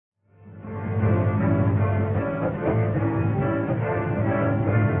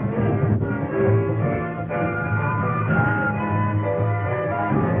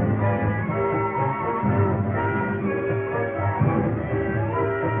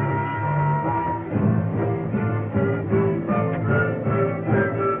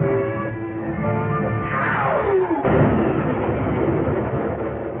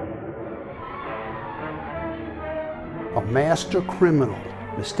master criminal,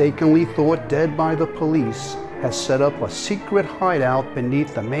 mistakenly thought dead by the police, has set up a secret hideout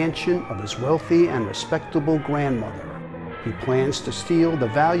beneath the mansion of his wealthy and respectable grandmother. He plans to steal the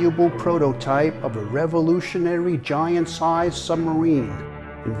valuable prototype of a revolutionary giant-sized submarine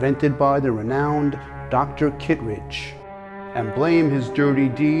invented by the renowned Dr. Kittridge, and blame his dirty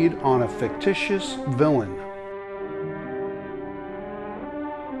deed on a fictitious villain.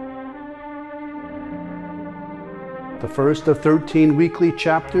 The first of 13 weekly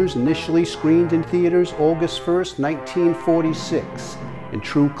chapters initially screened in theaters August 1st, 1946. In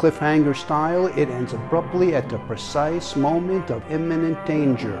true cliffhanger style, it ends abruptly at the precise moment of imminent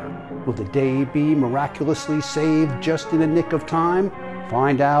danger. Will the day be miraculously saved just in the nick of time?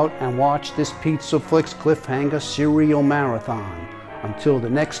 Find out and watch this PizzaFLIX Cliffhanger serial marathon. Until the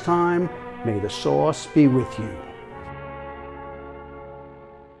next time, may the sauce be with you.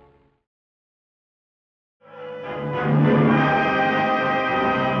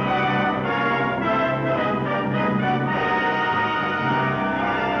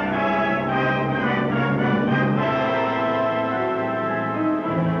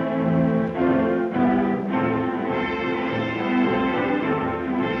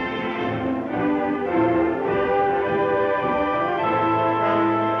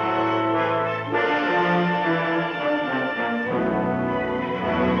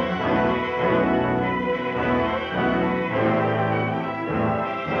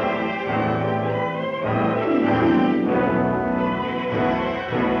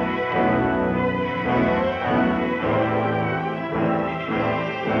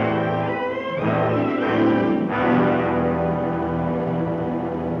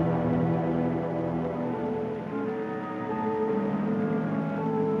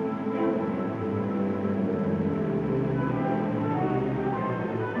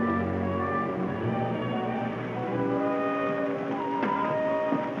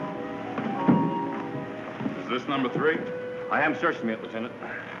 Is this number 3? I am searching it, Lieutenant.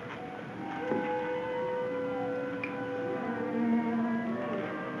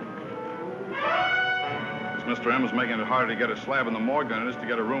 This Mr. M is making it harder to get a slab in the morgue than it is to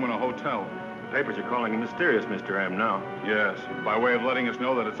get a room in a hotel. The papers are calling him mysterious, Mr. M, now. Yes, by way of letting us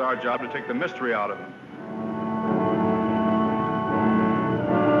know that it's our job to take the mystery out of him.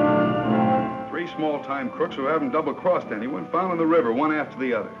 3 small-time crooks who haven't double-crossed anyone found in the river, one after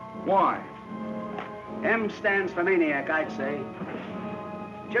the other. Why? M stands for maniac, I'd say.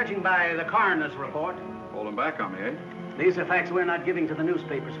 Judging by the coroner's report. Holding back on me, eh? These are facts we're not giving to the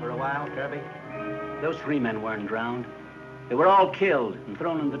newspapers for a while, Kirby. Those 3 men weren't drowned. They were all killed and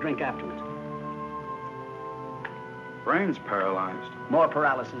thrown in the drink afterwards. Brain's paralyzed. More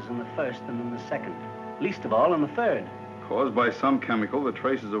paralysis in the first than in the second. Least of all in the third. Caused by some chemical, the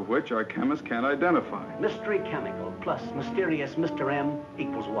traces of which our chemists can't identify. Mystery chemical plus mysterious Mr. M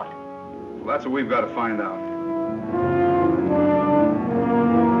equals what? Well, that's what we've got to find out.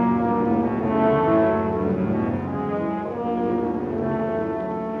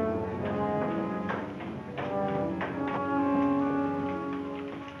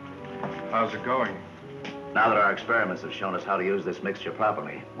 How's it going? Now that our experiments have shown us how to use this mixture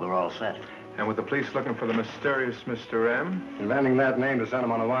properly, we're all set. And with the police looking for the mysterious Mr. M? Inventing that name to send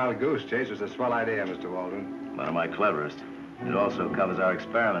him on a wild goose chase was a swell idea, Mr. Waldron. One of my cleverest. It also covers our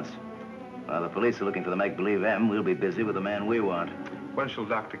experiments. While the police are looking for the make-believe M, we'll be busy with the man we want. When shall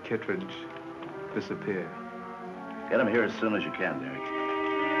Dr. Kittridge disappear? Get him here as soon as you can, Derek.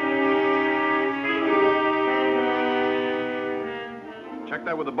 Check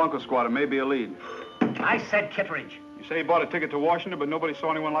that with the bunker squad. It may be a lead. I said Kittridge. You say he bought a ticket to Washington, but nobody saw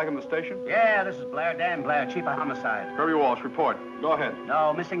anyone like him at the station? Yeah, this is Blair, Dan Blair, Chief of Homicide. Kirby Walsh, report. Go ahead.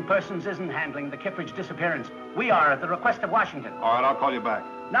 No, Missing Persons isn't handling the Kittridge disappearance. We are at the request of Washington. All right, I'll call you back.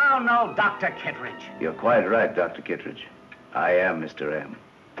 No, Dr. Kittridge. You're quite right, Dr. Kittridge. I am Mr. M.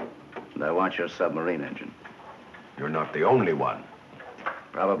 And I want your submarine engine. You're not the only one.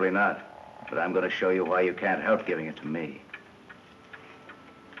 Probably not. But I'm going to show you why you can't help giving it to me.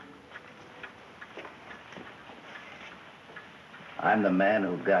 I'm the man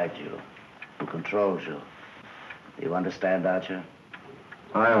who guides you, who controls you. Do you understand, Archer?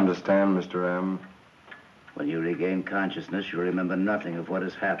 I understand, Mr. M. When you regain consciousness, you'll remember nothing of what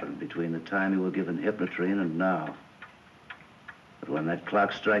has happened between the time you were given hypnotrine and now. But when that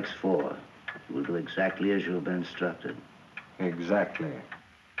clock strikes 4, you will do exactly as you have been instructed. Exactly.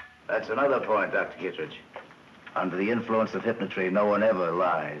 That's another point, Dr. Kittridge. Under the influence of hypnotrine, no one ever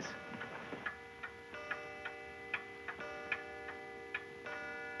lies.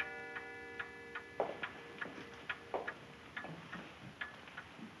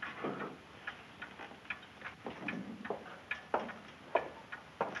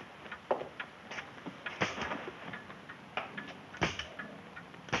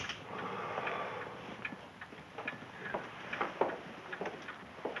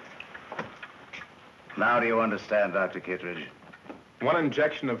 Now do you understand, Dr. Kittridge? One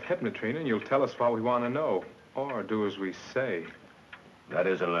injection of hypnotrine and you'll tell us what we want to know. Or do as we say. That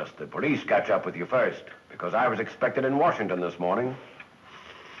is, unless the police catch up with you first. Because I was expected in Washington this morning.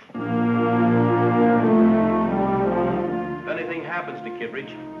 If anything happens to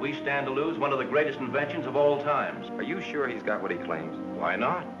Kittridge, we stand to lose one of the greatest inventions of all times. Are you sure he's got what he claims? Why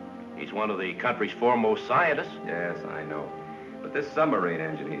not? He's one of the country's foremost scientists. Yes, I know. But this submarine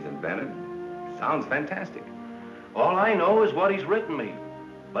engine he's invented sounds fantastic. All I know is what he's written me.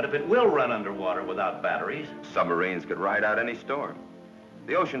 But if it will run underwater without batteries... Submarines could ride out any storm.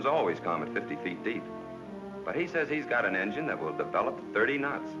 The ocean's always calm at 50 feet deep. But he says he's got an engine that will develop 30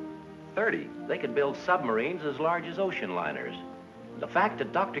 knots. 30? They could build submarines as large as ocean liners. The fact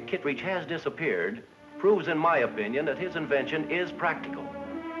that Dr. Kittridge has disappeared proves, in my opinion, that his invention is practical.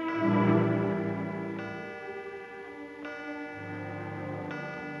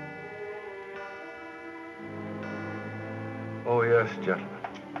 Oh, yes, gentlemen.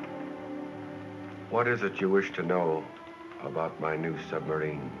 What is it you wish to know about my new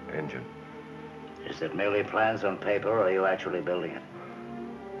submarine engine? Is it merely plans on paper, or are you actually building it?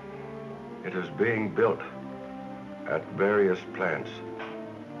 It is being built at various plants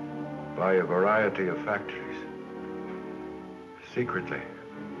by a variety of factories, secretly.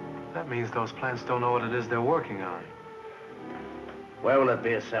 That means those plants don't know what it is they're working on. Where will it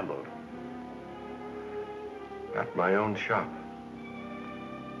be assembled? At my own shop.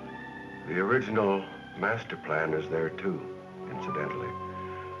 The original master plan is there too, incidentally,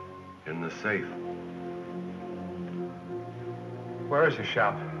 in the safe. Where is your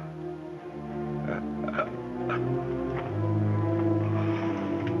shop?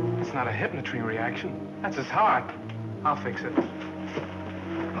 It's not a hypnotrine reaction. That's his heart. I'll fix it.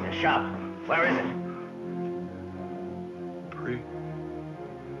 Your shop. Where is it?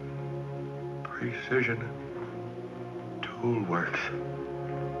 Precision Tool Works.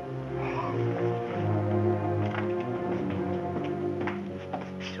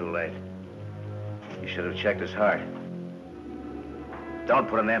 It's too late. You should have checked his heart. Don't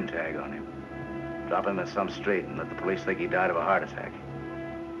put an M tag on him. Drop him in some street and let the police think he died of a heart attack.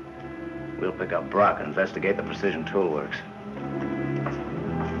 We'll pick up Brock and investigate the Precision Tool Works.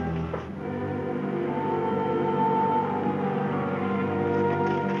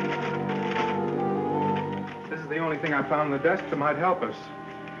 This is the only thing I found on the desk that might help us.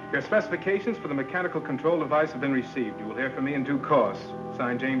 Your specifications for the mechanical control device have been received. You will hear from me in due course.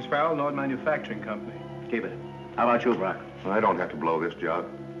 Signed, James Farrell, Nord Manufacturing Company. Keep it. How about you, Brock? I don't have to blow this job.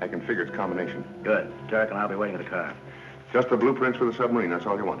 I can figure its combination. Good. Turk and I'll be waiting in the car. Just the blueprints for the submarine, that's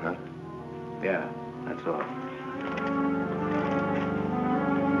all you want, huh? Yeah, that's all.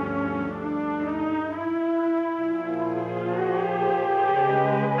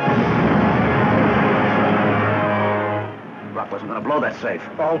 Brock wasn't gonna blow that safe.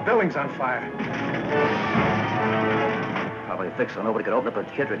 The whole building's on fire. Probably a fix so nobody could open it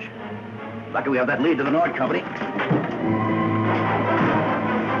but Kittridge. Lucky we have that lead to the Nord Company.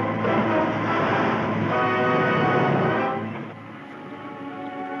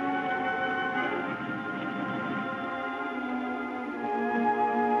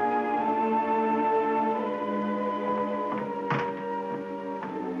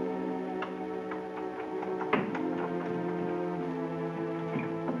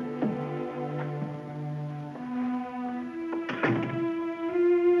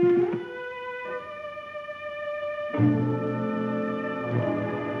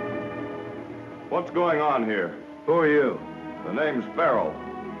 What's going on here? Who are you? The name's Peril.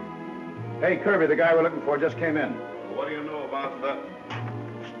 Hey, Kirby, the guy we're looking for just came in. What do you know about that?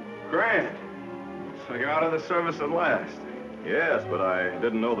 Grant. So you're out of the service at last. Yes, but I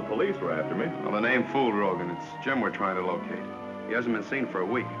didn't know the police were after me. Well, the name fooled Rogan. It's Jim we're trying to locate. He hasn't been seen for a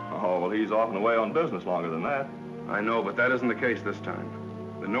week. Oh, well, he's off and away on business longer than that. I know, but that isn't the case this time.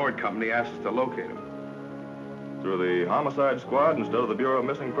 The Nord Company asked us to locate him. Through the homicide squad instead of the Bureau of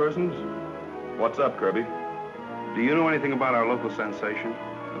Missing Persons? What's up, Kirby? Do you know anything about our local sensation,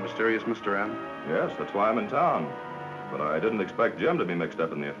 the mysterious Mr. M? Yes, that's why I'm in town. But I didn't expect Jim to be mixed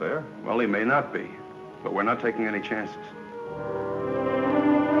up in the affair. Well, he may not be, but we're not taking any chances.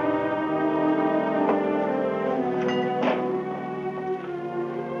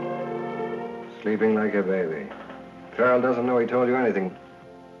 Sleeping like a baby. Farrell doesn't know he told you anything.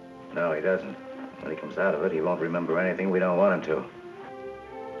 No, he doesn't. When he comes out of it, he won't remember anything we don't want him to.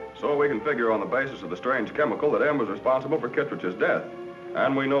 So we can figure on the basis of the strange chemical that M was responsible for Kittridge's death.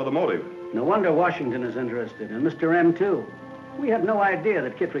 And we know the motive. No wonder Washington is interested, and Mr. M, too. We had no idea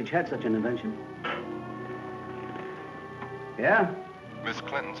that Kittridge had such an invention. Yeah? Miss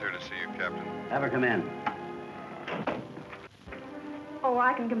Clinton's here to see you, Captain. Have her come in. Oh,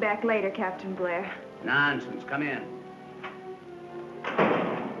 I can come back later, Captain Blair. Nonsense. Come in.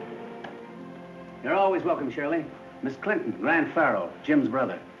 You're always welcome, Shirley. Miss Clinton, Grant Farrell, Jim's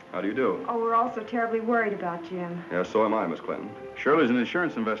brother. How do you do? Oh, we're all so terribly worried about Jim. Yes, so am I, Miss Clinton. Shirley's an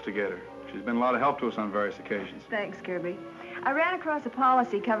insurance investigator. She's been a lot of help to us on various occasions. Thanks, Kirby. I ran across a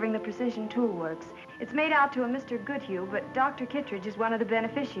policy covering the Precision Tool Works. It's made out to a Mr. Goodhue, but Dr. Kittridge is one of the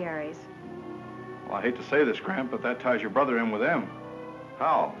beneficiaries. Well, I hate to say this, Gramp, but that ties your brother in with them.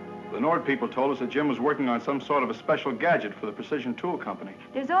 How? The Nord people told us that Jim was working on some sort of a special gadget for the Precision Tool Company.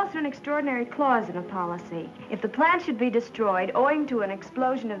 There's also an extraordinary clause in the policy. If the plant should be destroyed owing to an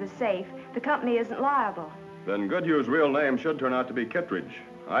explosion of the safe, the company isn't liable. Then Goodhue's real name should turn out to be Kittridge.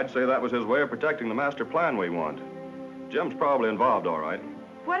 I'd say that was his way of protecting the master plan we want. Jim's probably involved, all right.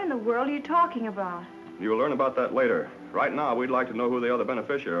 What in the world are you talking about? You'll learn about that later. Right now, we'd like to know who the other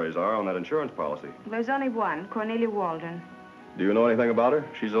beneficiaries are on that insurance policy. There's only one, Cornelia Waldron. Do you know anything about her?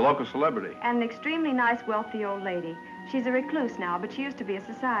 She's a local celebrity. And an extremely nice, wealthy old lady. She's a recluse now, but she used to be a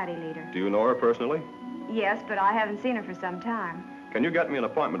society leader. Do you know her personally? Yes, but I haven't seen her for some time. Can you get me an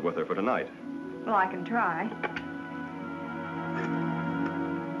appointment with her for tonight? Well, I can try.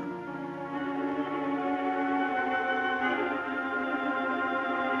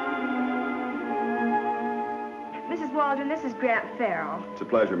 Mrs. Waldron, this is Grant Farrell. It's a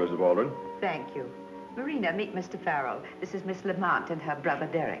pleasure, Mrs. Waldron. Thank you. Marina, meet Mr. Farrell. This is Miss Lamont and her brother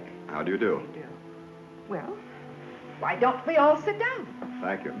Derek. How do you do? Well, why don't we all sit down?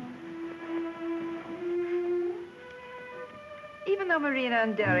 Thank you. Even though Marina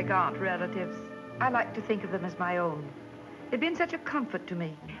and Derek aren't relatives, I like to think of them as my own. They've been such a comfort to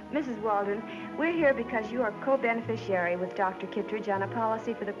me. Mrs. Waldron, we're here because you are co-beneficiary with Dr. Kittridge on a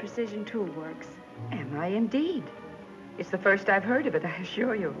policy for the Precision Tool Works. Am I indeed? It's the first I've heard of it, I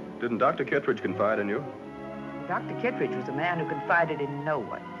assure you. Didn't Dr. Kittridge confide in you? Dr. Kittridge was a man who confided in no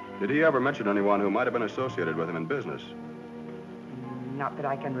one. Did he ever mention anyone who might have been associated with him in business? Not that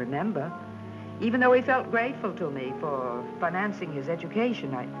I can remember. Even though he felt grateful to me for financing his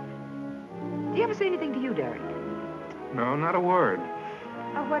education, Did he ever say anything to you, Derek? No, not a word.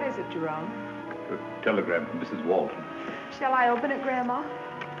 Oh, what is it, Jerome? A telegram from Mrs. Waldron. Shall I open it, Grandma?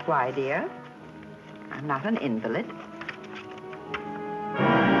 Why, dear? I'm not an invalid.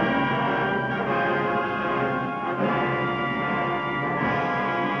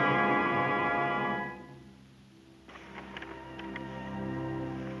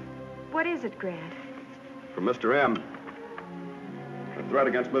 What is it, Grant? From Mr. M. A threat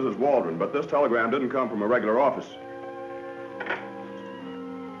against Mrs. Waldron, but this telegram didn't come from a regular office.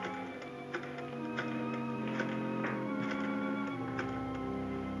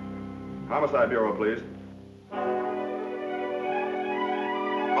 Homicide Bureau, please.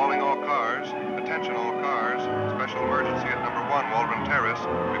 Calling all cars. Attention all cars. Special emergency at number 1 Waldron Terrace.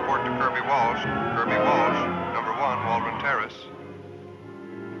 Report to Kirby Walsh. Kirby Walsh, number 1 Waldron Terrace.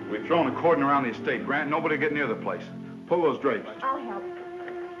 We've thrown a cordon around the estate, Grant. Nobody get near the place. Pull those drapes. I'll help.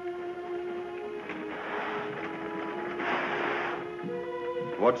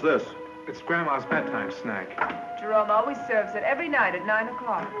 What's this? It's Grandma's bedtime snack. Jerome always serves it every night at 9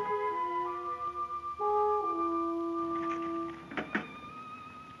 o'clock.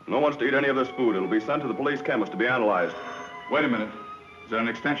 No one's to eat any of this food. It'll be sent to the police chemist to be analyzed. Wait a minute. Is that an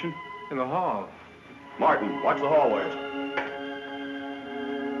extension? In the hall. Martin, watch the hallways.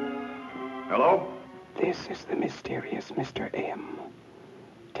 Hello? This is the mysterious Mr. M.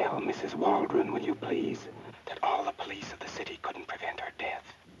 Tell Mrs. Waldron, will you please, that all the police of the city couldn't prevent her death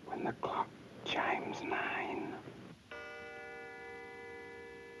when the clock chimes 9.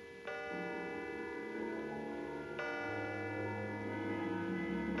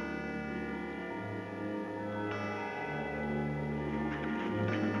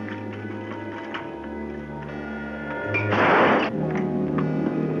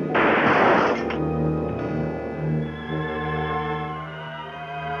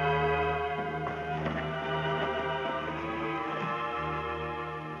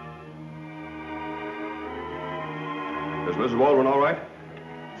 Is Mrs. Waldron all right?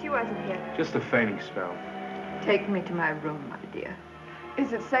 She wasn't here. Just a fainting spell. Take me to my room, my dear.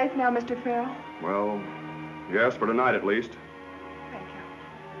 Is it safe now, Mr. Farrell? Well, yes, for tonight at least. Thank you.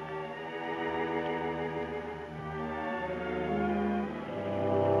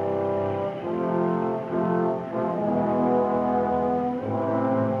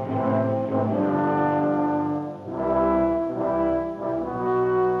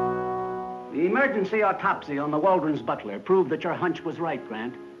 The emergency autopsy on the Waldron's butler proved that your hunch was right,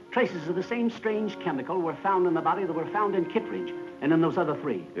 Grant. Traces of the same strange chemical were found in the body that were found in Kittridge. And then those other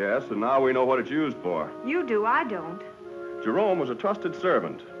 3. Yes, and now we know what it's used for. You do, I don't. Jerome was a trusted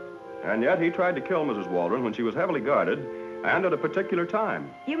servant, and yet he tried to kill Mrs. Waldron when she was heavily guarded and at a particular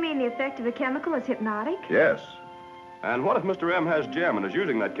time. You mean the effect of the chemical is hypnotic? Yes. And what if Mr. M has Jim and is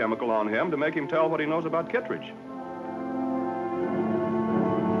using that chemical on him to make him tell what he knows about Kittridge?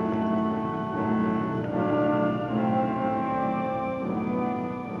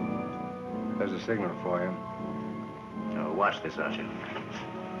 There's a signal for you. Oh, watch this, Archie.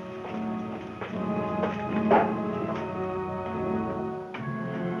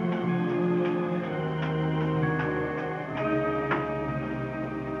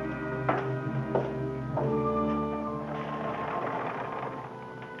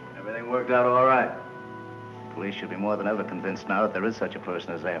 Everything worked out all right. Police should be more than ever convinced now that there is such a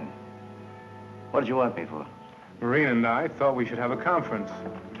person as M. What did you want me for? Marine and I thought we should have a conference.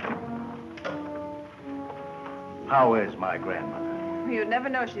 How is my grandmother? You'd never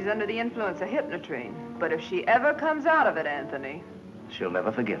know she's under the influence of hypnotrine. But if she ever comes out of it, Anthony... She'll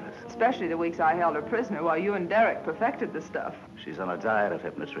never forgive us. Especially the weeks I held her prisoner while you and Derek perfected the stuff. She's on a diet of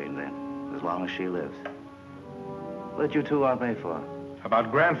hypnotrine then, as long as she lives. What did you two want me for? About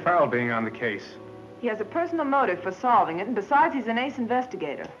Grant Farrell being on the case. He has a personal motive for solving it, and besides, he's an ace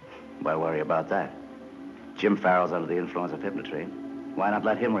investigator. Why worry about that? Jim Farrell's under the influence of hypnotrine. Why not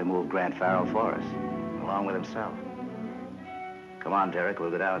let him remove Grant Farrell for us, along with himself? Come on, Derek,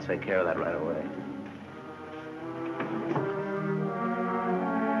 we'll go down and take care of that right away.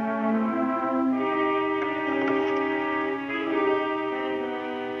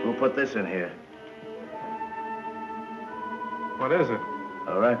 Who put this in here? What is it?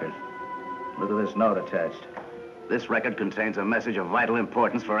 A record. Look at this note attached. This record contains a message of vital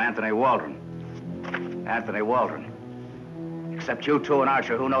importance for Anthony Waldron. Anthony Waldron. Except you two and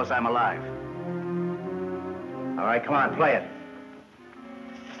Archer, who knows I'm alive? All right, come on, play it.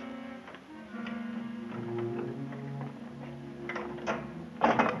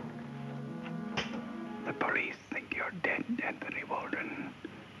 The police think you're dead, Anthony Waldron.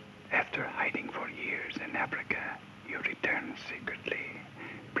 After hiding for years in Africa, you return secretly,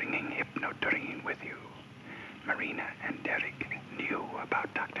 bringing hypnotrine with you. Marina and Derek knew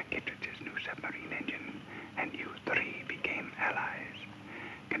about Dr. Kittridge's new submarine engine, and you 3 became allies.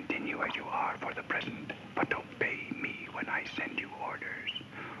 Continue as you are for the present, but obey me when I send you orders,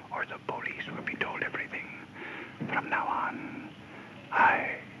 or the police will be told everything. From now on,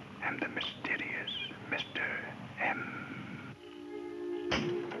 I am the mysterious Mr. M.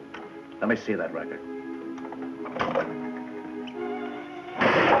 Let me see that record.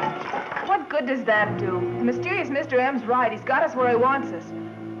 What good does that do? The mysterious Mr. M's right. He's got us where he wants us.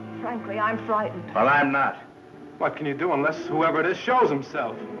 Frankly, I'm frightened. Well, I'm not. What can you do unless whoever it is shows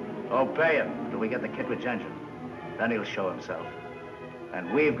himself? Obey him till we get the Kittridge engine. Then he'll show himself.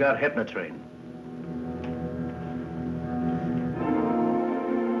 And we've got hypnotrine.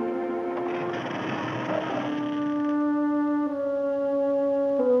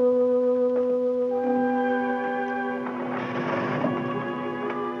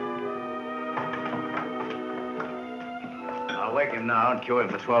 I'll wake him now and cue him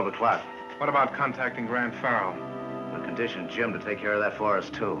for 12 o'clock. What about contacting Grant Farrell? We'll condition Jim to take care of that for us,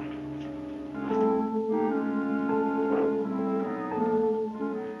 too.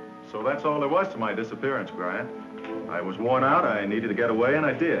 So that's all there was to my disappearance, Grant. I was worn out, I needed to get away, and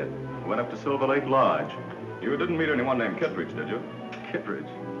I did. Went up to Silver Lake Lodge. You didn't meet anyone named Kittridge, did you? Kittridge?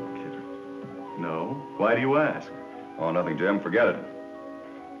 No. Why do you ask? Oh, nothing, Jim. Forget it.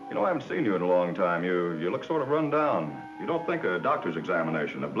 You know, I haven't seen you in a long time. You look sort of run down. You don't think a doctor's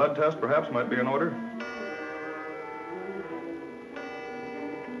examination, a blood test perhaps might be in order?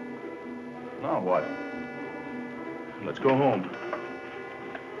 Now what? Let's go home.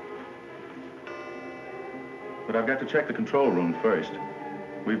 But I've got to check the control room first.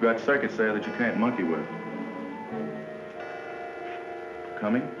 We've got circuits there that you can't monkey with.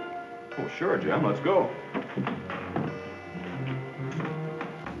 Coming? Oh, sure, Jim. Let's go.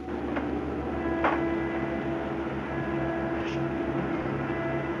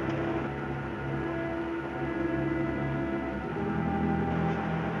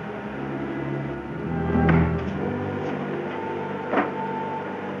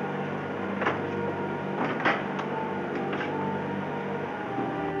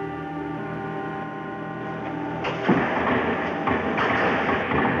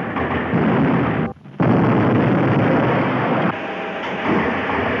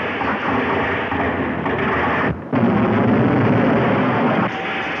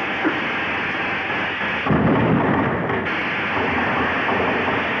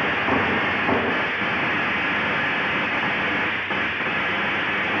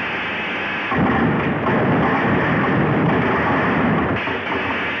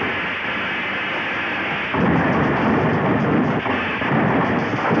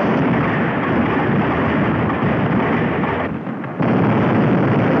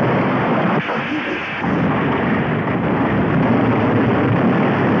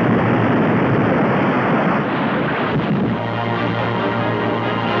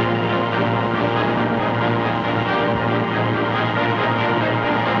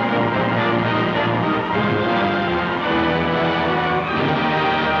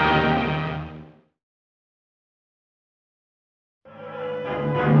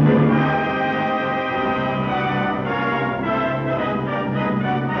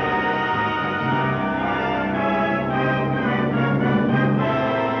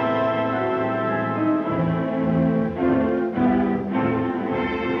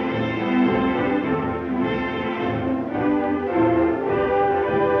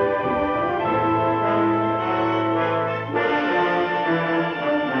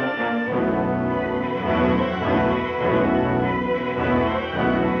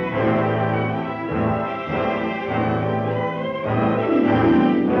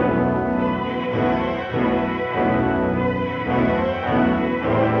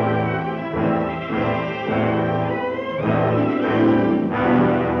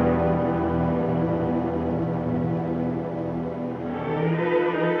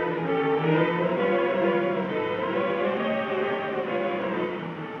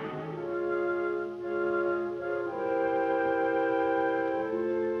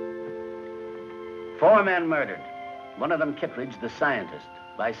 4 men murdered. One of them Kittridge, the scientist,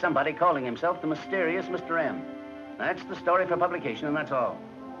 by somebody calling himself the mysterious Mr. M. That's the story for publication, and that's all.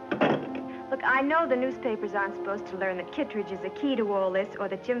 Look, I know the newspapers aren't supposed to learn that Kittridge is the key to all this or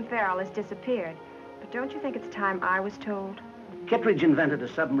that Jim Farrell has disappeared. But don't you think it's time I was told? Kittridge invented a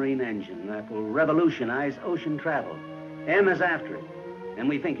submarine engine that will revolutionize ocean travel. M is after it, and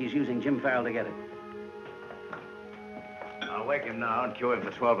we think he's using Jim Farrell to get it. I'll wake him now and cue him for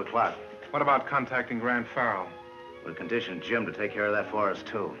 12 o'clock. What about contacting Grant Farrell? We'll condition Jim to take care of that for us,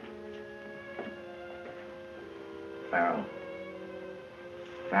 too. Farrell.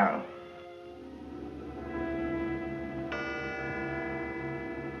 Farrell.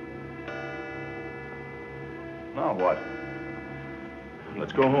 Now what?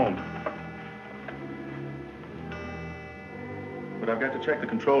 Let's go home. But I've got to check the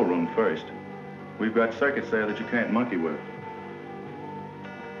control room first. We've got circuits there that you can't monkey with.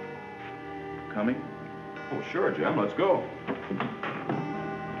 Coming? Oh, sure, Jim. Let's go.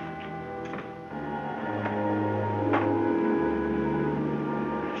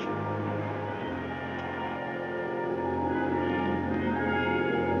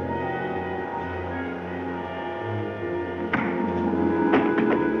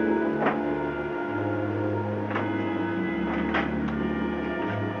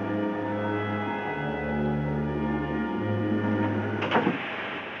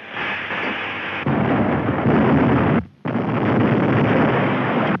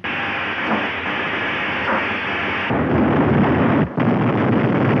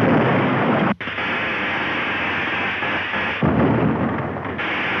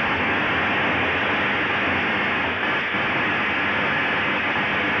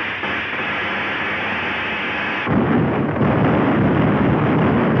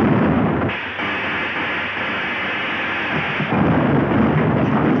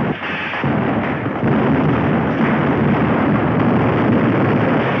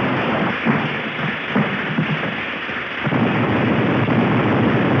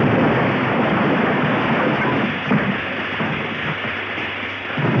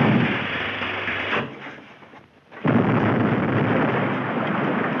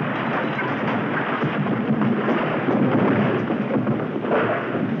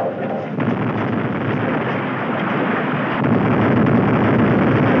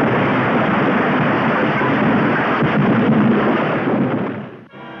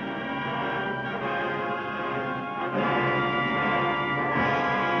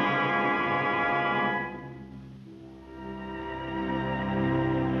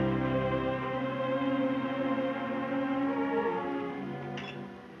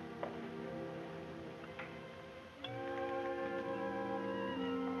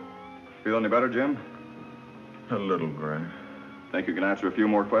 Feel any better, Jim? A little, Grant. Think you can answer a few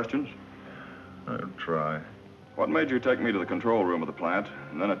more questions? I'll try. What made you take me to the control room of the plant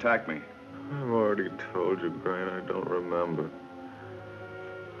and then attack me? I've already told you, Grant. I don't remember.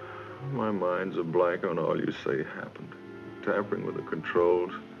 My mind's a blank on all you say happened. Tampering with the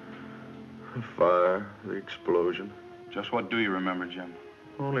controls, the fire, the explosion. Just what do you remember, Jim?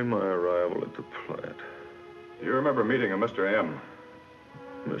 Only my arrival at the plant. You remember meeting a Mr. M.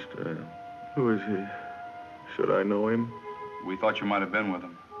 Mr. M. Who is he? Should I know him? We thought you might have been with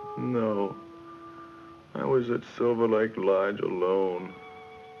him. No. I was at Silver Lake Lodge alone.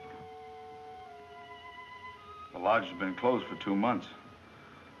 The lodge has been closed for 2 months.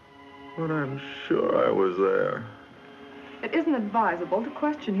 But I'm sure I was there. It isn't advisable to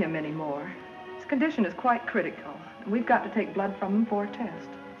question him anymore. His condition is quite critical, and we've got to take blood from him for a test.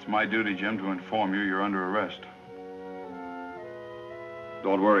 It's my duty, Jim, to inform you you're under arrest.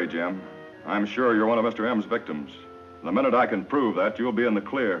 Don't worry, Jim. I'm sure you're one of Mr. M's victims. The minute I can prove that, you'll be in the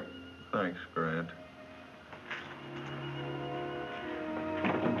clear. Thanks, Grant.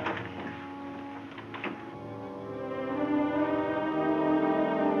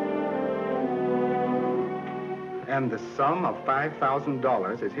 And the sum of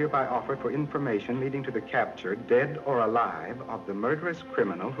 $5,000 is hereby offered for information leading to the capture, dead or alive, of the murderous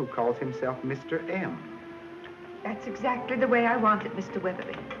criminal who calls himself Mr. M. That's exactly the way I want it, Mr.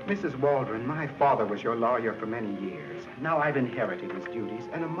 Weatherby. Mrs. Waldron, my father was your lawyer for many years. Now I've inherited his duties,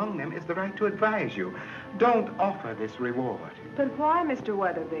 and among them is the right to advise you. Don't offer this reward. But why, Mr.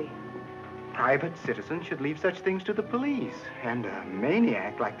 Weatherby? Private citizens should leave such things to the police. And a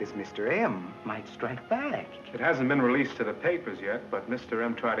maniac like this Mr. M might strike back. It hasn't been released to the papers yet, but Mr.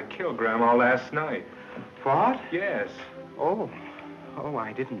 M tried to kill Grandma last night. What? Yes. Oh,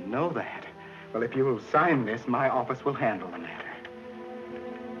 I didn't know that. Well, if you will sign this, my office will handle the matter.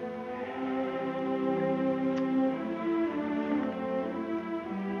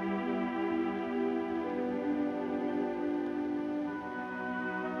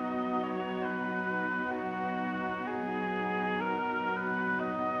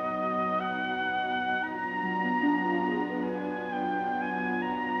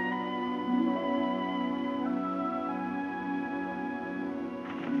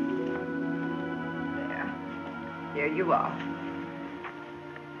 There you are.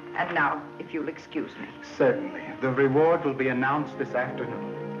 And now, if you'll excuse me. Certainly. The reward will be announced this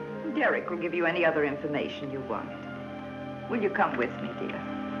afternoon. Derek will give you any other information you want. Will you come with me, dear?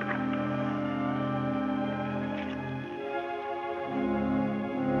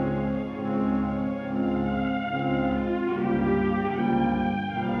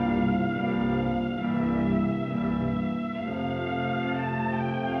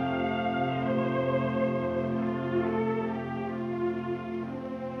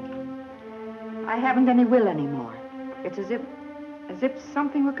 I haven't any will anymore. It's as if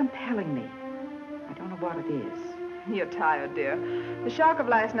something were compelling me. I don't know what it is. You're tired, dear. The shock of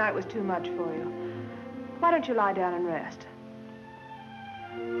last night was too much for you. Why don't you lie down and rest?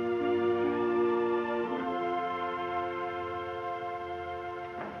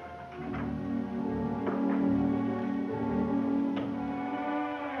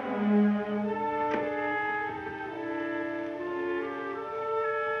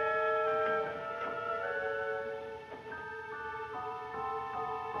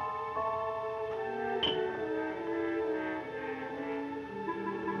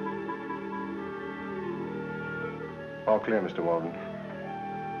 All clear, Mr. Walden.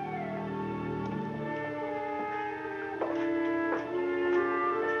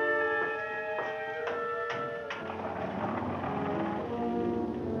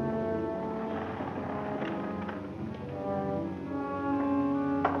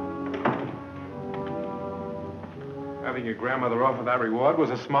 Having your grandmother offer that reward was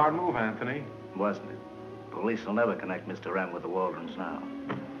a smart move, Anthony. Wasn't it? Police will never connect Mr. M with the Waldrons now.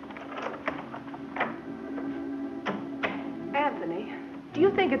 Anthony, do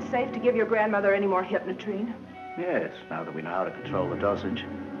you think it's safe to give your grandmother any more hypnotrine? Yes, now that we know how to control the dosage.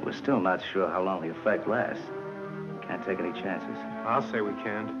 We're still not sure how long the effect lasts. Can't take any chances. I'll say we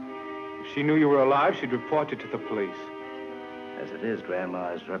can't. If she knew you were alive, she'd report you to the police. As it is,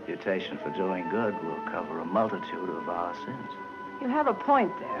 Grandma's reputation for doing good will cover a multitude of our sins. You have a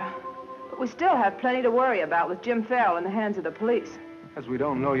point there. But we still have plenty to worry about with Jim Farrell in the hands of the police. As we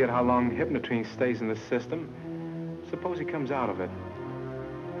don't know yet how long hypnotrine stays in the system, suppose he comes out of it.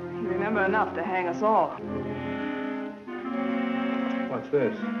 You remember enough to hang us all. What's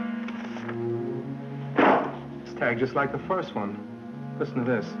this? It's tagged just like the first one. Listen to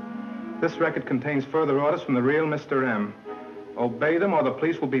this. This record contains further orders from the real Mr. M. Obey them or the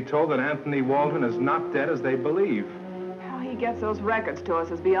police will be told that Anthony Waldron is not dead as they believe. How he gets those records to us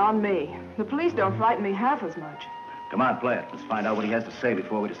is beyond me. The police don't frighten me half as much. Come on, play it. Let's find out what he has to say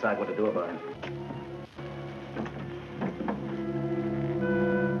before we decide what to do about him.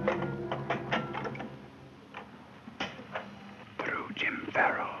 Through Jim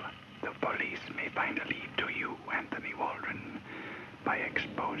Farrell, the police may find a lead to you, Anthony Waldron, by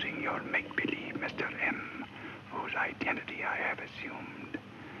exposing your make-believe Mr. M, whose identity I have assumed.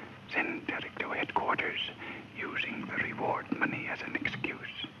 Send Derek to headquarters, using the reward money as an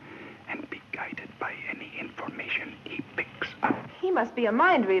excuse, and be guided by any information he picks up. He must be a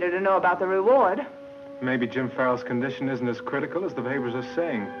mind reader to know about the reward. Maybe Jim Farrell's condition isn't as critical as the papers are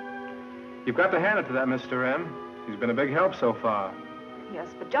saying. You've got to hand it to that Mr. M. He's been a big help so far. Yes,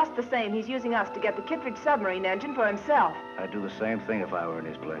 but just the same, he's using us to get the Kittridge submarine engine for himself. I'd do the same thing if I were in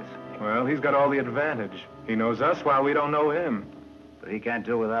his place. Well, he's got all the advantage. He knows us while we don't know him. But he can't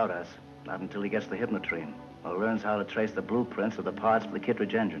do without us. Not until he gets the hypnotrine, or learns how to trace the blueprints of the parts for the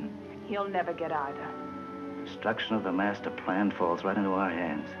Kittridge engine. He'll never get either. Destruction of the master plan falls right into our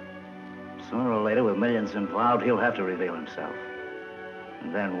hands. Sooner or later, with millions involved, he'll have to reveal himself.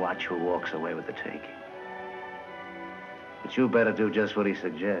 And then watch who walks away with the take. But you better do just what he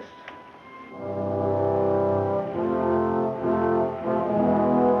suggests.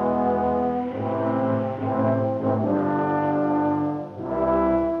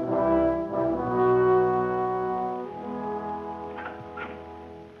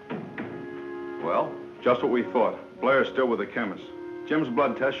 Well, just what we thought. Blair's still with the chemist. Jim's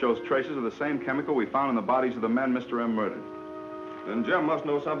blood test shows traces of the same chemical we found in the bodies of the men Mr. M murdered. Then Jim must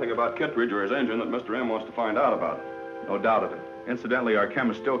know something about Kittridge or his engine that Mr. M wants to find out about. No doubt of it. Incidentally, our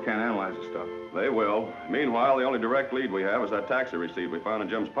chemists still can't analyze the stuff. They will. Meanwhile, the only direct lead we have is that taxi receipt we found in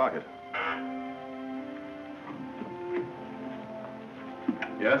Jim's pocket.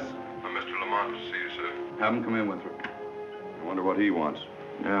 Yes? Mr. Lamont to see you, sir. Have him come in, Winthrop. I wonder what he wants.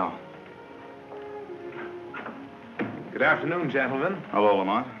 Yeah. Good afternoon, gentlemen. Hello,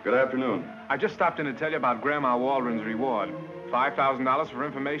 Lamont. Good afternoon. I just stopped in to tell you about Grandma Waldron's reward. $5,000 for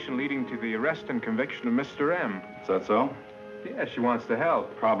information leading to the arrest and conviction of Mr. M. Is that so? Yeah, she wants to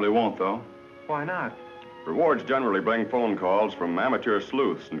help. Probably won't, though. Why not? Rewards generally bring phone calls from amateur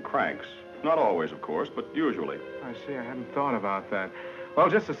sleuths and cranks. Not always, of course, but usually. I see. I hadn't thought about that. Well,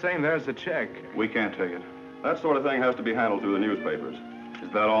 just the same, there's the check. We can't take it. That sort of thing has to be handled through the newspapers.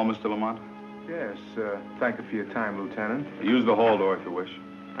 Is that all, Mr. Lamont? Yes. Thank you for your time, Lieutenant. Use the hall door if you wish.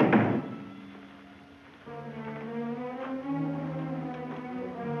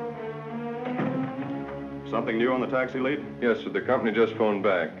 Something new on the taxi lead? Yes, sir. The company just phoned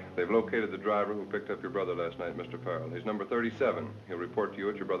back. They've located the driver who picked up your brother last night, Mr. Peril. He's number 37. He'll report to you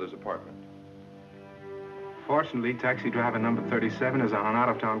at your brother's apartment. Fortunately, taxi driver number 37 is on an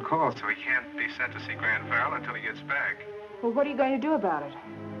out-of-town call, so he can't be sent to see Grant Farrell until he gets back. Well, what are you going to do about it?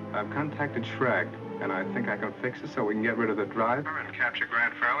 I've contacted Shrek, and I think I can fix it so we can get rid of the driver and capture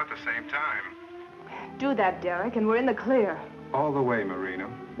Grant Farrell at the same time. Do that, Derek, and we're in the clear. All the way, Marina.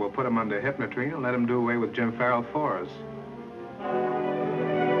 We'll put him under hypnotrine and let him do away with Jim Farrell for us.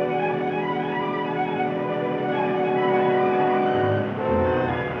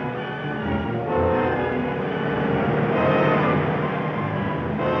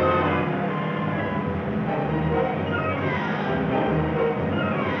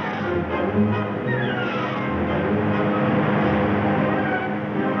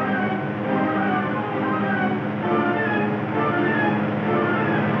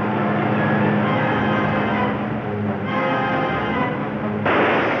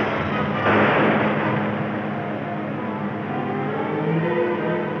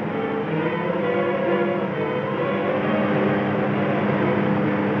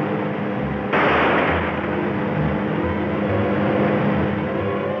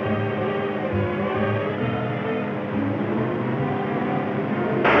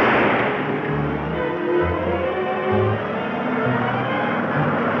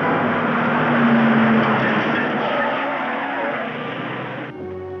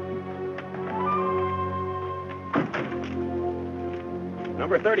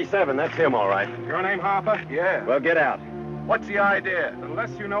 Number 37, that's him, all right. Your name, Harper? Yeah. Well, get out. What's the idea? The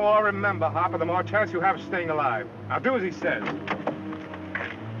less you know or remember, Harper, the more chance you have of staying alive. Now do as he says.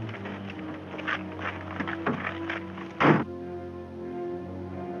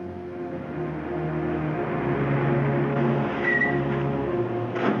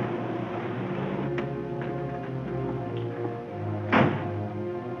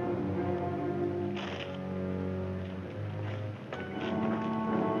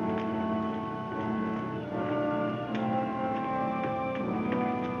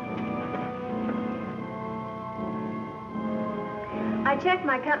 I checked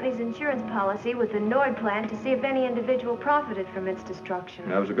my company's insurance policy with the Nord plant to see if any individual profited from its destruction.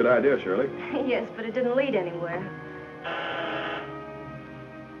 That was a good idea, Shirley. Yes, but it didn't lead anywhere.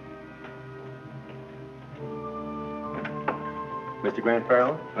 Mr. Grant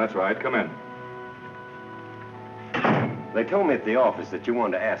Farrell? That's right. Come in. They told me at the office that you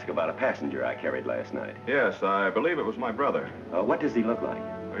wanted to ask about a passenger I carried last night. Yes, I believe it was my brother. What does he look like?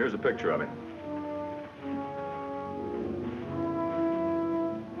 Well, here's a picture of him.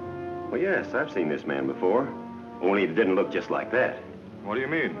 Well, yes, I've seen this man before. Only he didn't look just like that. What do you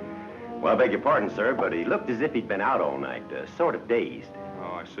mean? Well, I beg your pardon, sir, but he looked as if he'd been out all night, sort of dazed.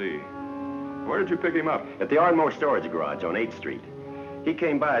 Oh, I see. Where did you pick him up? At the Ardmore Storage Garage on 8th Street. He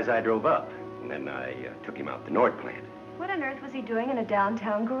came by as I drove up, and then I took him out to the Nord plant. What on earth was he doing in a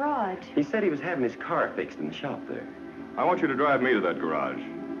downtown garage? He said he was having his car fixed in the shop there. I want you to drive me to that garage.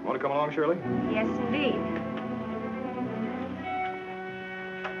 Want to come along, Shirley? Yes, indeed.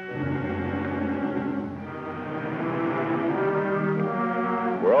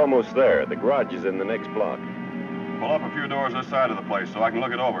 We're almost there. The garage is in the next block. Pull up a few doors this side of the place so I can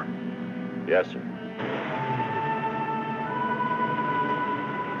look it over. Yes, sir.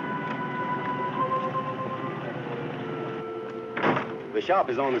 The shop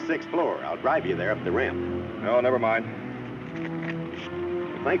is on the 6th floor. I'll drive you there up the ramp. No, never mind.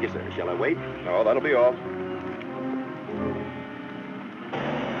 Thank you, sir. Shall I wait? No, that'll be all.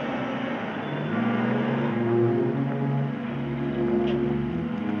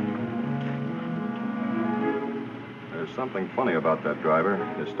 There's something funny about that driver.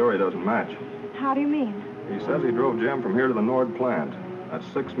 His story doesn't match. How do you mean? He says he drove Jim from here to the Nord plant. That's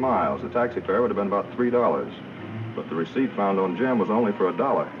 6 miles. The taxi fare would have been about $3. But the receipt found on Jim was only for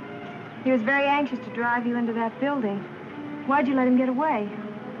 $1. He was very anxious to drive you into that building. Why'd you let him get away?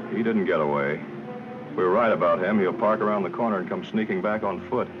 He didn't get away. If we were right about him, he'll park around the corner and come sneaking back on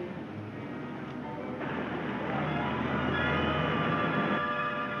foot.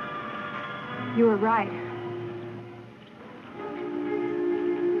 You were right.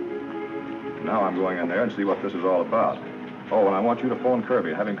 Now I'm going in there and see what this is all about. Oh, and I want you to phone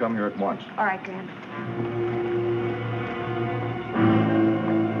Kirby. Have him come here at once. All right, Grant.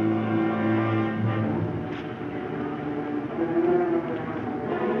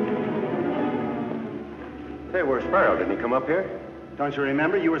 Say, where's Peril? Didn't he come up here? Don't you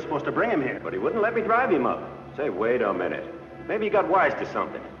remember? You were supposed to bring him here. But he wouldn't let me drive him up. Say, wait a minute. Maybe he got wise to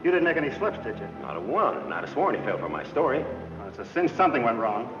something. You didn't make any slips, did you? Not a one. And I'd have sworn he fell for my story. Well, it's a cinch something went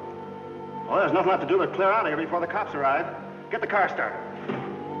wrong. Well, there's nothing left to do but clear out of here before the cops arrive. Get the car started.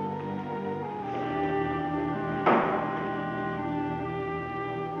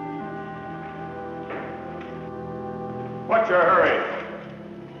 What's your hurry?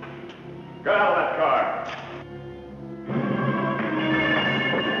 Get out of that car.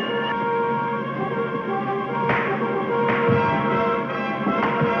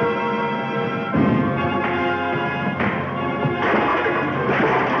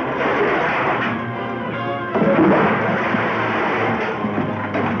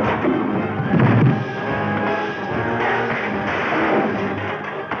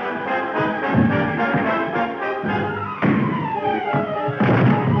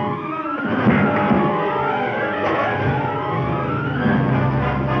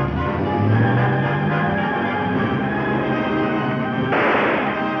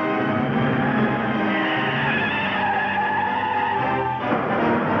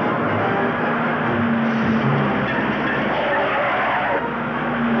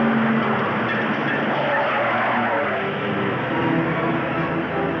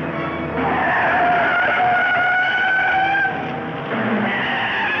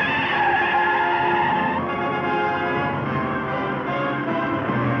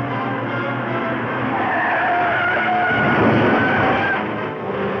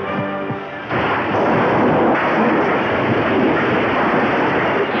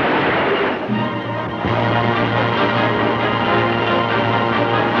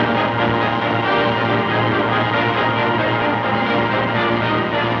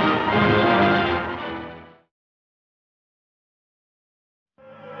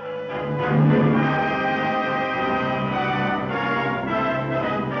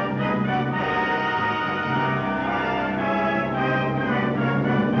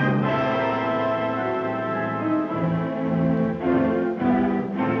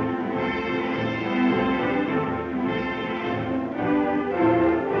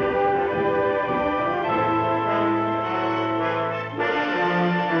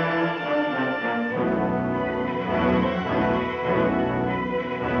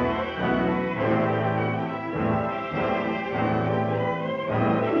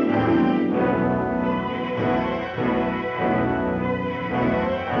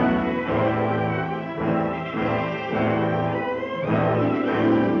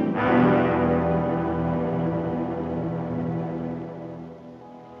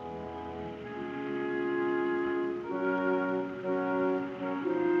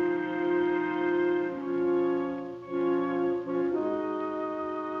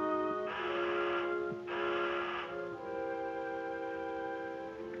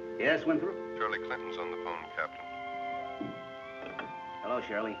 Yes, Winthrop? Shirley Clinton's on the phone, Captain. Hello,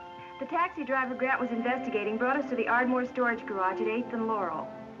 Shirley. The taxi driver Grant was investigating brought us to the Ardmore storage garage at 8th and Laurel.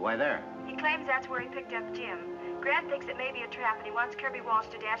 Why there? He claims that's where he picked up Jim. Grant thinks it may be a trap, and he wants Kirby Walsh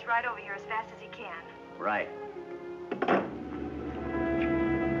to dash right over here as fast as he can. Right.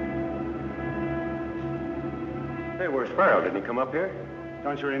 Say, where's Peril? Didn't he come up here?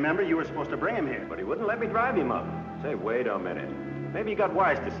 Don't you remember? You were supposed to bring him here. But he wouldn't let me drive him up. Say, wait a minute. Maybe he got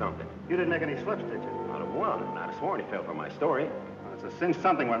wise to something. You didn't make any slips, did you? Not a one. And I'd have sworn he fell for my story. Well, it's a cinch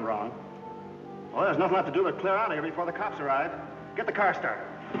something went wrong. Well, there's nothing left to do but clear out of here before the cops arrive. Get the car started.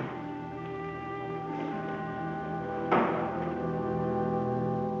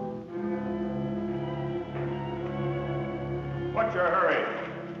 What's your hurry?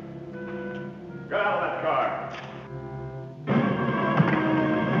 Get out of that car.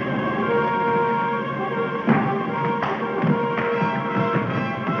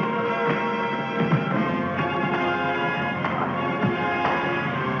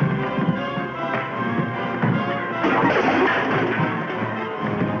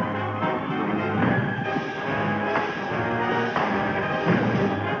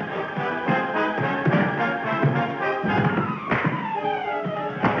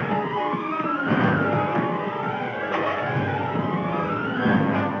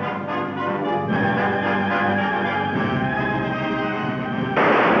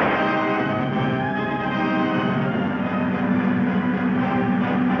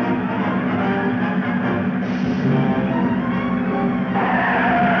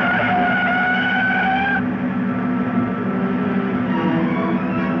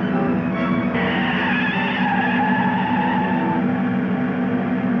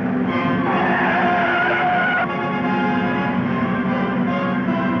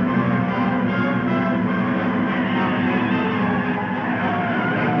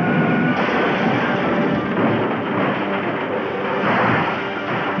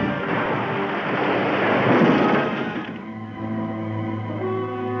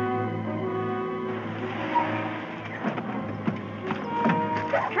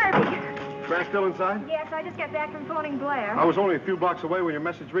 Diane still inside? Yes, I just got back from phoning Blair. I was only a few blocks away when your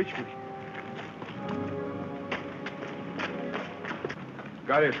message reached me.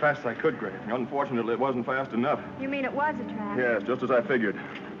 Got here as fast as I could, Grant. Unfortunately, it wasn't fast enough. You mean it was a trap? Yes, just as I figured.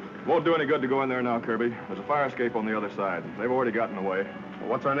 Won't do any good to go in there now, Kirby. There's a fire escape on the other side. They've already gotten away. Well,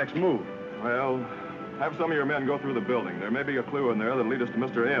 what's our next move? Well, have some of your men go through the building. There may be a clue in there that'll lead us to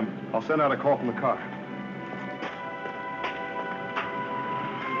Mr. M. I'll send out a call from the car.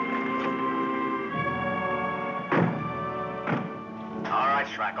 All right,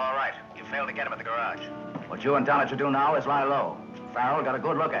 Shrike, all right. You failed to get him at the garage. What you and Donna should do now is lie low. Farrell got a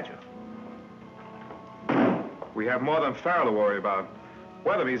good look at you. We have more than Farrell to worry about.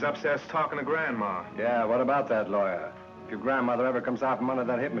 Weatherby's upstairs talking to Grandma. Yeah, what about that, lawyer? If your grandmother ever comes out from under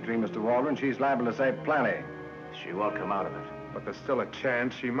that hip between Mr. Waldron, she's liable to say plenty. She won't come out of it. But there's still a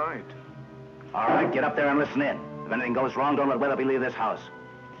chance she might. All right, get up there and listen in. If anything goes wrong, don't let Weatherby leave this house.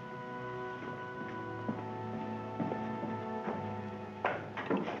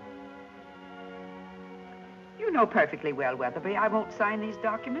 You know perfectly well, Weatherby, I won't sign these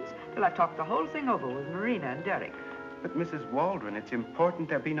documents till I've talked the whole thing over with Marina and Derek. But, Mrs. Waldron, it's important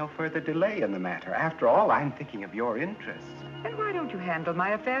there be no further delay in the matter. After all, I'm thinking of your interests. Then why don't you handle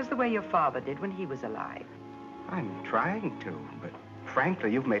my affairs the way your father did when he was alive? I'm trying to, but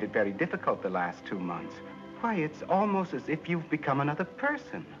frankly, you've made it very difficult the last 2 months. Why, it's almost as if you've become another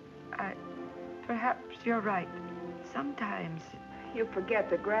person. Perhaps you're right. Sometimes. You forget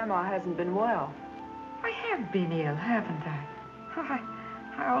that Grandma hasn't been well. I have been ill, haven't I?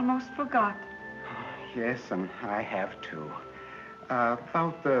 I almost forgot. Yes, and I have too.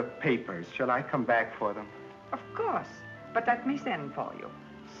 About the papers, shall I come back for them? Of course, but let me send for you.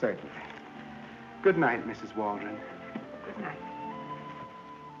 Certainly. Good night, Mrs. Waldron. Good night.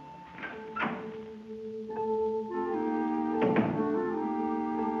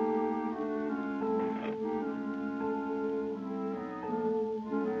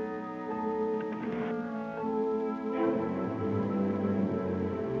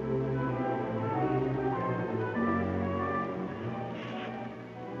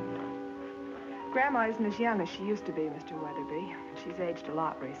 Grandma isn't as young as she used to be, Mr. Weatherby. She's aged a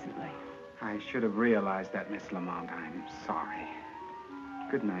lot recently. I should have realized that, Miss Lamont. I'm sorry.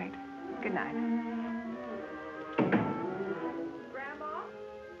 Good night. Good night. Grandma?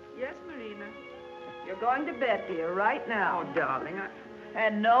 Yes, Marina? You're going to bed, dear, right now. Oh, darling,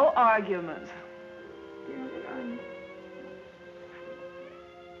 And no arguments.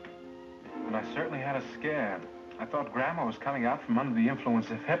 And I certainly had a scare. I thought Grandma was coming out from under the influence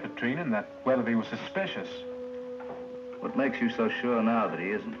of Hippocrene and that Weatherby was suspicious. What makes you so sure now that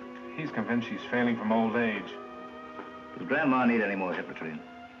he isn't? He's convinced she's failing from old age. Does Grandma need any more Hippocrene?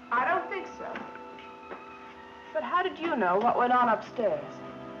 I don't think so. But how did you know what went on upstairs?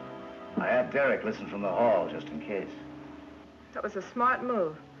 I had Derek listen from the hall, just in case. That was a smart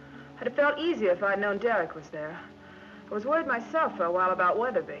move. I'd have felt easier if I'd known Derek was there. I was worried myself for a while about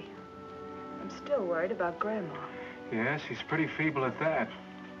Weatherby. I'm still worried about Grandma. Yes, she's pretty feeble at that.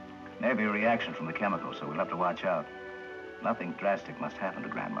 Maybe a reaction from the chemical, so we'll have to watch out. Nothing drastic must happen to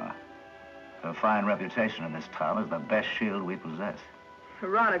Grandma. Her fine reputation in this town is the best shield we possess.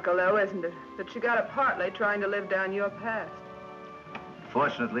 Ironical, though, isn't it? That she got it partly trying to live down your past.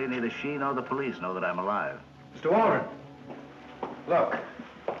 Fortunately, neither she nor the police know that I'm alive. Mr. Waldron, look.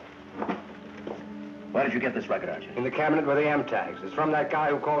 Where did you get this record, Archie? In the cabinet with the M tags. It's from that guy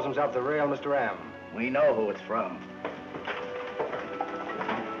who calls himself the real Mr. M. We know who it's from.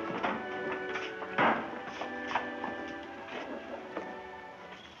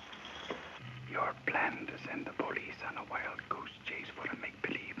 Your plan to send the police on a wild goose chase for a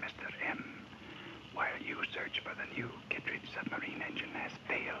make-believe Mr. M. While you search for the new Kittridge submarine engine has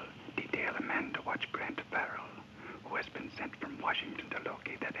failed, detail a man to watch Grant Peril, who has been sent from Washington to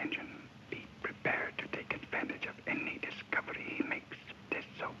locate that engine. Be prepared to take advantage of any discovery he makes.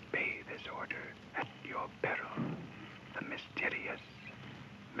 Disobey this order at your peril. The mysterious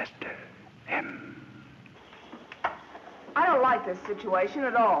Mr. M. I don't like this situation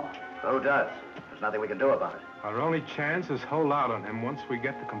at all. Who does? There's nothing we can do about it. Our only chance is hold out on him once we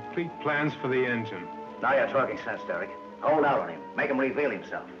get the complete plans for the engine. Now you're talking sense, Derek. Hold out on him. Make him reveal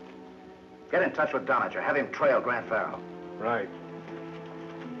himself. Get in touch with Donager. Have him trail Grant Farrell. Right.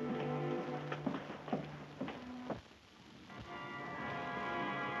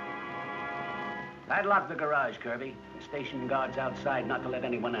 I'd lock the garage, Kirby. Station guards outside not to let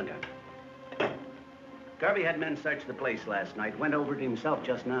anyone enter. Kirby had men search the place last night, went over it himself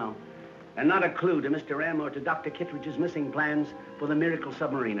just now. And not a clue to Mr. M or to Dr. Kittridge's missing plans for the miracle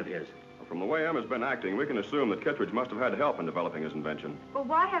submarine of his. From the way M has been acting, we can assume that Kittridge must have had help in developing his invention. Well,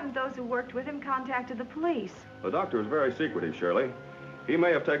 why haven't those who worked with him contacted the police? The doctor is very secretive, Shirley. He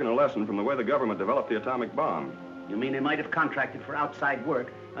may have taken a lesson from the way the government developed the atomic bomb. You mean they might have contracted for outside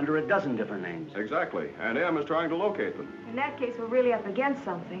work under a dozen different names? Exactly. And M is trying to locate them. In that case, we're really up against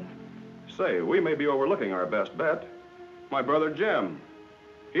something. Say, we may be overlooking our best bet. My brother Jim.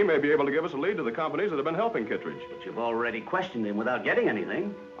 He may be able to give us a lead to the companies that have been helping Kittridge. But you've already questioned him without getting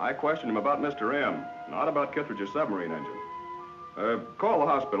anything. I questioned him about Mr. M, not about Kittridge's submarine engine. Call the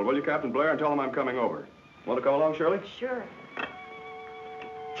hospital, will you, Captain Blair, and tell them I'm coming over. Want to come along, Shirley? Sure.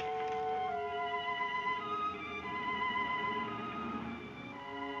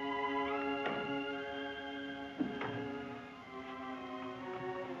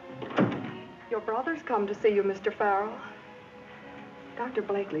 Your brother's come to see you, Mr. Farrell. Dr.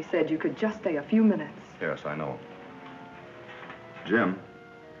 Blakely said you could just stay a few minutes. Yes, I know. Jim.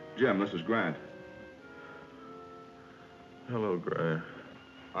 Jim, this is Grant. Hello, Grant.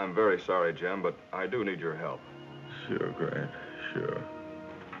 I'm very sorry, Jim, but I do need your help. Sure, Grant, sure.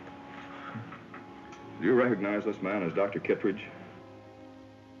 Do you recognize this man as Dr. Kittridge?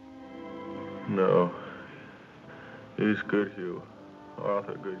 No. He's Goodhue.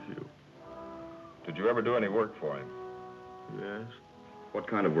 Arthur Goodhue. Did you ever do any work for him? Yes. What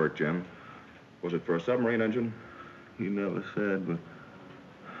kind of work, Jim? Was it for a submarine engine? He never said, but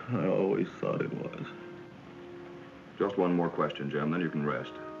I always thought it was. Just one more question, Jim, then you can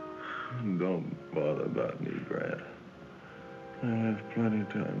rest. Don't bother about me, Grant. I have plenty of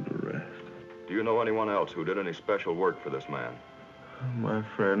time to rest. Do you know anyone else who did any special work for this man? My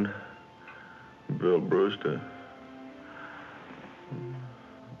friend, Bill Brewster.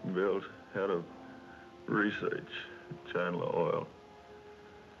 Bill's head of research at Chandler Oil.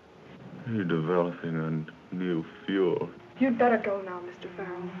 He's developing a new fuel. You'd better go now, Mr.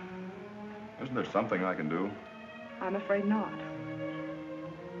 Farrell. Isn't there something I can do? I'm afraid not.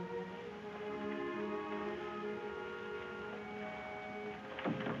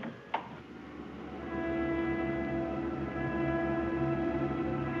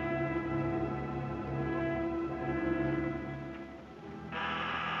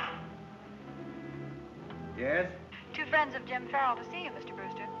 Yes? Two friends of Jim Farrell to see you, Mr.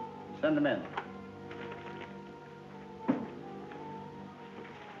 Brewster. Send them in.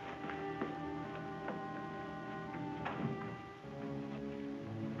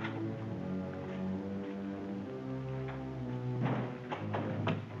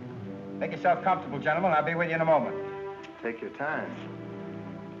 Make yourself comfortable, gentlemen. I'll be with you in a moment. Take your time.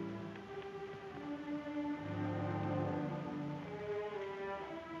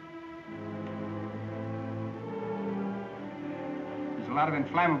 There's a lot of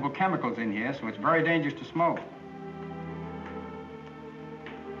inflammable chemicals in here, so it's very dangerous to smoke.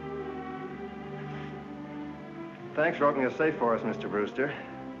 Thanks for opening a safe for us, Mr. Brewster.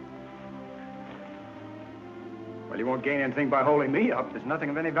 Well, you won't gain anything by holding me up. There's nothing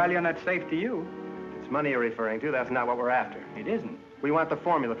of any value in that safe to you. It's money you're referring to. That's not what we're after. It isn't. We want the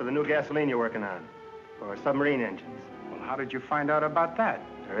formula for the new gasoline you're working on. For submarine engines. Well, how did you find out about that?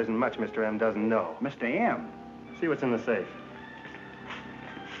 There isn't much Mr. M doesn't know. Mr. M? See what's in the safe.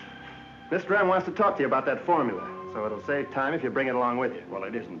 Mr. M wants to talk to you about that formula, so it'll save time if you bring it along with you. Well,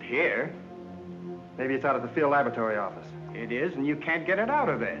 it isn't here. Maybe it's out at the field laboratory office. It is, and you can't get it out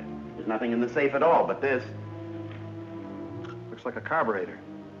of there. There's nothing in the safe at all but this. Looks like a carburetor.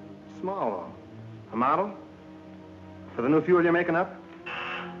 Small, though. A model? For the new fuel you're making up?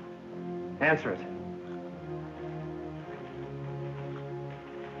 Answer it.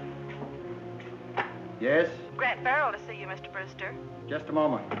 Yes? Grant Farrell to see you, Mr. Brewster. Just a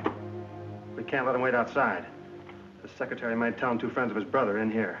moment. We can't let him wait outside. The secretary might tell him two friends of his brother in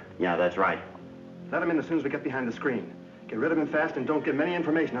here. Yeah, that's right. Let him in as soon as we get behind the screen. Get rid of him fast and don't give him any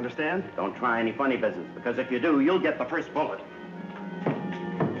information, understand? Don't try any funny business, because if you do, you'll get the first bullet.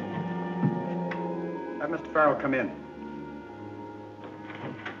 Have Mr. Farrell come in.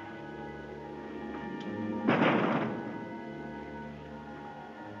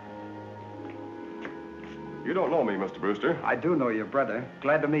 You don't know me, Mr. Brewster. I do know your brother.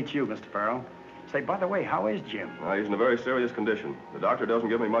 Glad to meet you, Mr. Farrell. Say, by the way, how is Jim? He's in a very serious condition. The doctor doesn't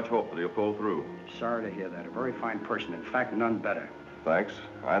give me much hope that he'll pull through. Sorry to hear that. A very fine person. In fact, none better. Thanks.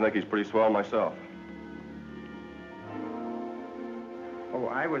 I think he's pretty swell myself. Oh,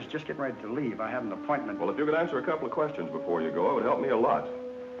 I was just getting ready to leave. I have an appointment. Well, if you could answer a couple of questions before you go, it would help me a lot.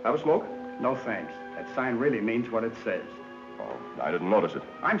 Have a smoke? No, thanks. That sign really means what it says. Oh, I didn't notice it.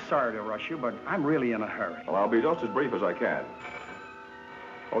 I'm sorry to rush you, but I'm really in a hurry. Well, I'll be just as brief as I can.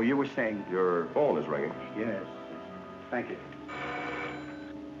 Oh, you were saying? Your phone is ringing. Yes. Thank you.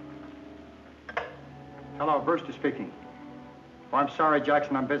 Hello, Brewster speaking. Oh, I'm sorry,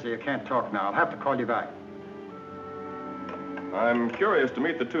 Jackson, I'm busy. I can't talk now. I'll have to call you back. I'm curious to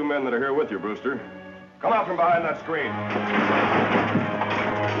meet the two men that are here with you, Brewster. Come out from behind that screen.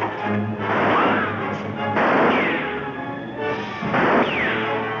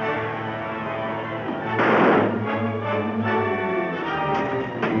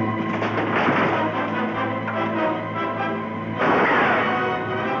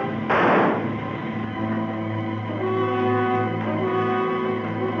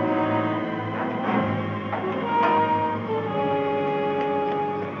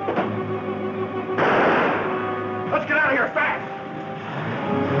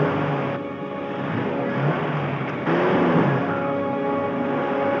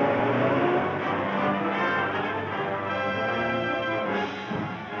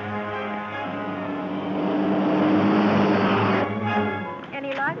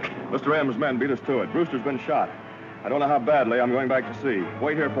 Mr. M's men beat us to it. Brewster's been shot. I don't know how badly. I'm going back to see.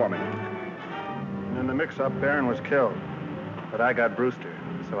 Wait here for me. In the mix-up, Barron was killed. But I got Brewster,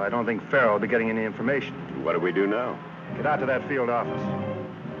 so I don't think Farrell will be getting any information. What do we do now? Get out to that field office.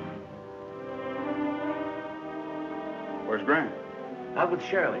 Where's Grant? Out with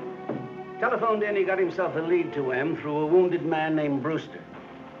Shirley. Telephoned in, he got himself a lead to M through a wounded man named Brewster.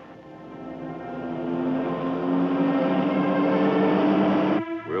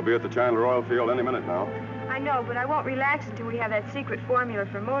 We'll be at the Chandler oil field any minute now. I know, but I won't relax until we have that secret formula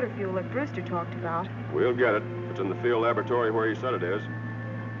for motor fuel that Brewster talked about. We'll get it. It's in the field laboratory where he said it is.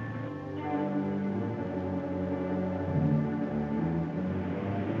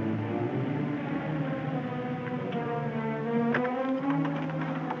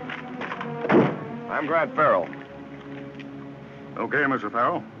 I'm Grant Farrell. Okay, Mr.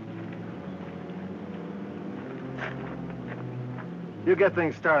 Farrell. You get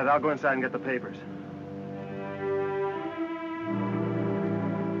things started. I'll go inside and get the papers.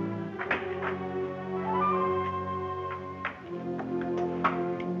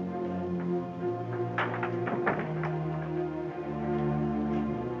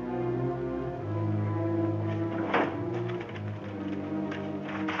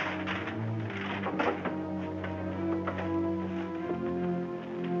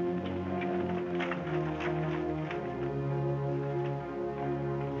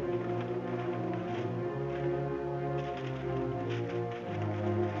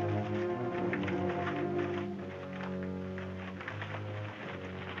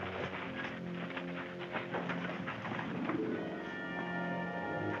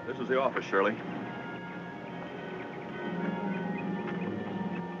 This is the office, Shirley.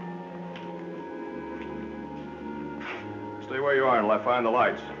 Stay where you are until I find the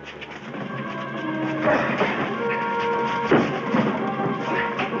lights.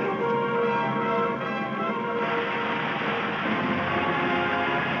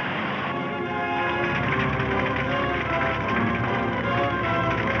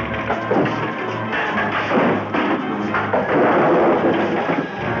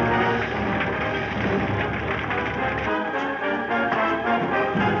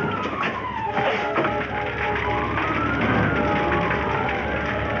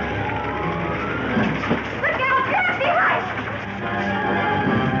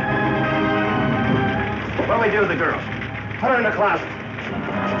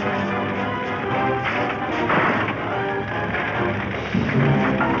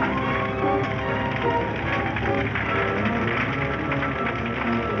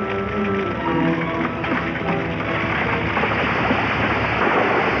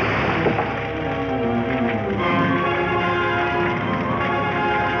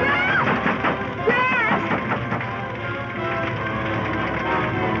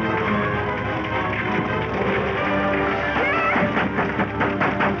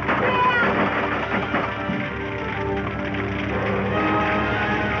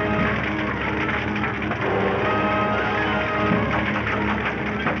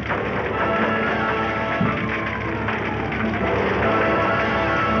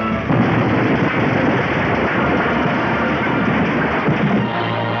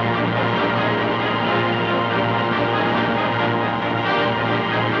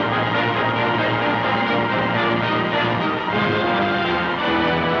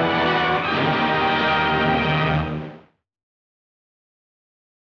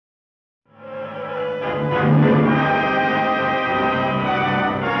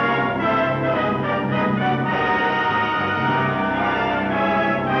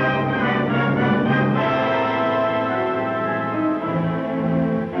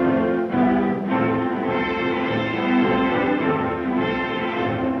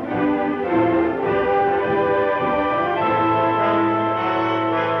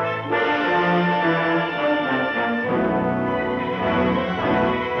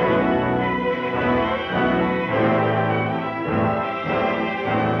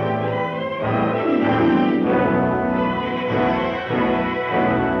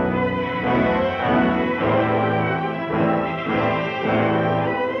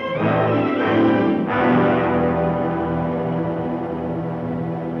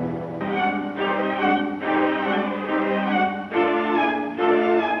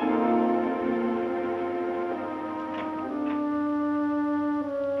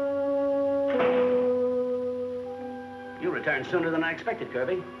 and sooner than I expected,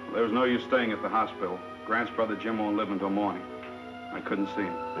 Kirby. There was no use staying at the hospital. Grant's brother Jim won't live until morning. I couldn't see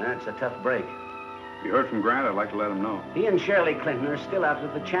him. That's a tough break. If you heard from Grant, I'd like to let him know. He and Shirley Clinton are still out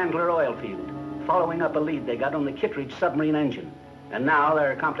at the Chandler oil field, following up a lead they got on the Kittridge submarine engine. And now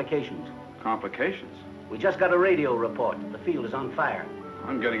there are complications. Complications? We just got a radio report that the field is on fire.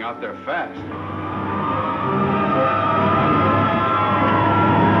 I'm getting out there fast.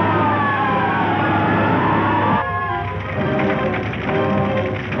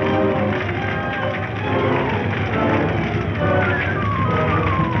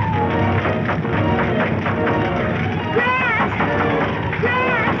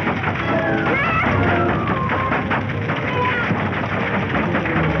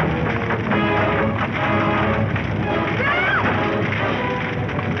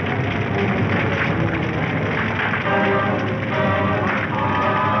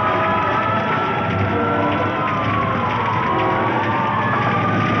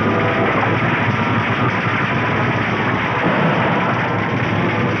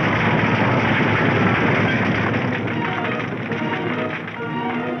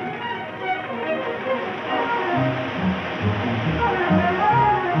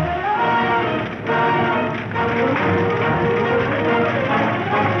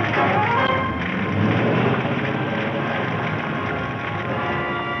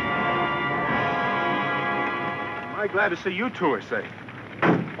 Glad to see you two are safe.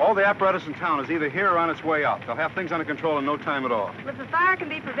 All the apparatus in town is either here or on its way out. They'll have things under control in no time at all. If the fire can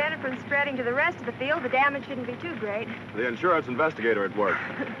be prevented from spreading to the rest of the field, the damage shouldn't be too great. The insurance investigator at work.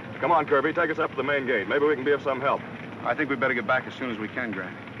 Come on, Kirby, take us up to the main gate. Maybe we can be of some help. I think we'd better get back as soon as we can,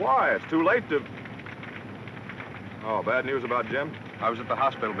 Grant. Why? It's too late to... Oh, bad news about Jim? I was at the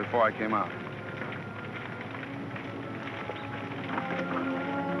hospital before I came out.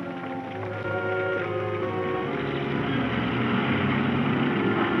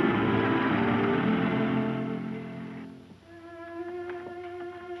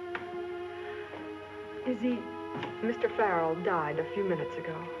 Mr. Farrell died a few minutes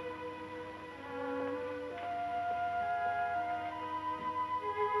ago.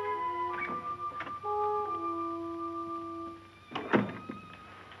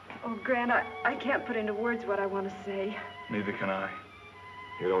 Oh, Grant, I can't put into words what I want to say. Neither can I.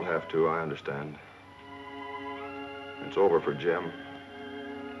 You don't have to, I understand. It's over for Jim,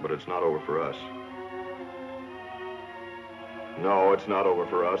 but it's not over for us. No, it's not over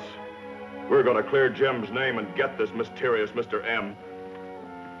for us. We're going to clear Jim's name and get this mysterious Mr. M.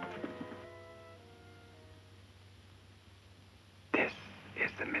 This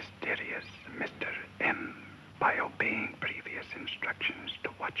is the mysterious Mr. M. By obeying previous instructions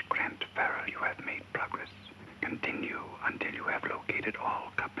to watch Grant Farrell, you have made progress. Continue until you have located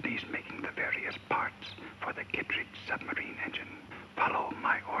all companies making the various parts for the Kittridge submarine engine. Follow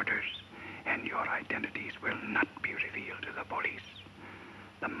my orders, and your identities will not be revealed to the police.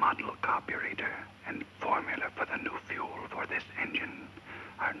 The model carburetor and formula for the new fuel for this engine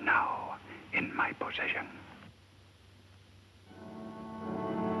are now in my possession.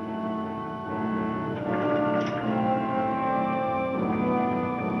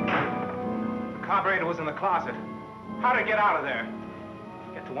 The carburetor was in the closet. How'd it get out of there?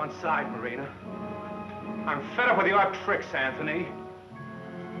 Get to one side, Marina. I'm fed up with your tricks, Anthony.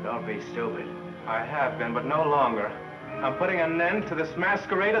 Don't be stupid. I have been, but no longer. I'm putting an end to this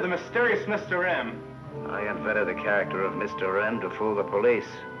masquerade of the mysterious Mr. M. I invented the character of Mr. M to fool the police.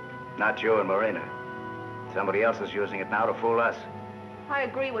 Not you and Marina. Somebody else is using it now to fool us. I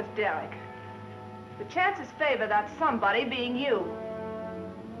agree with Derek. The chances favor that somebody being you.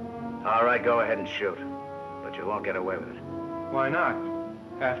 All right, go ahead and shoot. But you won't get away with it. Why not?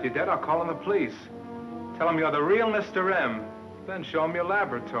 After you're dead, I'll call in the police. Tell them you're the real Mr. M. Then show them your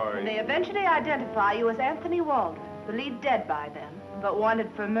laboratory. And they eventually identify you as Anthony Waldron, believed dead by them, but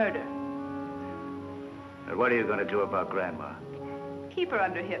wanted for murder. And what are you going to do about Grandma? Keep her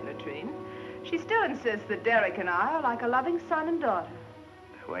under hypnotrine. She still insists that Derek and I are like a loving son and daughter.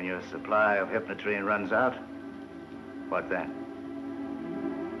 When your supply of hypnotrine runs out, what then?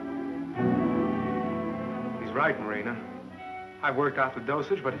 He's right, Marina. I've worked out the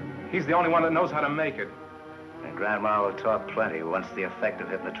dosage, but he's the only one that knows how to make it. And Grandma will talk plenty once the effect of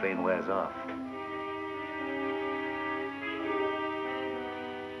hypnotrine wears off.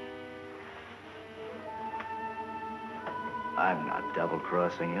 I'm not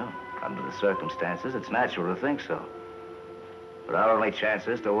double-crossing you. Under the circumstances, it's natural to think so. But our only chance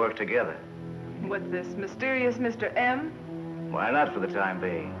is to work together. With this mysterious Mr. M? Why not for the time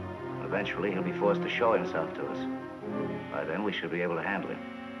being? Eventually, he'll be forced to show himself to us. By then, we should be able to handle him.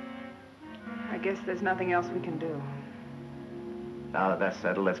 I guess there's nothing else we can do. Now that that's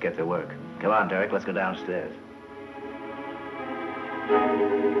settled, let's get to work. Come on, Derek, let's go downstairs.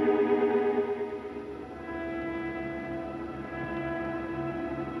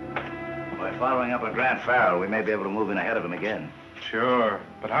 By following up with Grant Farrell, we may be able to move in ahead of him again. Sure,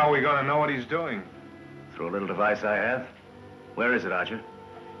 but how are we going to know what he's doing? Through a little device I have. Where is it, Archer?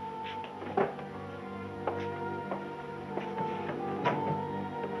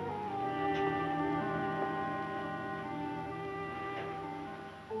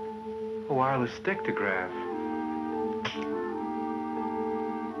 A wireless dictograph.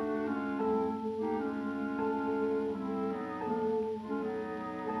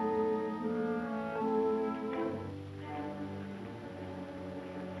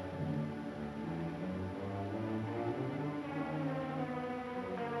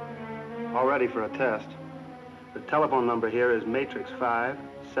 All ready for a test. The telephone number here is matrix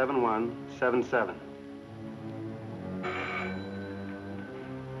 57177.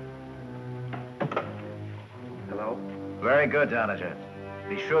 Hello? Very good, Donager.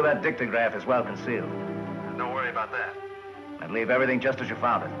 Be sure that dictograph is well concealed. Don't worry about that. And leave everything just as you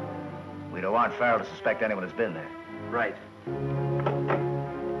found it. We don't want Farrell to suspect anyone has been there. Right.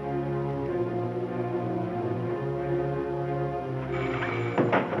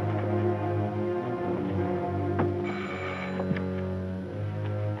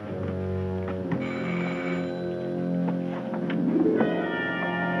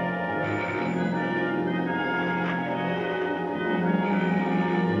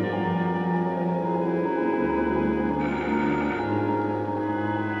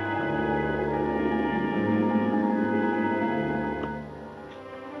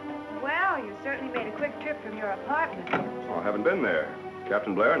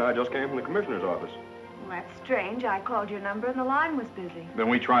 Captain Blair and I just came from the commissioner's office. Well, that's strange. I called your number and the line was busy. Then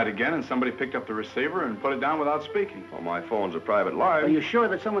we tried again and somebody picked up the receiver and put it down without speaking. Well, my phone's a private line. Are you sure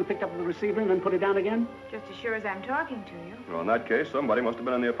that someone picked up the receiver and then put it down again? Just as sure as I'm talking to you. Well, in that case, somebody must have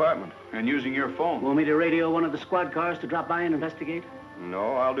been in the apartment. And using your phone. Want me to radio one of the squad cars to drop by and investigate?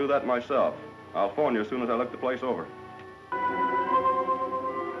 No, I'll do that myself. I'll phone you as soon as I look the place over.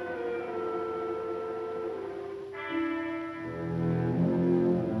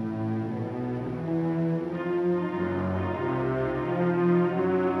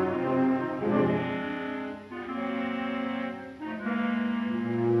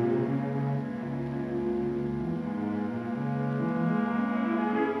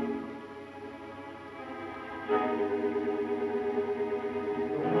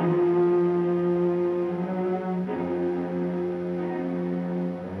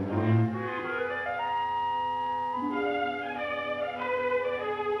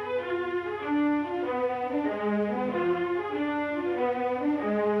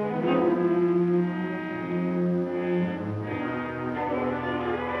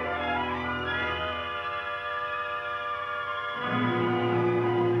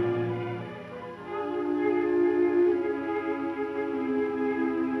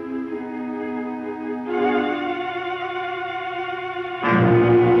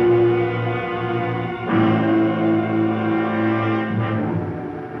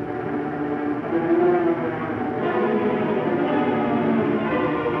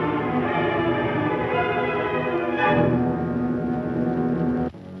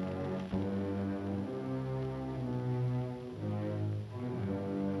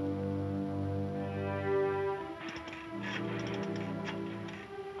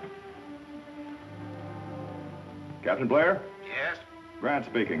 Captain Blair? Yes? Grant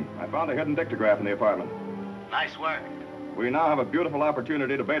speaking. I found a hidden dictograph in the apartment. Nice work. We now have a beautiful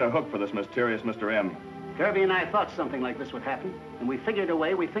opportunity to bait a hook for this mysterious Mr. M. Kirby and I thought something like this would happen, and we figured a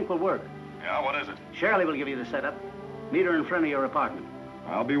way we think will work. Yeah, what is it? Shirley will give you the setup. Meet her in front of your apartment.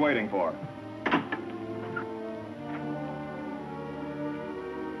 I'll be waiting for her.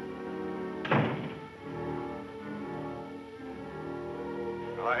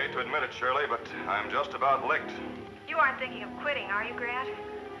 Well, I hate to admit it, Shirley, but I'm just about licked. You aren't thinking of quitting, are you, Grant?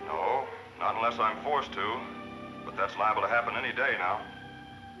 No, not unless I'm forced to. But that's liable to happen any day now.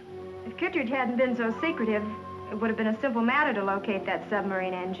 If Kittridge hadn't been so secretive, it would have been a simple matter to locate that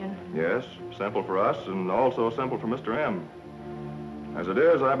submarine engine. Yes, simple for us, and also simple for Mr. M. As it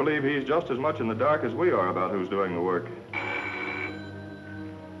is, I believe he's just as much in the dark as we are about who's doing the work.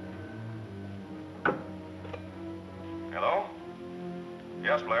 Hello?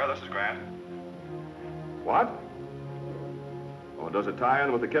 Yes, Blair, this is Grant. What? Oh, does it tie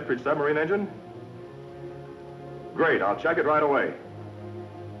in with the Kittridge submarine engine? Great, I'll check it right away.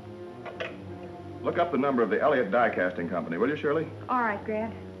 Look up the number of the Elliott Die Casting Company, will you, Shirley? All right,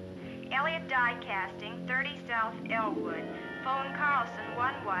 Grant. Elliott Die Casting, 30 South Elwood. Phone Carlson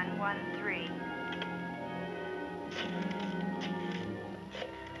 1113.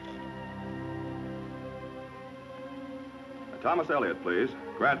 Thomas Elliott, please.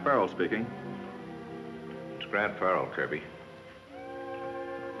 Grant Peril speaking. It's Grant Peril, Kirby.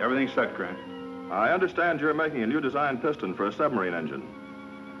 Everything's set, Grant. I understand you're making a new design piston for a submarine engine.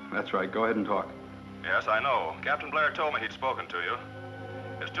 That's right. Go ahead and talk. Yes, I know. Captain Blair told me he'd spoken to you.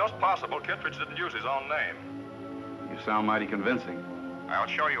 It's just possible Kittridge didn't use his own name. You sound mighty convincing. I'll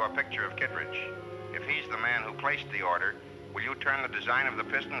show you a picture of Kittridge. If he's the man who placed the order, will you turn the design of the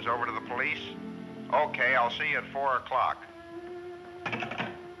pistons over to the police? Okay, I'll see you at 4 o'clock.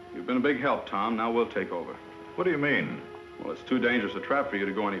 You've been a big help, Tom. Now we'll take over. What do you mean? Well, it's too dangerous a trap for you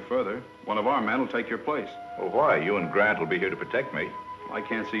to go any further. One of our men will take your place. Well, why? You and Grant will be here to protect me. I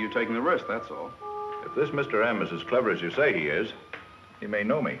can't see you taking the risk, that's all. If this Mr. M is as clever as you say he is, he may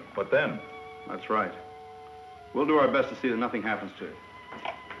know me. What then? That's right. We'll do our best to see that nothing happens to you.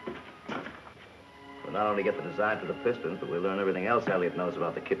 We'll not only get the design for the pistons, but we'll learn everything else Elliott knows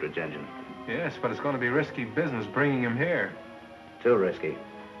about the Kittridge engine. Yes, but it's going to be risky business bringing him here. Too risky.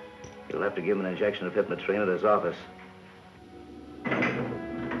 You'll have to give him an injection of hypnotrine at his office.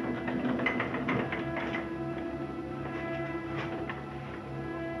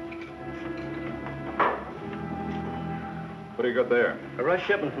 What do you got there? A rush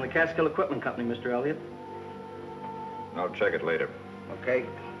shipment from the Catskill Equipment Company, Mr. Elliott. I'll check it later. Okay.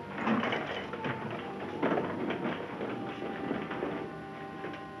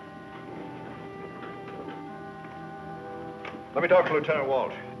 Let me talk to Lieutenant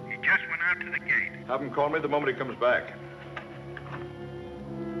Walsh. He just went out to the gate. Have him call me the moment he comes back.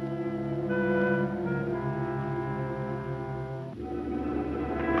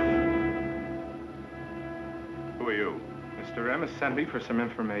 Who are you? Mr. M has sent me for some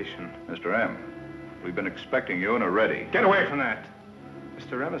information. Mr. M. We've been expecting you and are ready. Get away from that!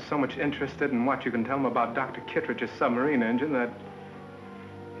 Mr. M is so much interested in what you can tell him about Dr. Kittridge's submarine engine that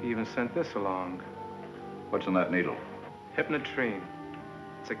he even sent this along. What's in that needle? Hypnotrine.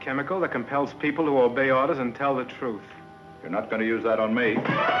 It's a chemical that compels people to obey orders and tell the truth. You're not going to use that on me.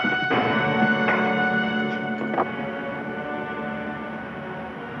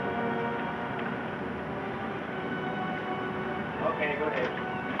 Okay, go ahead.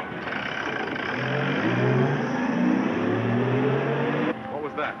 What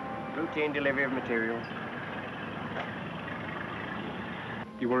was that? Routine delivery of material.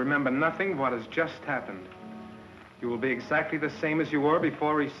 You will remember nothing of what has just happened. You will be exactly the same as you were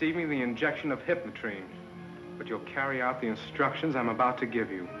before receiving the injection of hypnotrine. But you'll carry out the instructions I'm about to give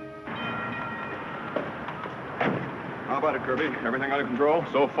you. How about it, Kirby? Everything under control?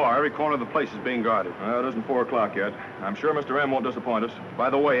 So far, every corner of the place is being guarded. It isn't 4 o'clock yet. I'm sure Mr. M won't disappoint us. By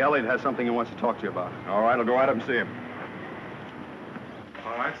the way, Elliott has something he wants to talk to you about. All right, I'll go out and see him.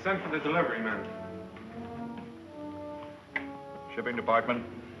 All right, send for the delivery men. Shipping department.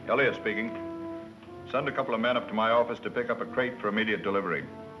 Elliott speaking. Send a couple of men up to my office to pick up a crate for immediate delivery.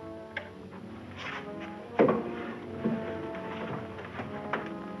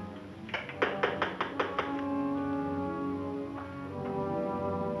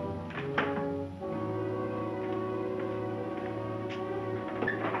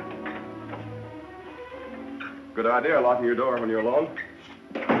 Good idea, locking your door when you're alone.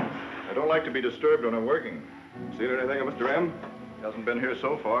 I don't like to be disturbed when I'm working. Seen anything of Mr. M? He hasn't been here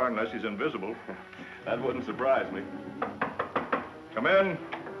so far unless he's invisible. That wouldn't surprise me. Come in.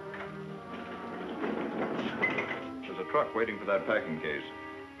 There's a truck waiting for that packing case.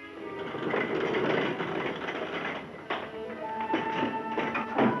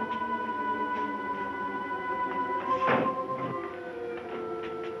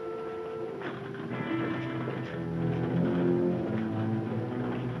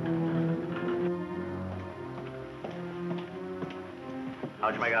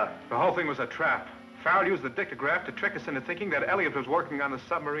 How'd you make out? The whole thing was a trap. Farrell used the dictograph to trick us into thinking that Elliott was working on the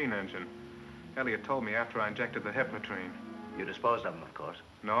submarine engine. Elliott told me after I injected the hypnotrine. You disposed of him, of course.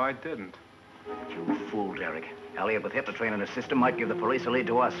 No, I didn't. You fool, Derek. Elliott with hypnotrine in his system might give the police a lead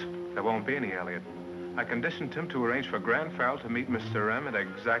to us. There won't be any Elliott. I conditioned him to arrange for Grant Farrell to meet Mr. M at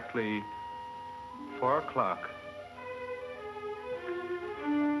exactly 4 o'clock.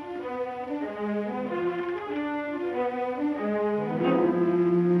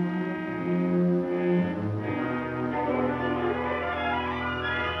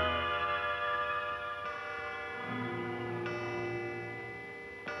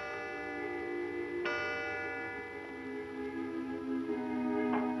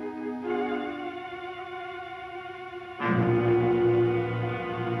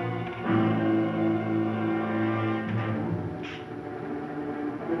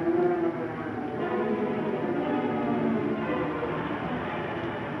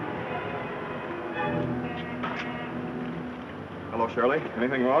 Shirley.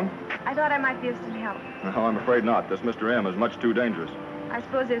 Anything wrong? I thought I might be of some help. No, I'm afraid not. This Mr. M is much too dangerous. I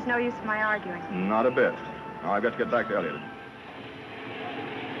suppose there's no use in my arguing. Not a bit. Now, I've got to get back to Elliot.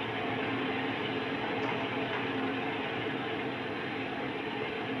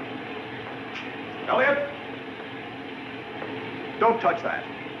 Elliot! Don't touch that.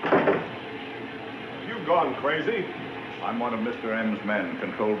 You've gone crazy. I'm one of Mr. M's men,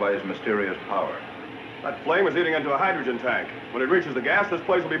 controlled by his mysterious power. That flame is eating into a hydrogen tank. When it reaches the gas, this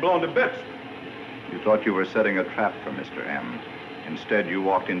place will be blown to bits. You thought you were setting a trap for Mr. M. Instead, you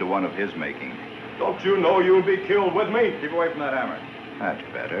walked into one of his making. Don't you know you'll be killed with me? Keep away from that hammer. That's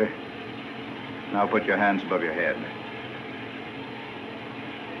better. Now put your hands above your head.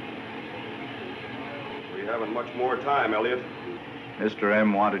 We haven't much more time, Elliot. Mr.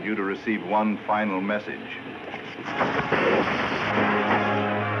 M wanted you to receive one final message.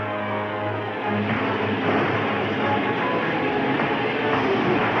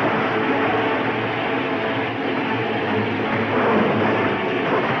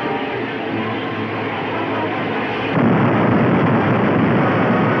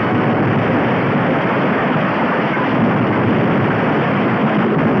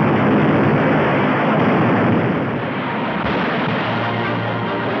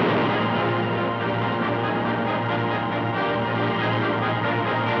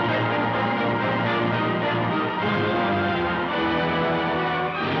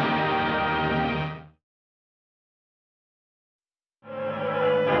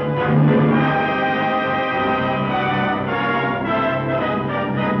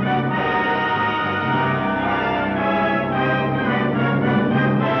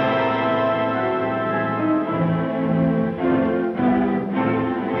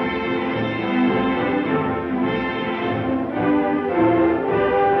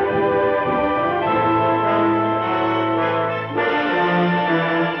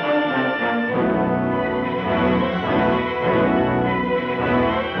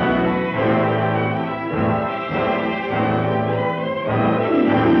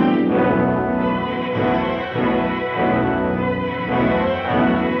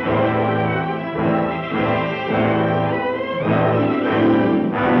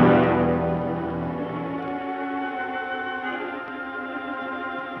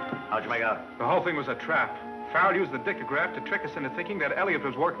 The whole thing was a trap. Farrell used the dictograph to trick us into thinking that Elliot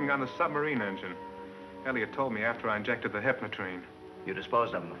was working on the submarine engine. Elliot told me after I injected the hypnotrine. You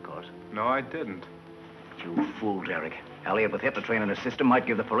disposed of him, of course. No, I didn't. You fool, Derek. Elliot with hypnotrine in his system might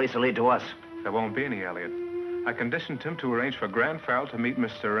give the police a lead to us. There won't be any Elliot. I conditioned him to arrange for Grant Farrell to meet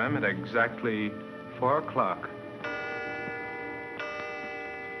Mr. M at exactly 4 o'clock.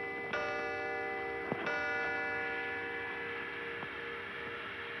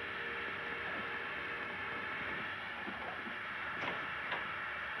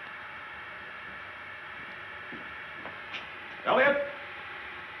 Elliot!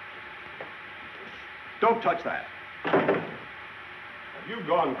 Don't touch that. Have you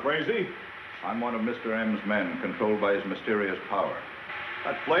gone crazy? I'm one of Mr. M's men, controlled by his mysterious power.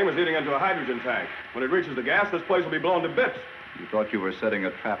 That flame is eating into a hydrogen tank. When it reaches the gas, this place will be blown to bits. You thought you were setting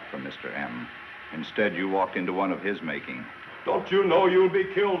a trap for Mr. M. Instead, you walked into one of his making. Don't you know you'll be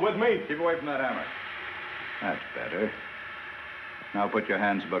killed with me? Keep away from that hammer. That's better. Now put your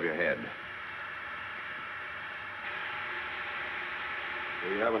hands above your head.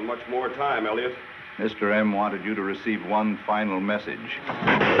 We haven't much more time, Elliot. Mr. M wanted you to receive one final message.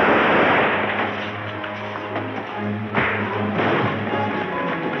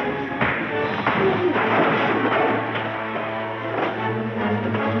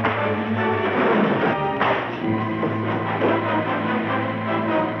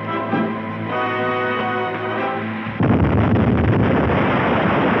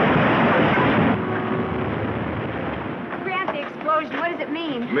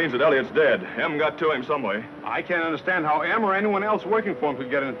 It means that Elliot's dead. M got to him some way. I can't understand how M or anyone else working for him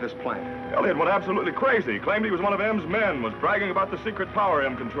could get into this plant. Elliot went absolutely crazy. Claimed he was one of M's men, was bragging about the secret power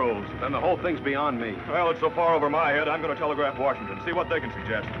M controls. Then the whole thing's beyond me. Well, it's so far over my head, I'm going to telegraph Washington, see what they can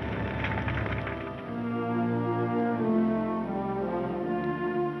suggest.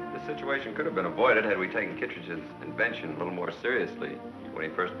 The situation could have been avoided had we taken Kittridge's invention a little more seriously when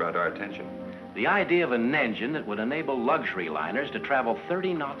he first brought to our attention. The idea of an engine that would enable luxury liners to travel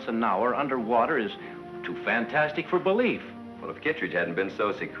 30 knots an hour underwater is too fantastic for belief. Well, if Kittridge hadn't been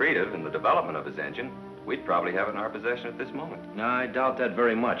so secretive in the development of his engine, we'd probably have it in our possession at this moment. No, I doubt that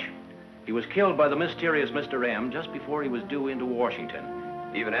very much. He was killed by the mysterious Mr. M just before he was due into Washington.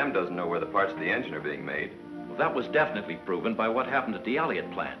 Even M doesn't know where the parts of the engine are being made. Well, that was definitely proven by what happened at the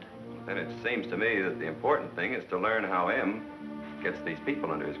Elliott plant. Then it seems to me that the important thing is to learn how M Gets these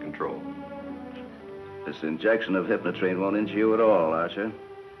people under his control. This injection of hypnotrine won't injure you at all, Archer.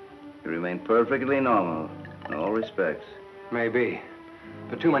 You remain perfectly normal in all respects. Maybe.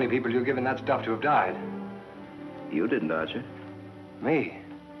 But too many people you've given that stuff to have died. You didn't, Archer. Me?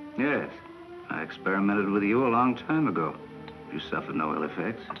 Yes. I experimented with you a long time ago. You suffered no ill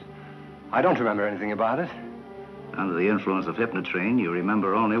effects. I don't remember anything about it. Under the influence of hypnotrine, you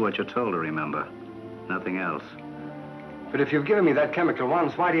remember only what you're told to remember. Nothing else. But if you've given me that chemical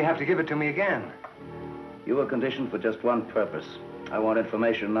once, why do you have to give it to me again? You were conditioned for just one purpose. I want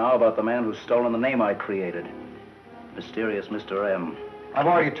information now about the man who's stolen the name I created. Mysterious Mr. M. I've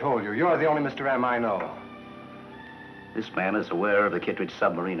already told you. You're the only Mr. M I know. This man is aware of the Kittridge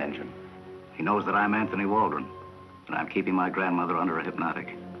submarine engine. He knows that I'm Anthony Waldron, and I'm keeping my grandmother under a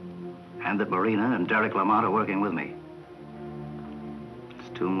hypnotic. And that Marina and Derek Lamont are working with me. It's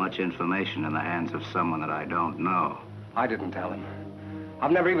too much information in the hands of someone that I don't know. I didn't tell him.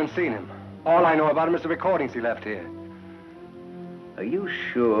 I've never even seen him. All I know about him is the recordings he left here. Are you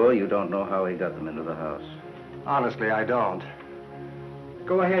sure you don't know how he got them into the house? Honestly, I don't.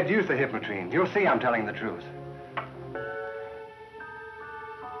 Go ahead, use the hypnotrine. You'll see I'm telling the truth.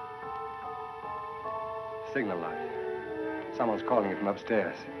 Signal light. Someone's calling you from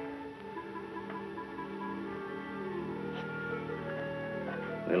upstairs.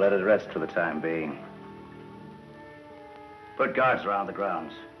 We let it rest for the time being. Put guards around the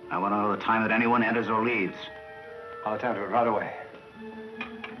grounds. I want to know the time that anyone enters or leaves. I'll attend to it right away.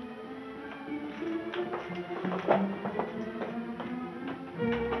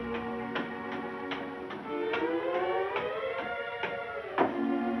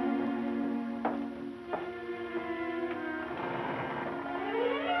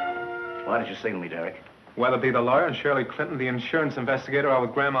 Why did you signal me, Derek? Weatherby, the lawyer, and Shirley Clinton, the insurance investigator, are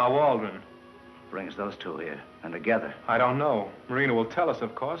with Grandma Waldron. Brings those two here, and together. I don't know. Marina will tell us,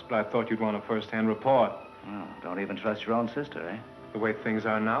 of course, but I thought you'd want a first-hand report. Oh, don't even trust your own sister, eh? The way things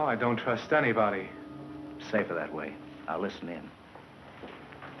are now, I don't trust anybody. Safer that way. I'll listen in.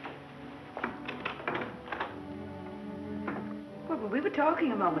 Well, we were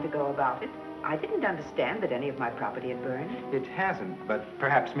talking a moment ago about it. I didn't understand that any of my property had burned. It hasn't, but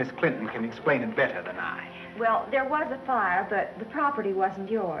perhaps Miss Clinton can explain it better than I. Well, there was a fire, but the property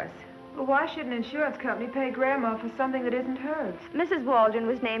wasn't yours. Well, why should an insurance company pay Grandma for something that isn't hers? Mrs. Waldron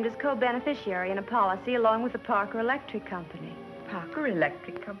was named as co-beneficiary in a policy along with the Parker Electric Company. Parker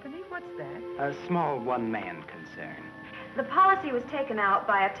Electric Company? What's that? A small one-man concern. The policy was taken out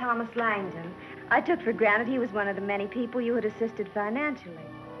by a Thomas Langdon. I took for granted he was one of the many people you had assisted financially.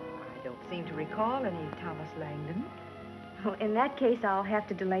 I don't seem to recall any Thomas Langdon. Well, in that case, I'll have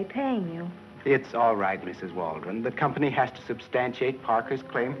to delay paying you. It's all right, Mrs. Waldron. The company has to substantiate Parker's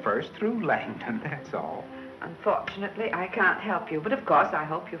claim first through Langdon, that's all. Unfortunately, I can't help you, but of course, I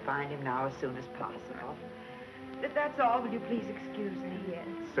hope you find him now as soon as possible. That's all. Will you please excuse me? Yes.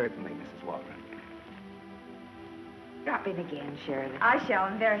 Certainly, Mrs. Waldron. Drop in again, Shirley. I shall,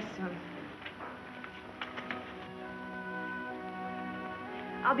 and very soon.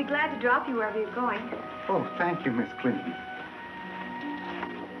 I'll be glad to drop you wherever you're going. Oh, thank you, Miss Clinton.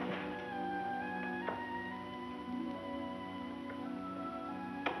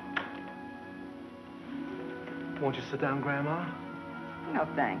 Won't you sit down, Grandma? No,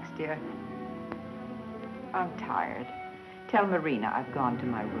 thanks, dear. I'm tired. Tell Marina I've gone to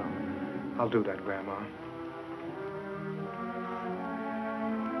my room. I'll do that, Grandma.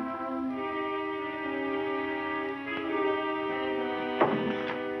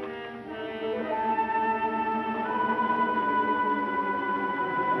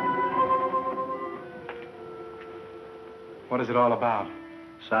 What is it all about?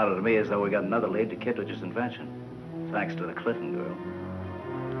 Sounded to me as though we got another lead to Kittridge's invention, thanks to the Clinton girl.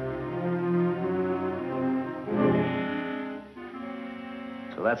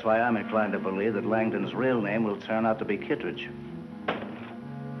 So that's why I'm inclined to believe that Langdon's real name will turn out to be Kittridge.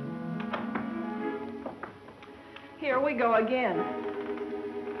 Here we go again.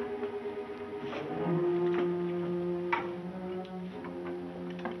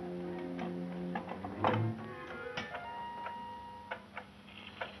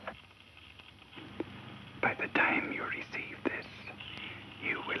 By the time you receive this,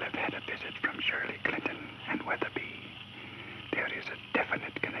 you will have had a visit from Shirley Clinton and Weatherby. There is a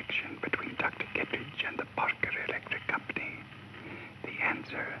definite connection between Dr. Kittridge and the Parker Electric Company. The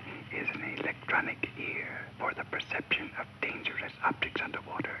answer is an electronic ear for the perception of dangerous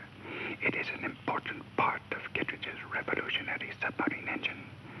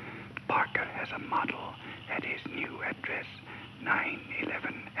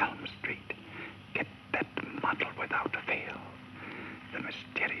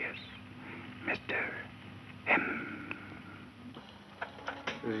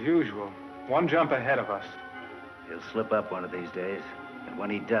usual. One jump ahead of us. He'll slip up one of these days. And when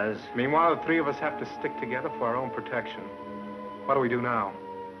he does... Meanwhile, the three of us have to stick together for our own protection. What do we do now?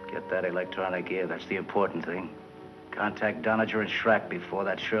 Get that electronic gear. That's the important thing. Contact Donager and Schrack before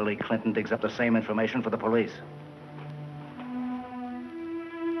that Shirley Clinton digs up the same information for the police.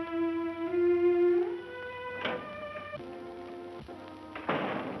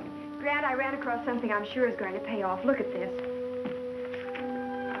 Grant, I ran across something I'm sure is going to pay off. Look at this.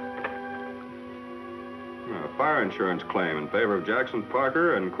 A fire insurance claim in favor of Jackson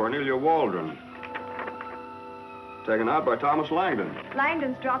Parker and Cornelia Waldron. Taken out by Thomas Langdon.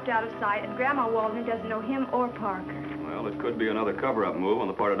 Langdon's dropped out of sight, and Grandma Waldron doesn't know him or Parker. Well, it could be another cover-up move on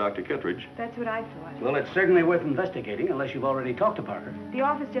the part of Dr. Kittridge. That's what I thought. Well, it's certainly worth investigating, unless you've already talked to Parker. The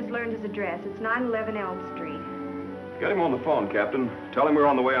office just learned his address. It's 911 Elm Street. Get him on the phone, Captain. Tell him we're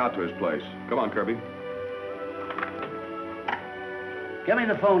on the way out to his place. Come on, Kirby. Give me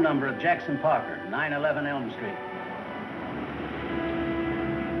the phone number of Jackson Parker, 911 Elm Street.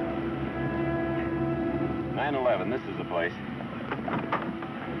 911, this is the place.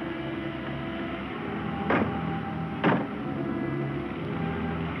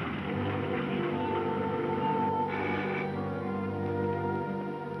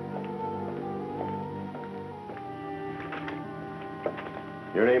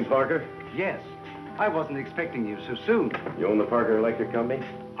 Your name, Parker? Yes. I wasn't expecting you so soon. You own the Parker Electric Company?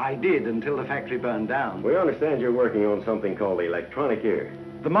 I did until the factory burned down. We understand you're working on something called the electronic ear.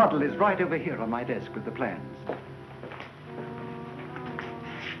 The model is right over here on my desk with the plans.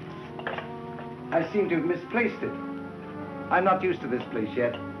 I seem to have misplaced it. I'm not used to this place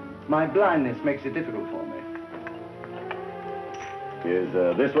yet. My blindness makes it difficult for me.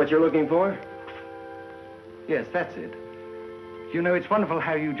 Is this what you're looking for? Yes, that's it. You know, it's wonderful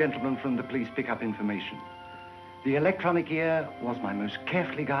how you gentlemen from the police pick up information. The electronic ear was my most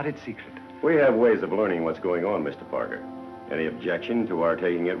carefully guarded secret. We have ways of learning what's going on, Mr. Parker. Any objection to our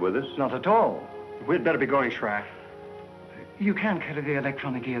taking it with us? Not at all. We'd better be going, Schrack. You can't carry the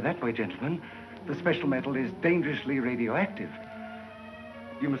electronic ear that way, gentlemen. The special metal is dangerously radioactive.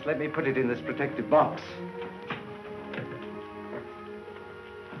 You must let me put it in this protective box.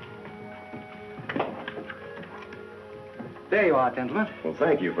 There you are, gentlemen. Well,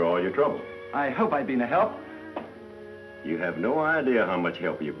 thank you for all your trouble. I hope I've been a help. You have no idea how much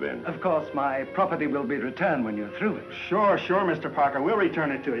help you've been. Of course, my property will be returned when you're through it. Sure, Mr. Parker. We'll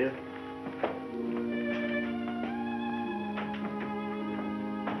return it to you.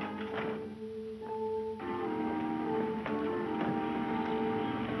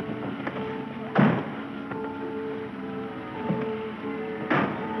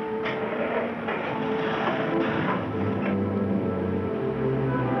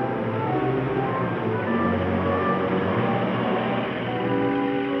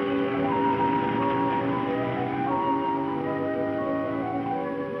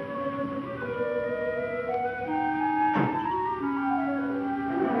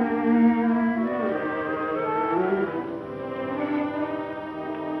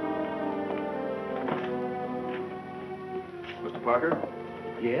 Parker?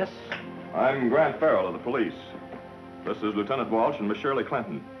 Yes? I'm Grant Peril of the police. This is Lieutenant Walsh and Miss Shirley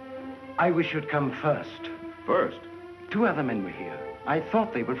Clinton. I wish you'd come first. First? 2 other men were here. I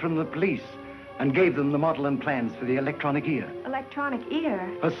thought they were from the police and gave them the model and plans for the electronic ear. Electronic ear?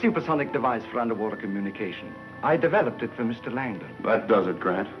 A supersonic device for underwater communication. I developed it for Mr. Langdon. That does it,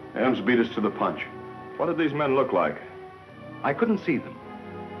 Grant. M's beat us to the punch. What did these men look like? I couldn't see them.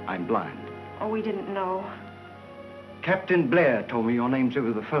 I'm blind. Oh, we didn't know. Captain Blair told me your names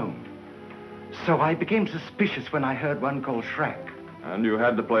over the phone. So I became suspicious when I heard one called Schrack. And you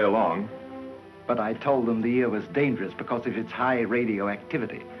had to play along. But I told them the ear was dangerous because of its high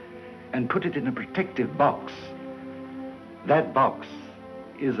radioactivity and put it in a protective box. That box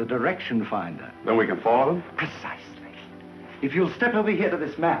is a direction finder. Then we can follow them? Precisely. If you'll step over here to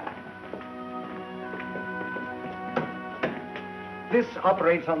this map. This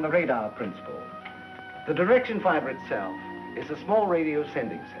operates on the radar principle. The direction finder itself is a small radio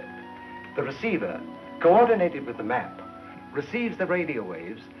sending set. The receiver, coordinated with the map, receives the radio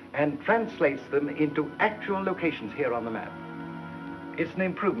waves and translates them into actual locations here on the map. It's an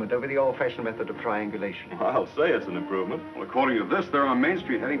improvement over the old-fashioned method of triangulation. I'll say it's an improvement. Well, according to this, they're on Main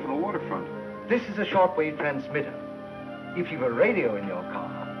Street heading for the waterfront. This is a shortwave transmitter. If you've a radio in your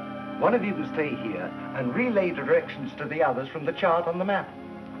car, one of you can stay here and relay directions to the others from the chart on the map.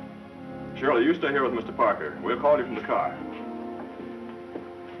 Shirley, you stay here with Mr. Parker. We'll call you from the car.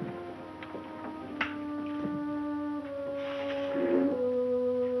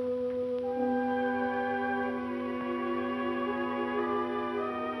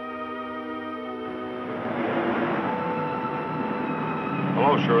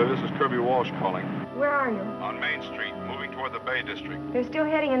 Hello, Shirley. This is Kirby Walsh calling. Where are you? On Main Street, moving toward the Bay District. They're still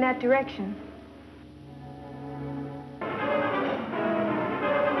heading in that direction.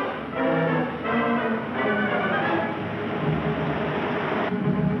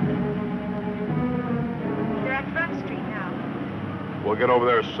 They're at Front Street now. We'll get over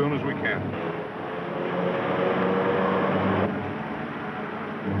there as soon as we can.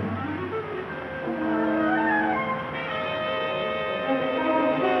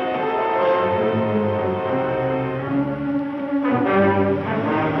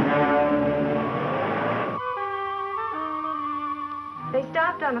 They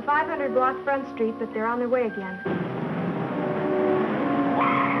stopped on the 500 block Front Street, but they're on their way again.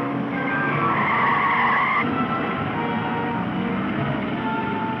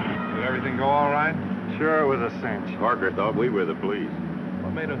 Did everything go all right? Sure, it was a cinch. Parker thought we were the police.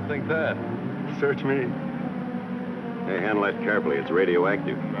 What made him think that? Search me. Hey, handle that carefully. It's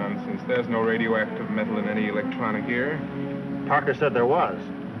radioactive. Nonsense. There's no radioactive metal in any electronic here. Parker said there was.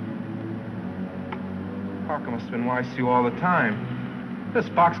 Parker must have been wise to you all the time. This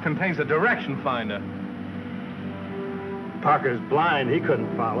box contains a direction finder. Parker's blind. He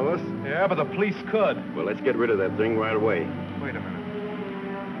couldn't follow us. Yeah, but the police could. Well, let's get rid of that thing right away. Wait a minute.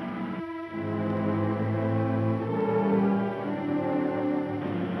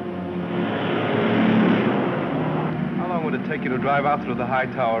 How long would it take you to drive out through the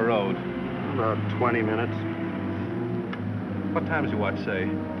Hightower Road? About 20 minutes. What time does your watch say?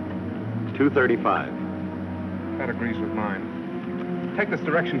 2:35. That agrees with mine. Take this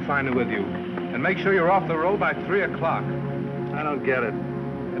direction finder with you, and make sure you're off the road by 3 o'clock. I don't get it.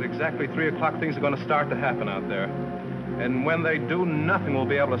 At exactly 3 o'clock, things are going to start to happen out there. And when they do, nothing will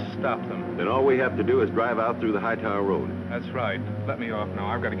be able to stop them. Then all we have to do is drive out through the Hightower Road. That's right. Let me off now.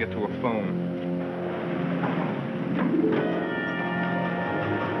 I've got to get to a phone.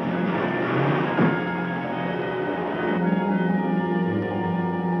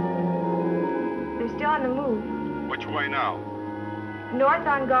 They're still on the move. Which way now? North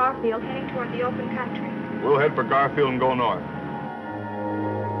on Garfield, heading toward the open country. We'll head for Garfield and go north.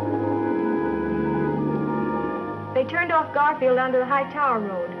 They turned off Garfield onto the Hightower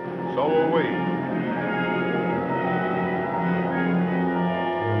Road. So will we.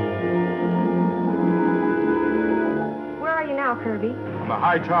 Where are you now, Kirby? On the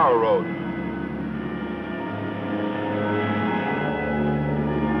Hightower Road.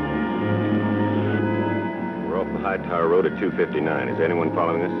 We're off the Hightower Road at 2:59. Is anyone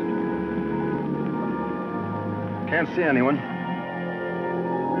following us? Can't see anyone.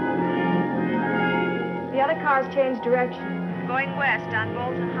 The other cars changed direction, going west on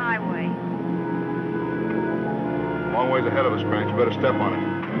Bolton Highway. Long ways ahead of us, Grant. You better step on it.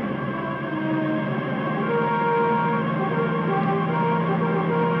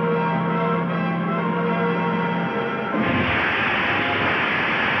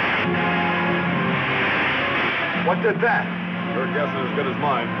 What did that? Your guess is as good as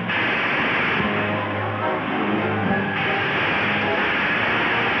mine.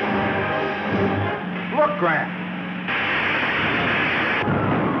 Look, Grant.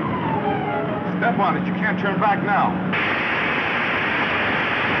 Step on it. You can't turn back now.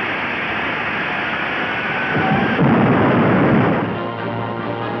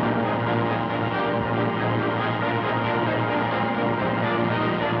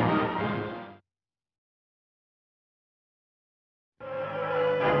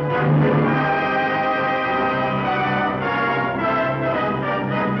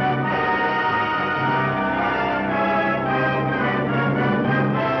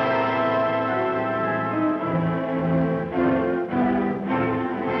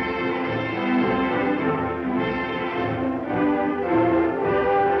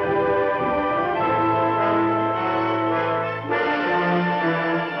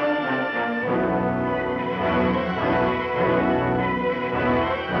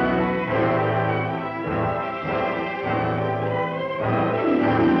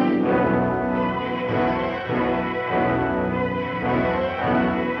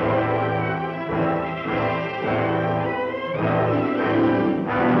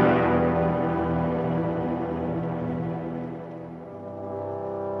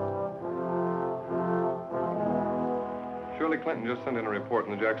 Clinton just sent in a report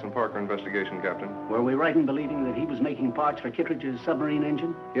on the Jackson Parker investigation, Captain. Were we right in believing that he was making parts for Kittridge's submarine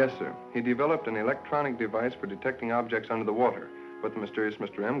engine? Yes, sir. He developed an electronic device for detecting objects under the water, but the mysterious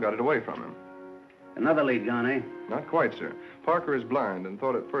Mr. M got it away from him. Another lead gone, eh? Not quite, sir. Parker is blind and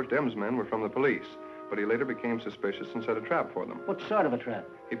thought at first M's men were from the police. but he later became suspicious and set a trap for them. What sort of a trap?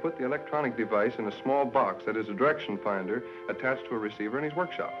 He put the electronic device in a small box that is a direction finder attached to a receiver in his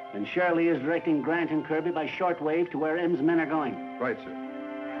workshop. And Shirley is directing Grant and Kirby by shortwave to where M's men are going. Right, sir.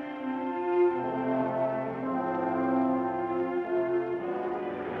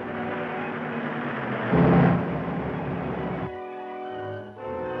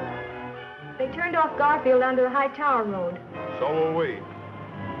 They turned off Garfield onto the High Tower Road. So will we.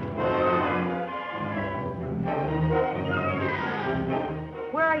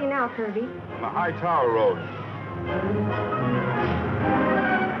 Where are you now, Kirby? On the High Tower Road.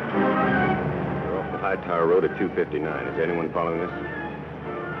 We're off the High Tower Road at 2:59. Is anyone following us?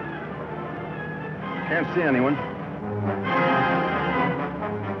 Can't see anyone.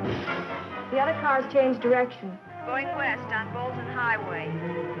 The other cars changed direction. Going west on Bolton Highway.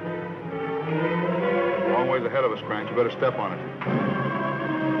 Long ways ahead of us, Grant. You better step on it.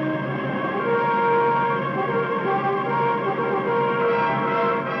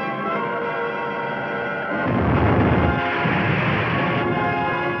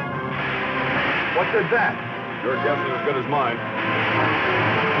 What did that? Your guess is as good as mine.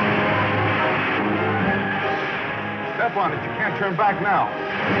 Step on it. You can't turn back now.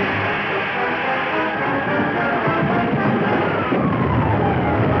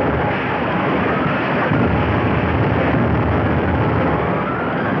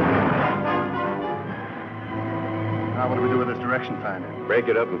 Now, what do we do with this direction finder? Break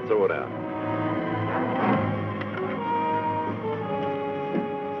it up and throw it out.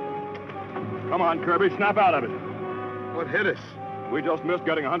 Come on, Kirby. Snap out of it. What hit us? We just missed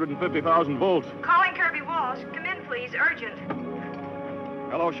getting 150,000 volts. Calling Kirby Walsh. Come in, please. Urgent.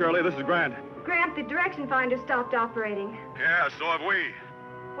 Hello, Shirley. This is Grant. Grant, the direction finder stopped operating. Yeah, so have we.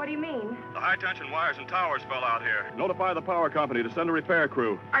 What do you mean? The high-tension wires and towers fell out here. Notify the power company to send a repair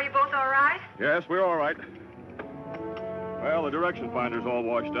crew. Are you both all right? Yes, we're all right. Well, the direction finder's all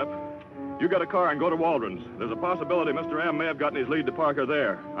washed up. You get a car and go to Waldron's. There's a possibility Mr. M may have gotten his lead to Parker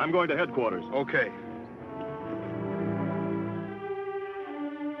there. I'm going to headquarters. Okay.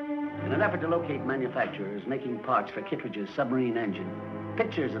 In an effort to locate manufacturers making parts for Kittridge's submarine engine,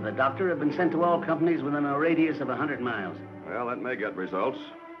 pictures of the doctor have been sent to all companies within a radius of 100 miles. Well, that may get results.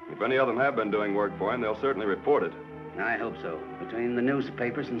 If any of them have been doing work for him, they'll certainly report it. I hope so. Between the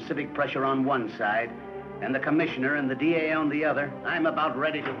newspapers and civic pressure on one side, and the commissioner and the DA on the other, I'm about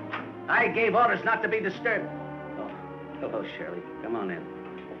ready to... I gave orders not to be disturbed. Oh, hello, Shirley. Come on in.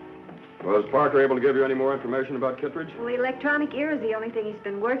 Was Parker able to give you any more information about Kittridge? Well, the electronic ear is the only thing he's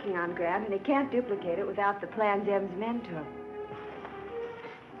been working on, Grant, and he can't duplicate it without the plans M's men took.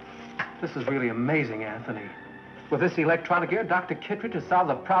 This is really amazing, Anthony. With this electronic ear, Dr. Kittridge has solved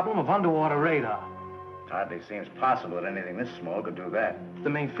the problem of underwater radar. It hardly seems possible that anything this small could do that. The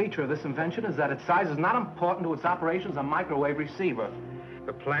main feature of this invention is that its size is not important to its operation as a microwave receiver.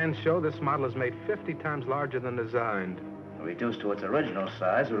 The plans show this model is made 50 times larger than designed. Reduced to its original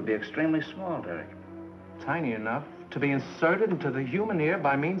size, it would be extremely small, Derek. Tiny enough to be inserted into the human ear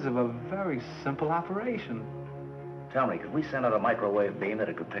by means of a very simple operation. Tell me, could we send out a microwave beam that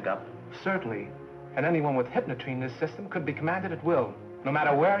it could pick up? Certainly. And anyone with hypnotrine in this system could be commanded at will, no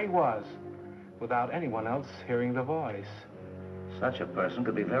matter where he was, without anyone else hearing the voice. Such a person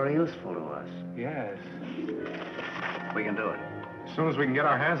could be very useful to us. Yes. We can do it. As soon as we can get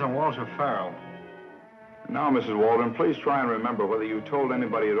our hands on Walsh or Farrell. Now, Mrs. Waldron, please try and remember whether you told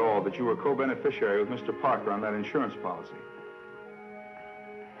anybody at all that you were co-beneficiary with Mr. Parker on that insurance policy.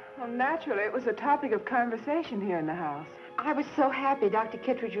 Well, naturally, it was a topic of conversation here in the house. I was so happy Dr.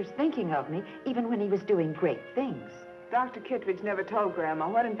 Kittridge was thinking of me, even when he was doing great things. Dr. Kittridge never told Grandma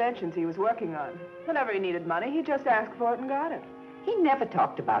what inventions he was working on. Whenever he needed money, he just asked for it and got it. He never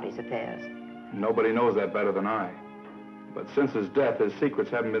talked about his affairs. Nobody knows that better than I. But since his death, his secrets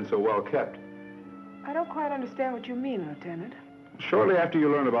haven't been so well kept. I don't quite understand what you mean, Lieutenant. Shortly after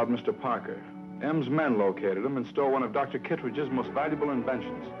you learned about Mr. Parker, M's men located him and stole one of Dr. Kittredge's most valuable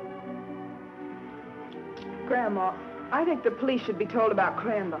inventions. Grandma, I think the police should be told about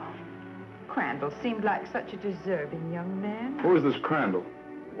Crandall. Crandall seemed like such a deserving young man. Who is this Crandall?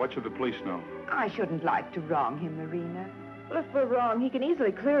 What should the police know? I shouldn't like to wrong him, Marina. Well, if we're wrong, he can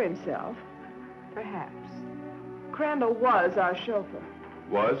easily clear himself. Perhaps. Crandall was our chauffeur.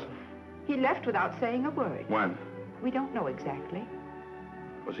 Was? He left without saying a word. When? We don't know exactly.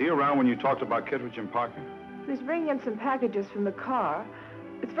 Was he around when you talked about Kittridge and Parker? He was bringing in some packages from the car.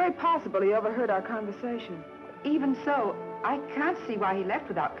 It's very possible he overheard our conversation. Even so, I can't see why he left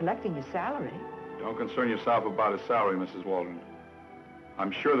without collecting his salary. Don't concern yourself about his salary, Mrs. Waldron.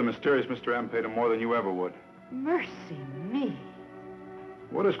 I'm sure the mysterious Mr. M paid him more than you ever would. Mercy me.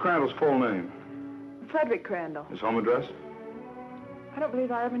 What is Crandall's full name? Frederick Crandall. His home address? I don't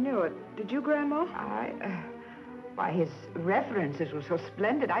believe I ever knew it. Did you, Grandma? Why, his references were so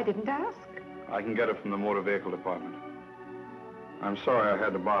splendid, I didn't ask. I can get it from the motor vehicle department. I'm sorry I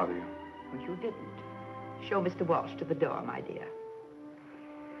had to bother you. But you didn't. Show Mr. Walsh to the door, my dear.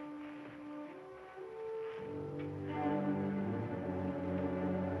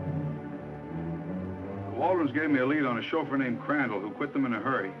 The Waldrons gave me a lead on a chauffeur named Crandall who quit them in a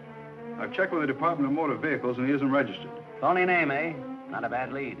hurry. I've checked with the Department of Motor Vehicles and he isn't registered. Phony name, eh? Not a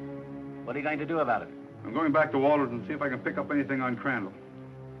bad lead. What are you going to do about it? I'm going back to Waldrons and see if I can pick up anything on Crandall.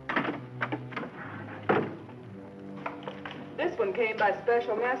 This one came by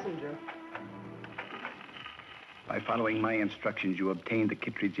special messenger. By following my instructions, you obtained the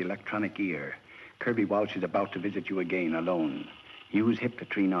Kittridge electronic ear. Kirby Walsh is about to visit you again alone. Use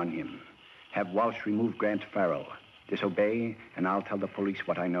hypnotrine on him. Have Walsh remove Grant Farrell. Disobey, and I'll tell the police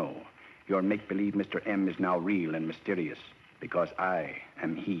what I know. Your make-believe Mr. M is now real and mysterious, because I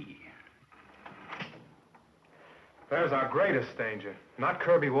am he. There's our greatest danger, not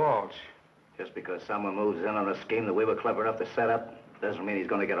Kirby Walsh. Just because someone moves in on a scheme that we were clever enough to set up, doesn't mean he's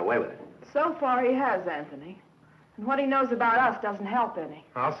going to get away with it. So far, he has, Anthony. And what he knows about us doesn't help any.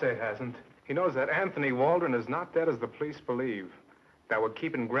 I'll say it hasn't. He knows that Anthony Waldron is not dead as the police believe. That we're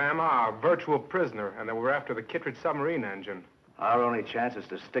keeping Grandma our virtual prisoner, and that we're after the Kittridge submarine engine. Our only chance is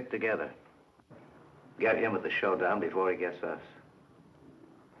to stick together. Get him at the showdown before he gets us.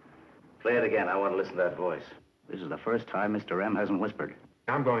 Play it again. I want to listen to that voice. This is the first time Mr. M hasn't whispered.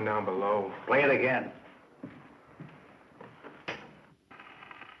 I'm going down below. Play it again.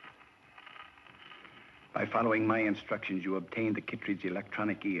 By following my instructions, you obtained the Kittridge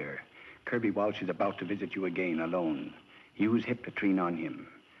electronic ear. Kirby Walsh is about to visit you again alone. Use hypnotrine on him.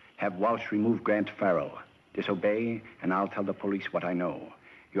 Have Walsh remove Grant Farrell. Disobey, and I'll tell the police what I know.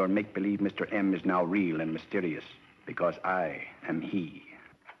 Your make-believe Mr. M is now real and mysterious, because I am he.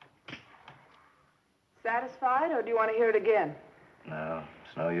 Satisfied, or do you want to hear it again? No,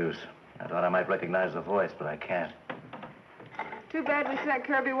 it's no use. I thought I might recognize the voice, but I can't. Too bad we sent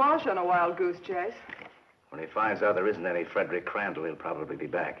Kirby Walsh on a wild goose chase. When he finds out there isn't any Frederick Crandall, he'll probably be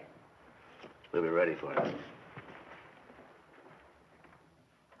back. We'll be ready for him.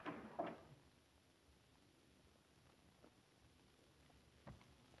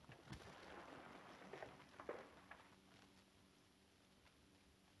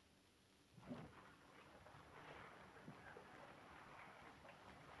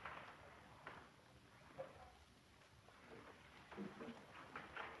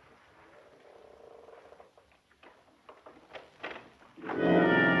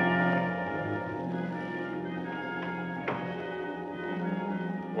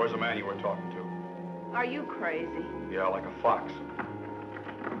 Where's the man you were talking to? Are you crazy? Yeah, like a fox.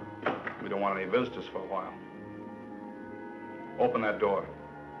 We don't want any visitors for a while. Open that door.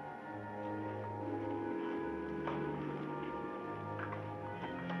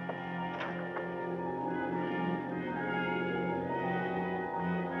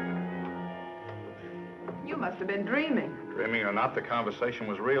 You must have been dreaming. Dreaming or not, the conversation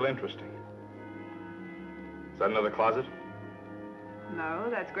was real interesting. Is that another closet? No,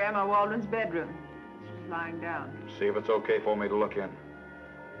 that's Grandma Waldron's bedroom. She's lying down. See if it's okay for me to look in.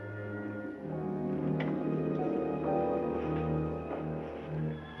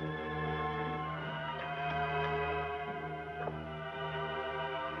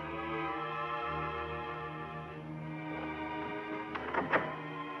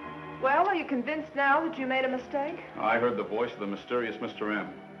 Well, are you convinced now that you made a mistake? I heard the voice of the mysterious Mr.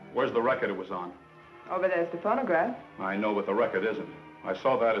 M. Where's the record it was on? Over there's the phonograph. I know, but the record isn't. I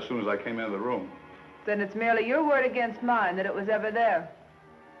saw that as soon as I came into the room. Then it's merely your word against mine that it was ever there.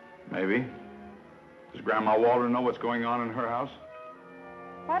 Maybe. Does Grandma Waldron know what's going on in her house?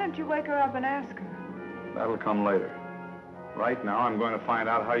 Why don't you wake her up and ask her? That'll come later. Right now, I'm going to find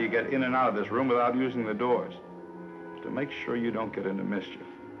out how you get in and out of this room without using the doors. To make sure you don't get into mischief.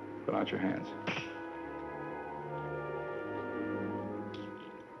 Put out your hands.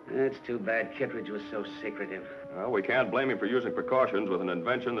 It's too bad Kittridge was so secretive. Well, we can't blame him for using precautions with an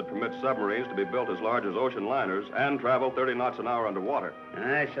invention that permits submarines to be built as large as ocean liners and travel 30 knots an hour underwater.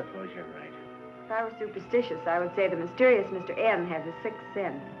 I suppose you're right. If I were superstitious, I would say the mysterious Mr. M has a sixth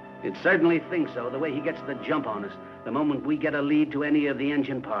sense. You'd certainly think so, the way he gets the jump on us, the moment we get a lead to any of the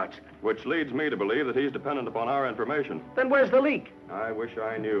engine parts. Which leads me to believe that he's dependent upon our information. Then where's the leak? I wish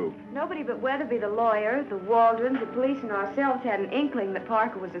I knew. Nobody but Weatherby, the lawyer, the Waldrons, the police, and ourselves had an inkling that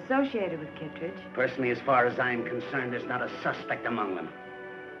Parker was associated with Kittridge. Personally, as far as I'm concerned, there's not a suspect among them.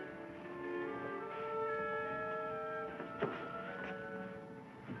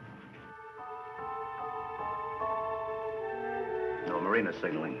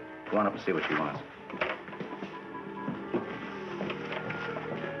 signaling. Go on up and see what she wants.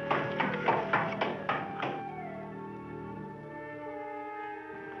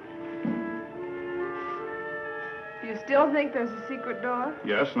 Do you still think there's a secret door?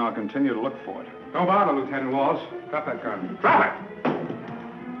 Yes, and I'll continue to look for it. Don't bother, Lieutenant Walsh. Drop that gun. Drop it!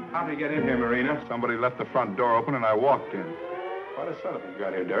 How did you get in here, Marina? Somebody left the front door open and I walked in. What a setup you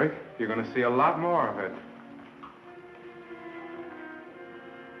got here, Derek. You're going to see a lot more of it.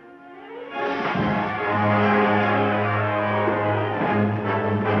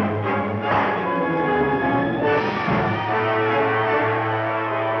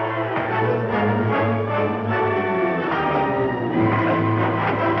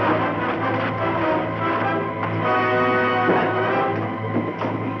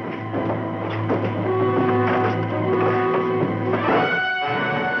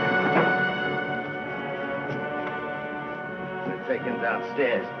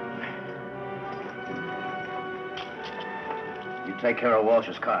 Downstairs. You take care of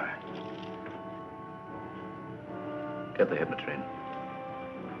Walsh's car. Get the hypnotrine.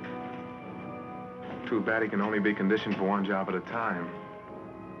 Too bad he can only be conditioned for one job at a time.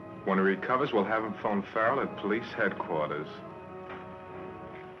 When he recovers, we'll have him phone Farrell at police headquarters.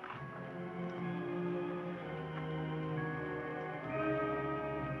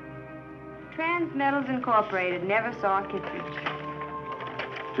 Transmetals Incorporated never saw Kittridge.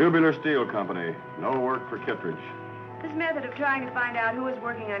 Tubular Steel Company. No work for Kittridge. This method of trying to find out who is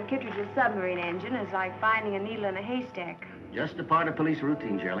working on Kittridge's submarine engine is like finding a needle in a haystack. Just a part of police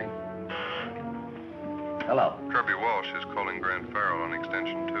routine, Shirley. Hello. Kirby Walsh is calling Grant Farrell on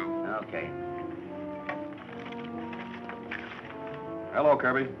extension 2. Okay. Hello,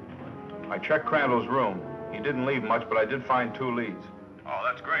 Kirby. I checked Crandall's room. He didn't leave much, but I did find 2 leads. Oh,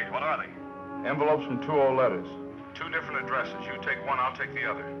 that's great. What are they? Envelopes from 2 old letters. 2 different addresses. You take one, I'll take the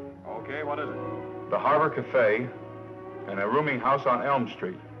other. Okay, what is it? The Harbor Cafe and a rooming house on Elm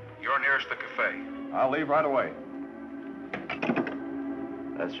Street. You're nearest the cafe. I'll leave right away.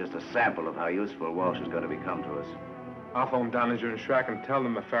 That's just a sample of how useful Walsh is going to become to us. I'll phone Donninger and Schrack and tell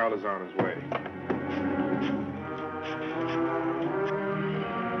them that Farrell is on his way.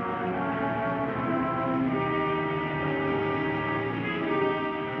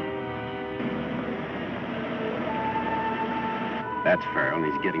 That's Farrell,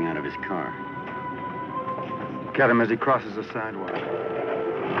 and he's getting out of his car. Get him as he crosses the sidewalk.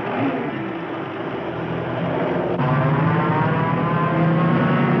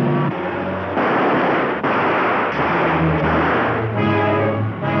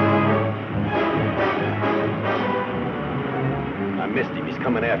 I missed him. He's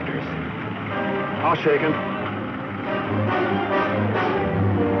coming after us. I'll shake him.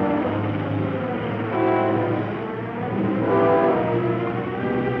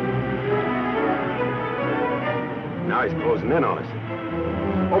 Now he's closing in on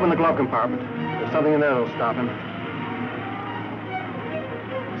us. Open the glove compartment. There's something in there that'll stop him.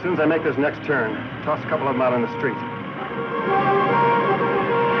 As soon as I make this next turn, toss a couple of them out on the street.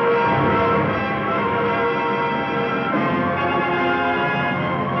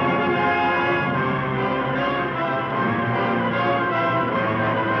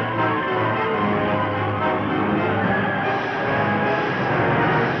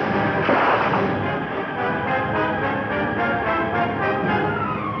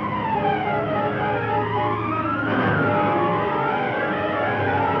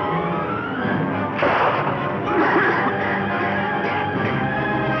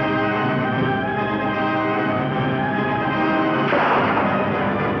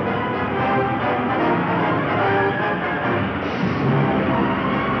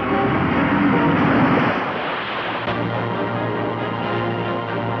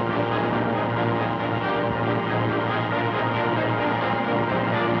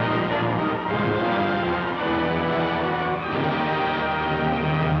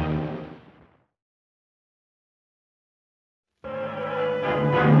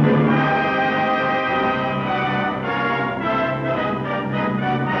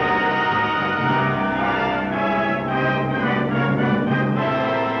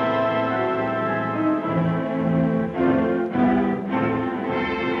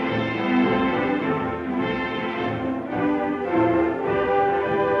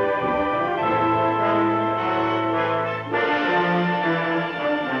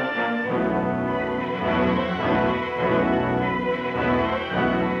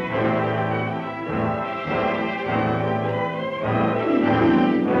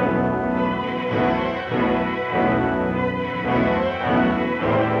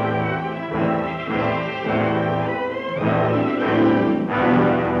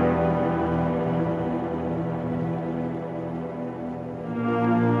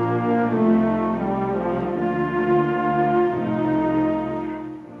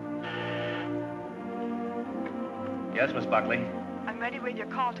 Buckley. I'm ready with your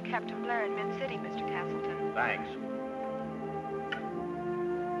call to Captain Blair in Mid-City, Mr. Castleton. Thanks.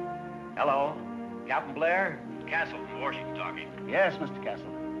 Hello, Captain Blair? Castleton, Washington talking. Yes, Mr.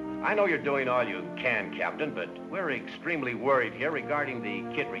 Castleton. I know you're doing all you can, Captain, but we're extremely worried here regarding the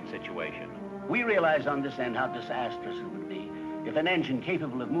Kittridge situation. We realize on this end how disastrous it would be if an engine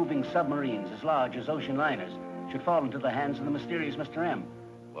capable of moving submarines as large as ocean liners should fall into the hands of the mysterious Mr. M.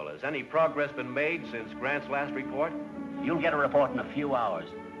 Well, has any progress been made since Grant's last report? You'll get a report in a few hours.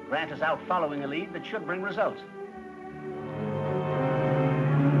 Grant is out following a lead that should bring results.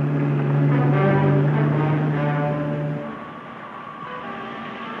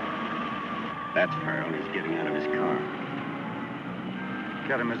 That's Peril. He's getting out of his car.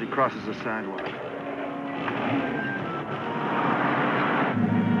 Get him as he crosses the sidewalk.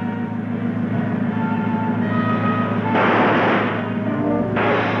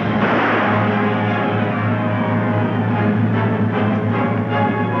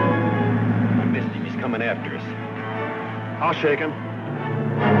 We missed him. He's coming after us. I'll shake him.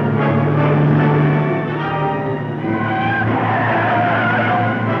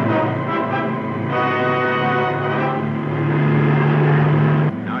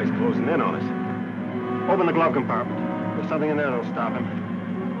 In on us. Open the glove compartment. There's something in there that'll stop him.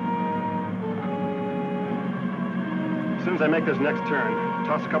 As soon as I make this next turn,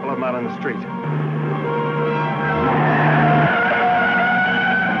 toss a couple of them out on the street.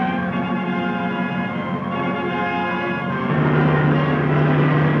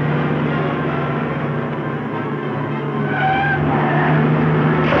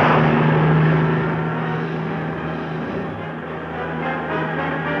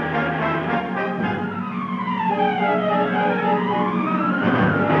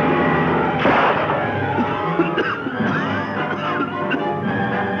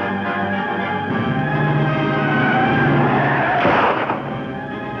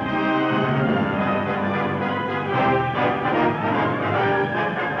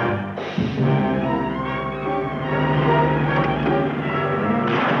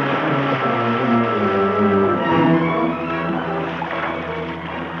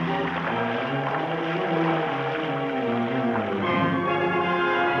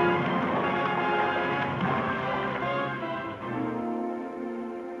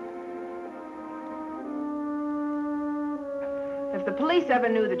 If the police ever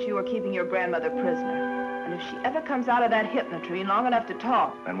knew that you were keeping your grandmother prisoner, and if she ever comes out of that hypnotrine long enough to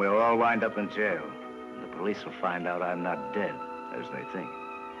talk... Then we'll all wind up in jail. And the police will find out I'm not dead, as they think.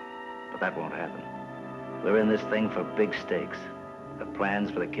 But that won't happen. We're in this thing for big stakes. The plans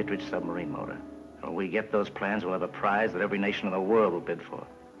for the Kittridge submarine motor. And when we get those plans, we'll have a prize that every nation in the world will bid for.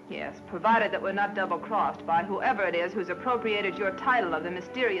 Yes, provided that we're not double-crossed by whoever it is who's appropriated your title of the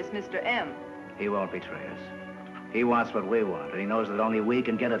mysterious Mr. M. He won't betray us. He wants what we want, and he knows that only we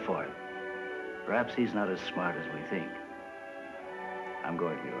can get it for him. Perhaps he's not as smart as we think. I'm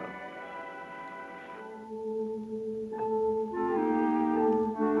going, Bureau.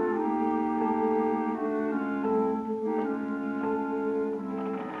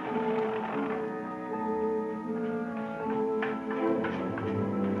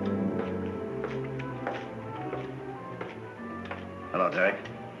 Hello, Derek.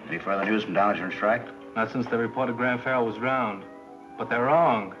 Any further news from down at your strike? Not since they reported Grant Farrell was drowned. But they're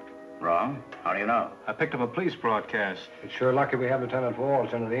wrong. Wrong? How do you know? I picked up a police broadcast. It's sure lucky we have Lieutenant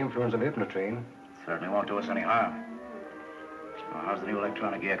Walsh under the influence of hypnotrine. Certainly won't do us any harm. Well, how's the new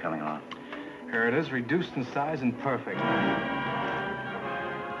electronic gear coming on? Here it is, reduced in size and perfect.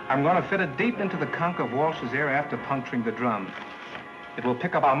 I'm going to fit it deep into the conch of Walsh's ear after puncturing the drum. It will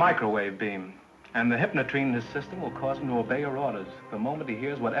pick up our microwave beam. And the hypnotrine in his system will cause him to obey your orders the moment he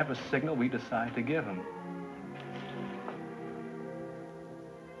hears whatever signal we decide to give him.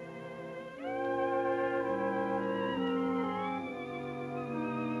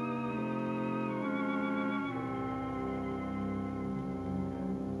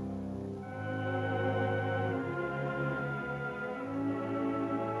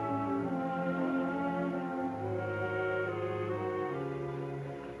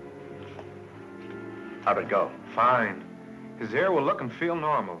 How'd it go? Fine. His ear will look and feel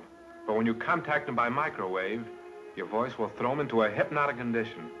normal. But when you contact him by microwave, your voice will throw him into a hypnotic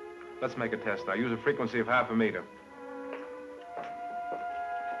condition. Let's make a test. I'll use a frequency of 0.5 meter.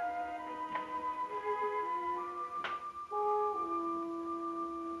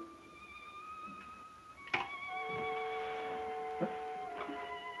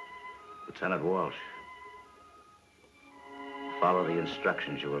 Lieutenant Walsh, follow the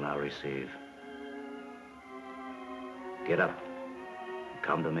instructions you will now receive. Get up.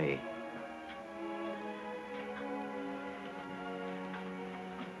 Come to me.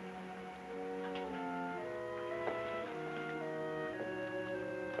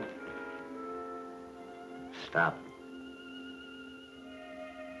 Stop.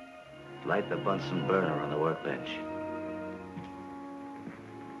 Light the Bunsen burner on the workbench.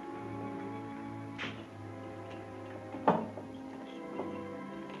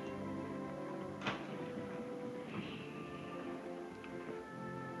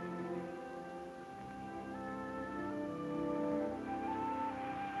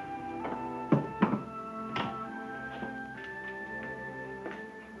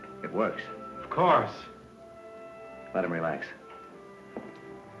 It works. Of course. Let him relax.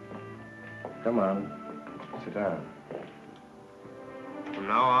 Come on. Sit down. From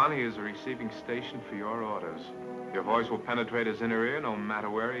now on, he is a receiving station for your orders. Your voice will penetrate his inner ear no matter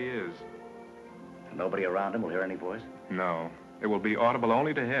where he is. And nobody around him will hear any voice? No. It will be audible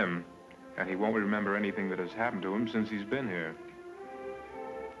only to him, and he won't remember anything that has happened to him since he's been here.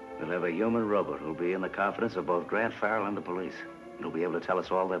 We'll have a human robot who'll be in the confidence of both Grant Farrell and the police. And he'll be able to tell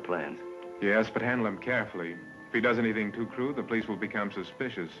us all their plans. Yes, but handle him carefully. If he does anything too crude, the police will become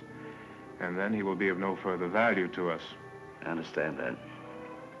suspicious. And then he will be of no further value to us. I understand that.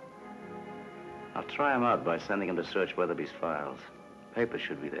 I'll try him out by sending him to search Weatherby's files. Papers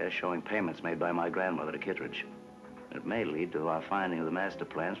should be there showing payments made by my grandmother to Kittridge. It may lead to our finding of the master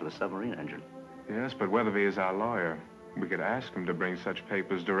plans for the submarine engine. Yes, but Weatherby is our lawyer. We could ask him to bring such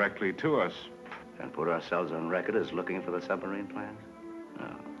papers directly to us. And put ourselves on record as looking for the submarine plans?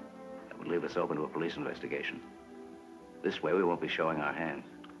 No. That would leave us open to a police investigation. This way, we won't be showing our hands.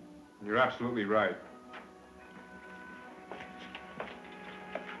 You're absolutely right.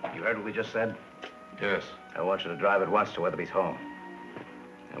 You heard what we just said? Yes. I want you to drive at once to Weatherby's home.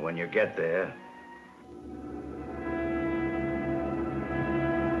 And when you get there...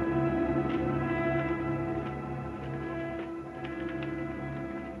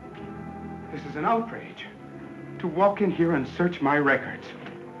 This is an outrage. To walk in here and search my records.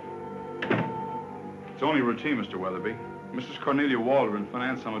 It's only routine, Mr. Weatherby. Mrs. Cornelia Waldron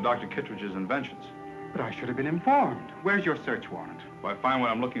financed some of Dr. Kittridge's inventions. But I should have been informed. Where's your search warrant? If I find what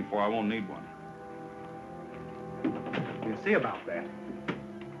I'm looking for, I won't need one. We'll see about that.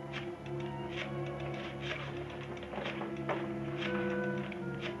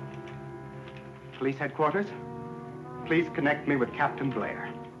 Police headquarters? Please connect me with Captain Blair.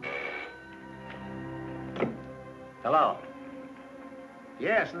 Hello.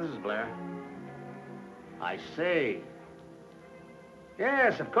 Yes, this is Blair. I see.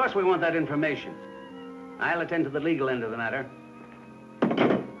 Yes, of course we want that information. I'll attend to the legal end of the matter.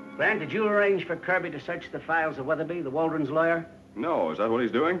 Grant, did you arrange for Kirby to search the files of Weatherby, the Waldron's lawyer? No, is that what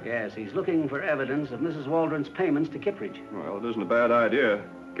he's doing? Yes, he's looking for evidence of Mrs. Waldron's payments to Kittridge. Well, it isn't a bad idea.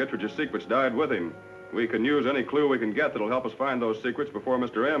 Kittridge's secrets died with him. We can use any clue we can get that'll help us find those secrets before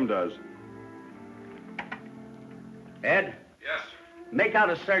Mr. M does. Ed? Yes? Make out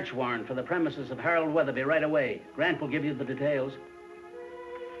a search warrant for the premises of Harold Weatherby right away. Grant will give you the details.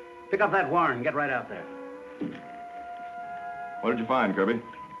 Pick up that warrant and get right out there. What did you find, Kirby?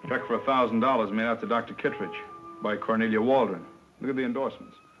 Check for $1,000 made out to Dr. Kittridge by Cornelia Waldron. Look at the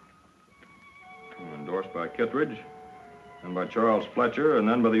endorsements. Endorsed by Kittridge, and by Charles Fletcher, and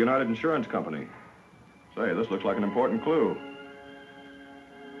then by the United Insurance Company. Say, this looks like an important clue.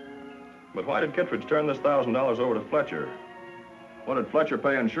 But why did Kittridge turn this $1,000 over to Fletcher? What did Fletcher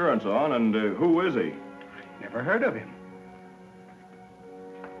pay insurance on, and who is he? Never heard of him.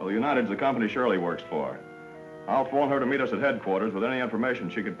 Well, the United's the company Shirley works for. I'll phone her to meet us at headquarters with any information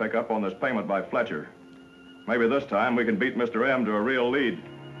she could pick up on this payment by Fletcher. Maybe this time we can beat Mr. M to a real lead.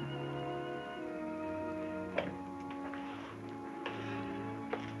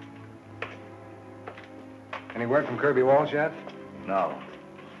 Any word from Kirby Walsh yet? No.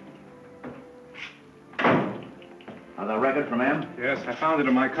 On the record from M? Yes, I found it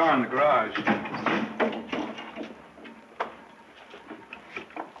in my car in the garage.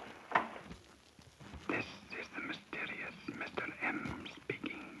 This is the mysterious Mr. M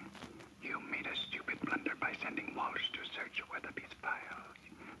speaking. You made a stupid blunder by sending Walsh to search Weatherby's files.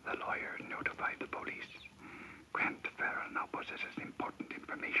 The lawyer notified the police. Grant Farrell now possesses important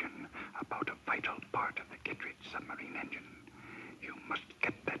information about a vital part of the Kittridge submarine engine. You must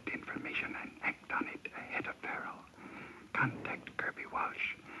get that information and act on it ahead of Peril. Contact Kirby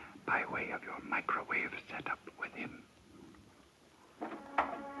Walsh by way of your microwave setup with him.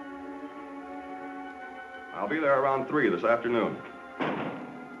 I'll be there around 3 this afternoon.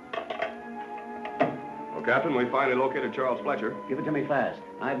 Well, Captain, we finally located Charles Fletcher. Give it to me fast.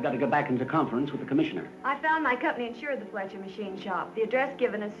 I've got to go back into conference with the commissioner. I found my company insured the Fletcher machine shop. The address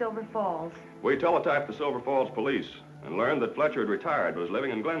given is Silver Falls. We teletyped the Silver Falls police and learned that Fletcher had retired but was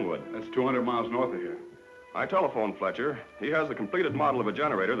living in Glenwood. That's 200 miles north of here. I telephoned Fletcher. He has the completed model of a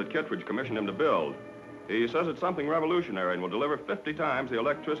generator that Kittridge commissioned him to build. He says it's something revolutionary and will deliver 50 times the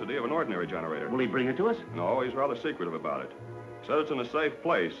electricity of an ordinary generator. Will he bring it to us? No, he's rather secretive about it. Said it's in a safe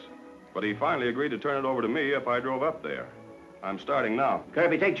place, but he finally agreed to turn it over to me if I drove up there. I'm starting now.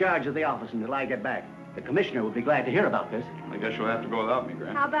 Kirby, take charge of the office until I get back. The commissioner will be glad to hear about this. I guess you'll have to go without me,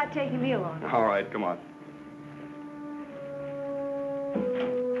 Grant. How about taking me along? All right, come on.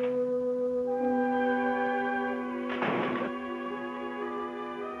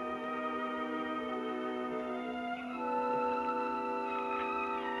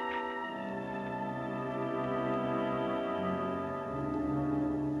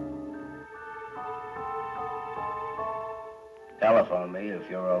 Telephone me if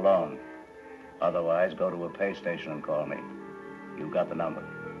you're alone. Otherwise, go to a pay station and call me. You've got the number.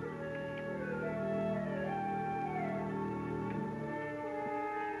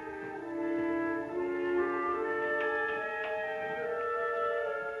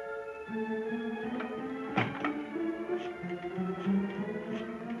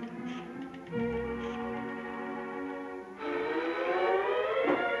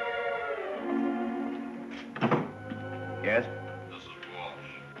 Yes?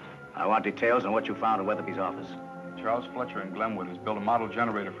 I want details on what you found in Weatherby's office. Charles Fletcher in Glenwood has built a model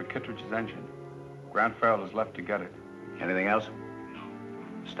generator for Kittridge's engine. Grant Farrell has left to get it. Anything else?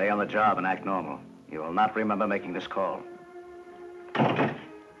 Stay on the job and act normal. You will not remember making this call.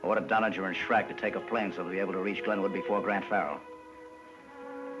 Order Dunninger and Schrack to take a plane so they'll be able to reach Glenwood before Grant Farrell.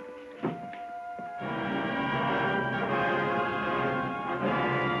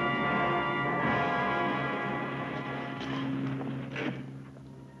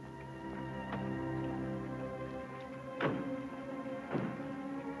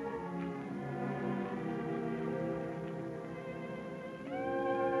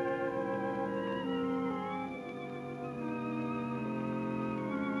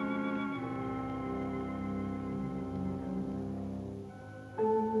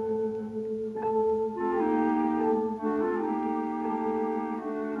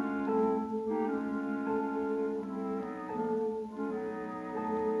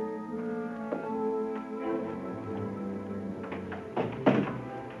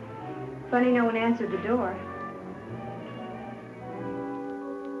 Funny no one answered the door.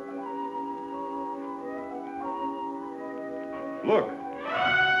 Look.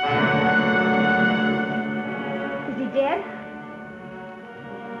 Is he dead?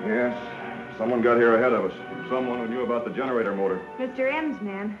 Yes. Someone got here ahead of us. Someone who knew about the generator motor. Mr. M's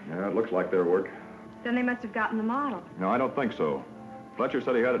man. Yeah, it looks like their work. Then they must have gotten the model. No, I don't think so. Fletcher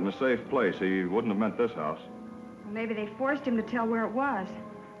said he had it in a safe place. He wouldn't have meant this house. Or maybe they forced him to tell where it was.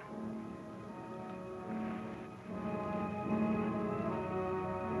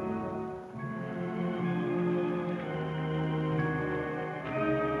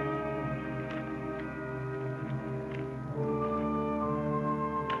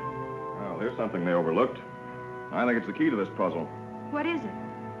 Here's something they overlooked. I think it's the key to this puzzle. What is it?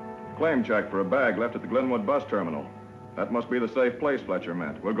 Claim check for a bag left at the Glenwood bus terminal. That must be the safe place Fletcher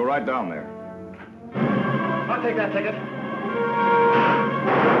meant. We'll go right down there. I'll take that ticket.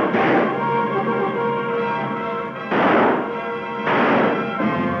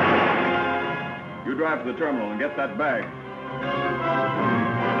 You drive to the terminal and get that bag.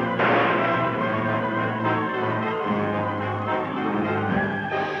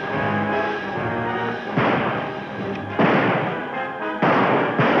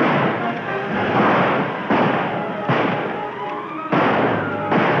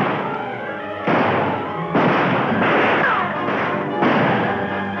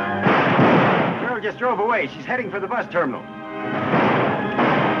 Just drove away. She's heading for the bus terminal.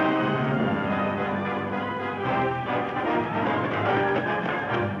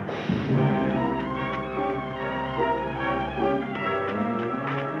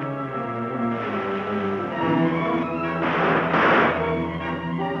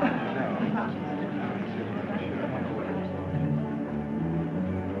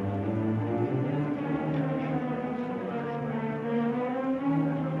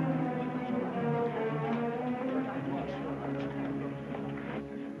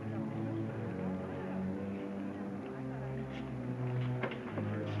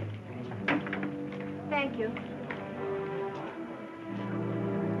 Thank you.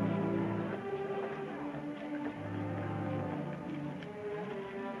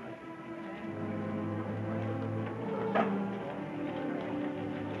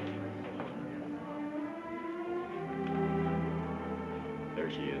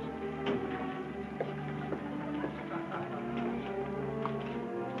 There she is.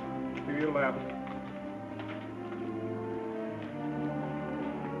 To your left.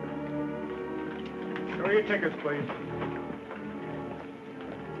 your tickets, please.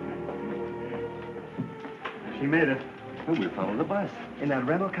 She made it. Well, we'll follow the bus. In that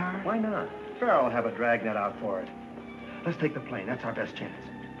rental car? Why not? Farrell will have a dragnet out for it. Let's take the plane. That's our best chance.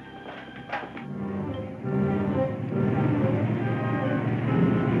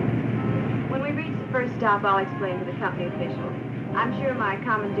 When we reach the first stop, I'll explain to the company officials. I'm sure my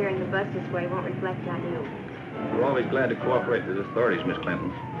commandeering the bus this way won't reflect on you. We're always glad to cooperate with authorities, Miss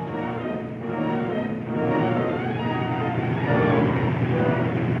Clinton.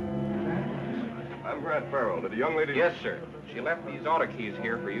 I'm Grant Peril. Did the young lady... Yes, sir. She left these auto keys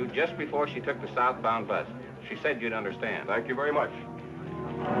here for you just before she took the southbound bus. She said you'd understand. Thank you very much.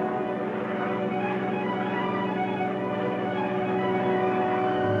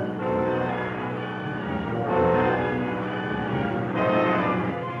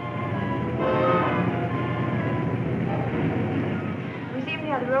 We seem to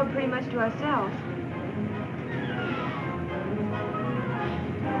have the road pretty much to ourselves.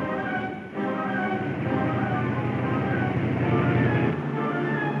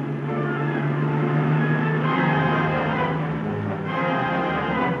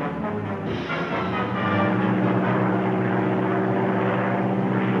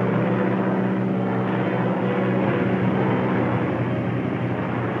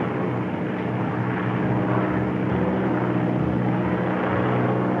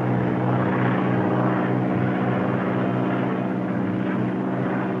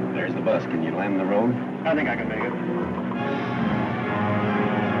 Can you land the road? I think I can make it.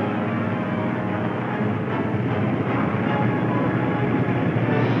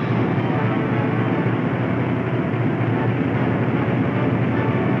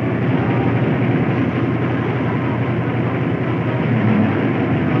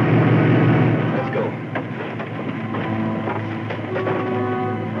 Let's go.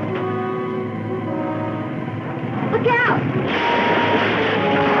 Look out!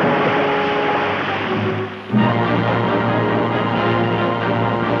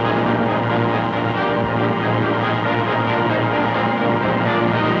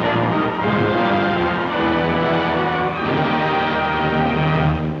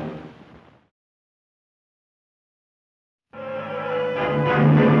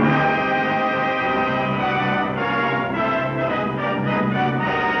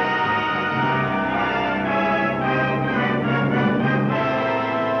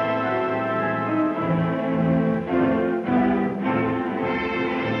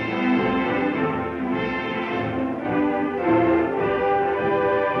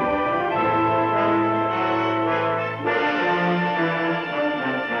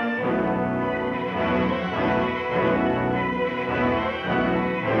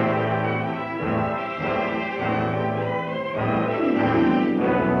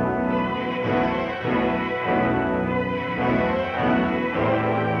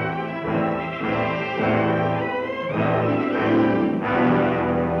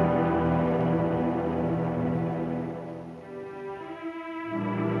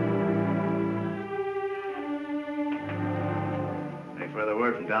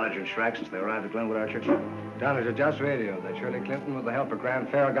 Downage and Schrack since they arrived at Glenwood Orchard? Downage had just radioed that Shirley Clinton, with the help of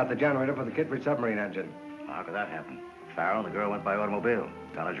Grant Farrell, got the generator for the Kittridge submarine engine. How could that happen? Farrell and the girl went by automobile.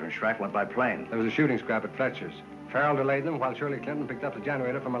 Downage and Schrack went by plane. There was a shooting scrap at Fletcher's. Farrell delayed them while Shirley Clinton picked up the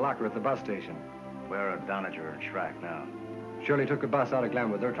generator from a locker at the bus station. Where are Donager and Schrack now? Shirley took the bus out of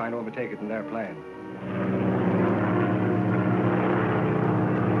Glenwood. They're trying to overtake it in their plane.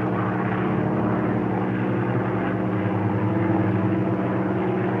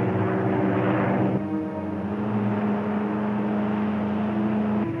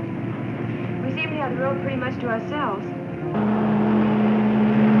 We seem to have the road pretty much to ourselves.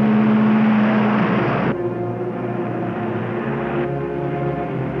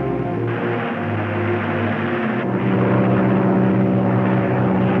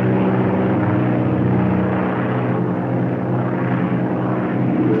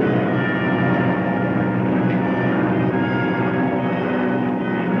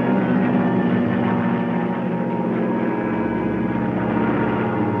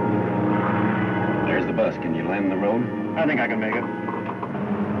 Can you land the road? I think I can make it.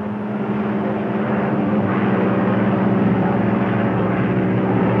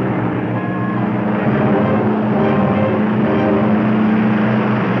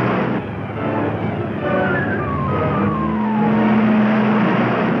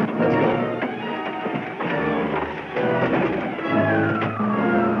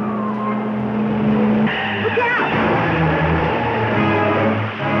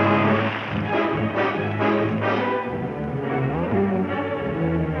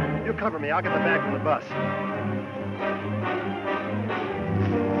 Johnny. I'll get the bag from the bus.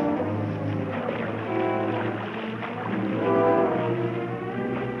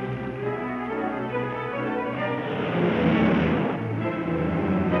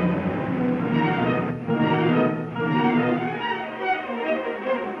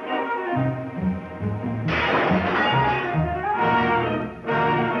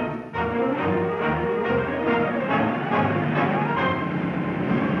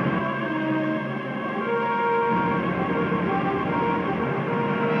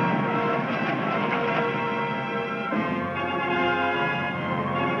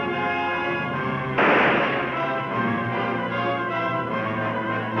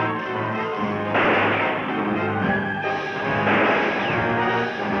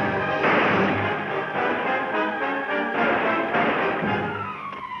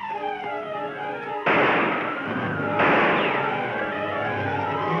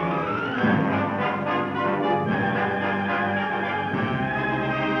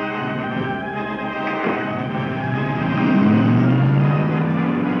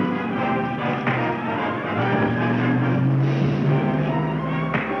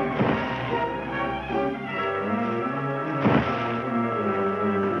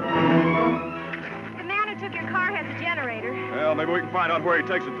 Maybe we can find out where he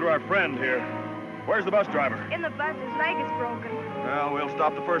takes it through our friend here. Where's the bus driver? In the bus, his leg is broken. Well, we'll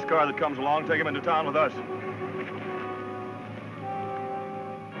stop the first car that comes along, take him into town with us.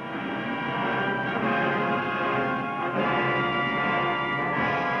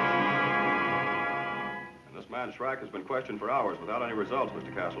 And this man Shrek has been questioned for hours without any results,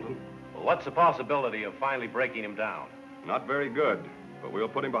 Mr. Castleton. Well, what's the possibility of finally breaking him down? Not very good, but we'll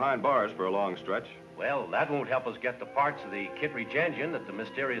put him behind bars for a long stretch. Well, that won't help us get the parts of the Kittridge engine that the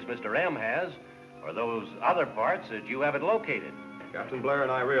mysterious Mr. M has, or those other parts that you haven't located. Captain Blair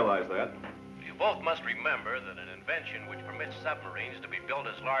and I realize that. You both must remember that an invention which permits submarines to be built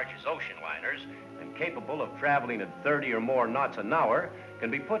as large as ocean liners and capable of traveling at 30 or more knots an hour can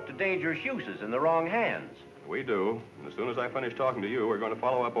be put to dangerous uses in the wrong hands. We do. And as soon as I finish talking to you, we're going to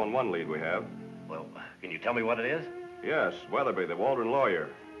follow up on one lead we have. Well, can you tell me what it is? Yes, Weatherby, the Waldron lawyer.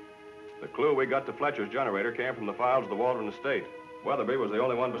 The clue we got to Fletcher's generator came from the files of the Waldron estate. Weatherby was the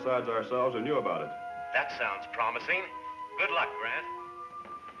only one besides ourselves who knew about it. That sounds promising. Good luck,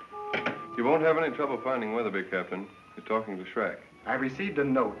 Grant. You won't have any trouble finding Weatherby, Captain. You're talking to Shrek. I received a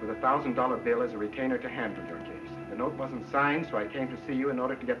note with a $1,000 bill as a retainer to handle your case. The note wasn't signed, so I came to see you in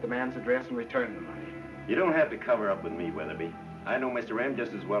order to get the man's address and return the money. You don't have to cover up with me, Weatherby. I know Mr. M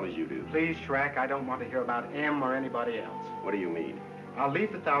just as well as you do. Please, Shrek, I don't want to hear about M or anybody else. What do you mean? I'll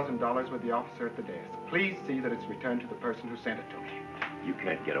leave the $1,000 with the officer at the desk. Please see that it's returned to the person who sent it to me. You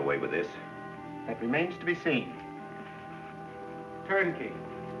can't get away with this. That remains to be seen. Turnkey.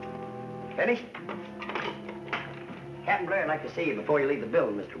 Finished? Captain Blair, I'd like to see you before you leave the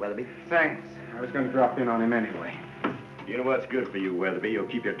building, Mr. Weatherby. Thanks. I was going to drop in on him anyway. You know what's good for you, Weatherby? You'll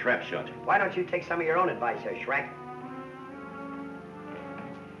keep your trap shut. Why don't you take some of your own advice here, Shrek?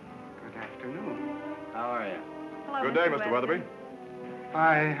 Good afternoon. How are you? Hello, Good day, Mr. Weatherby.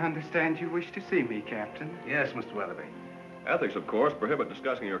 I understand you wish to see me, Captain. Yes, Mr. Weatherby. Ethics, of course, prohibit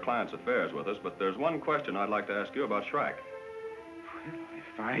discussing your client's affairs with us, but there's one question I'd like to ask you about Shrek.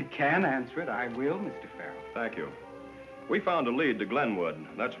 If I can answer it, I will, Mr. Farrell. Thank you. We found a lead to Glenwood.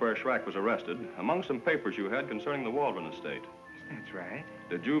 That's where Shrek was arrested, among some papers you had concerning the Waldron estate. That's right.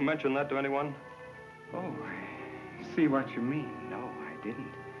 Did you mention that to anyone? Oh, I see what you mean. No, I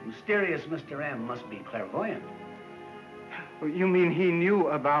didn't. Mysterious Mr. M must be clairvoyant. Well, you mean he knew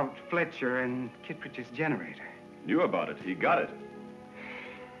about Fletcher and Kittridge's generator? Knew about it. He got it.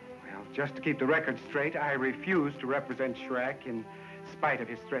 Well, just to keep the record straight, I refuse to represent Shrek in spite of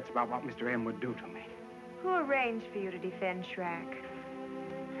his threats about what Mr. M would do to me. Who arranged for you to defend Shrek?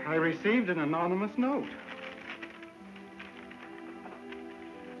 I received an anonymous note.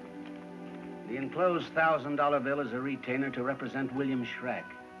 The enclosed $1,000 bill is a retainer to represent William Shrek.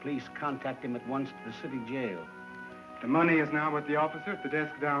 Please contact him at once to the city jail. The money is now with the officer at the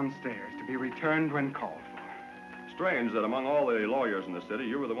desk downstairs to be returned when called for. Strange that among all the lawyers in the city,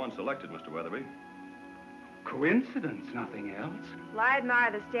 you were the one selected, Mr. Weatherby. Coincidence, nothing else. Well, I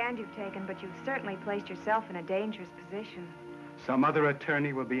admire the stand you've taken, but you've certainly placed yourself in a dangerous position. Some other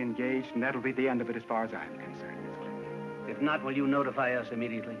attorney will be engaged, and that'll be the end of it as far as I'm concerned, Miss Clifford. If not, will you notify us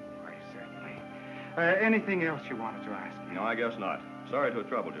immediately? Why, certainly. Anything else you wanted to ask me? No, I guess not. Sorry to have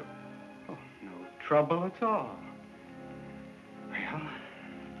troubled you. Oh, no trouble at all. Well,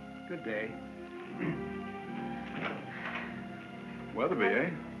 good day. Weatherby, eh?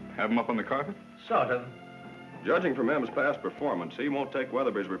 Have him up on the carpet? Sort of. Judging from M's past performance, he won't take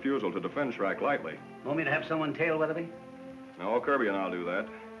Weatherby's refusal to defend Shrek lightly. Want me to have someone tail Weatherby? No, Kirby and I'll do that.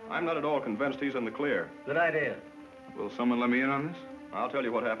 I'm not at all convinced he's in the clear. Good idea. Will someone let me in on this? I'll tell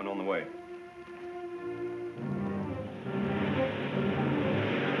you what happened on the way.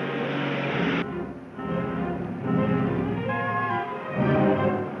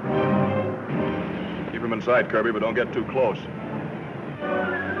 Keep him inside, Kirby, but don't get too close.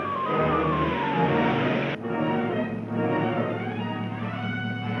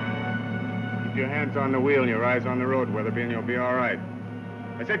 Keep your hands on the wheel and your eyes on the road, Weatherby, and you'll be all right.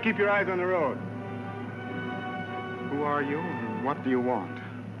 I said keep your eyes on the road. Who are you and what do you want?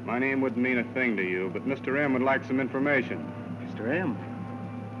 My name wouldn't mean a thing to you, but Mr. M would like some information. Mr. M?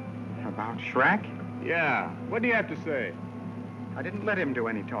 About Shrek? Yeah. What do you have to say? I didn't let him do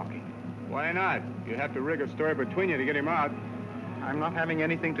any talking. Why not? You have to rig a story between you to get him out. I'm not having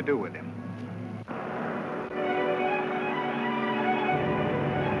anything to do with him.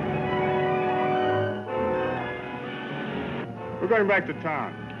 We're going back to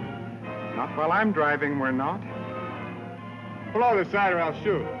town. Not while I'm driving, we're not. Pull over the side or I'll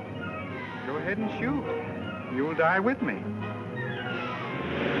shoot. Go ahead and shoot. You'll die with me.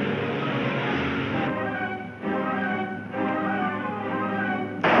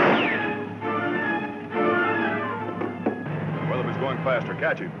 Weatherby's going faster.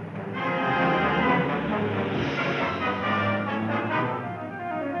 Catch him.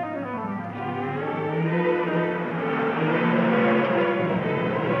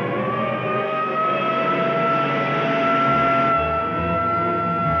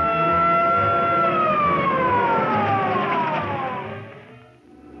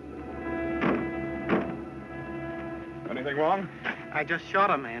 Anything wrong? I just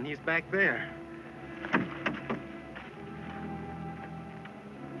shot a man. He's back there.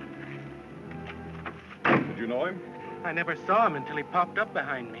 Did you know him? I never saw him until he popped up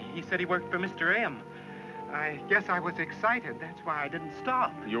behind me. He said he worked for Mr. M. I guess I was excited. That's why I didn't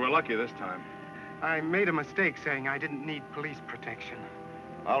stop. You were lucky this time. I made a mistake saying I didn't need police protection.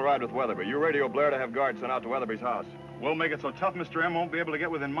 I'll ride with Weatherby. You radio Blair to have guards sent out to Weatherby's house. We'll make it so tough Mr. M won't be able to get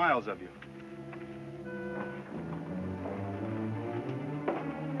within miles of you.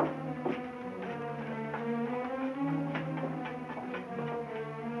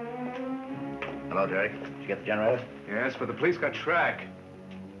 Hello, Jerry. Did you get the generator? Yes, but the police got Shrek.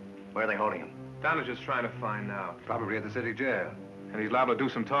 Where are they holding him? Donnager's trying to find out. Probably at the city jail. And he's liable to do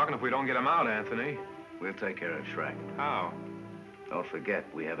some talking if we don't get him out, Anthony. We'll take care of Shrek. How? Don't forget,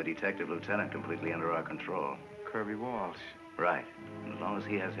 we have a detective lieutenant completely under our control. Kirby Walsh. Right. And as long as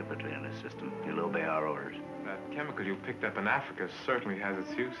he has hypnotrine in his system, he'll obey our orders. That chemical you picked up in Africa certainly has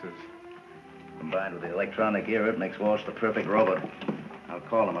its uses. Combined with the electronic ear, it makes Walsh the perfect robot. I'll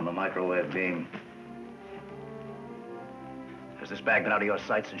call him on the microwave beam. Has this bag been out of your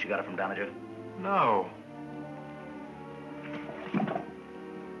sight since you got it from Donnager? No.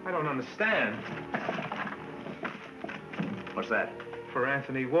 I don't understand. What's that? For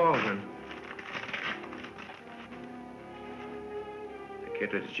Anthony Waldron. The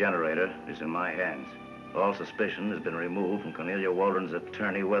Kittridge generator is in my hands. All suspicion has been removed from Cornelia Waldron's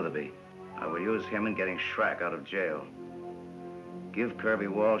attorney, Weatherby. I will use him in getting Shrek out of jail. Give Kirby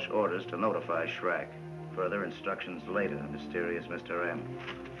Walsh orders to notify Shrek. Further instructions later, mysterious Mr. M.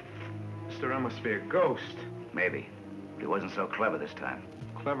 Mr. M must be a ghost. Maybe. But he wasn't so clever this time.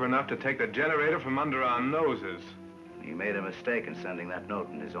 Clever enough to take the generator from under our noses. He made a mistake in sending that note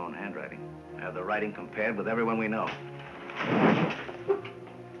in his own handwriting. I have the writing compared with everyone we know.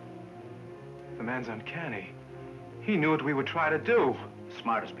 The man's uncanny. He knew what we would try to do.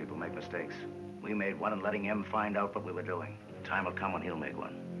 Smartest people make mistakes. We made one in letting him find out what we were doing. The time will come when he'll make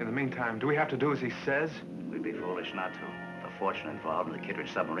one. In the meantime, do we have to do as he says? We'd be foolish not to. The fortune involved in the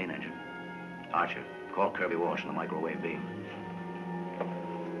Kittridge submarine engine. Archer, call Kirby Walsh on the microwave beam.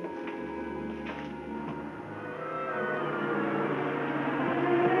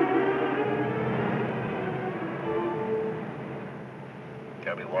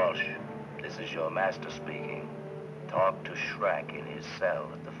 Kirby Walsh, this is your master speaking. Talk to Shrek in his cell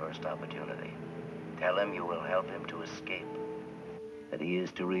at the first opportunity. Tell him you will help him to escape. That he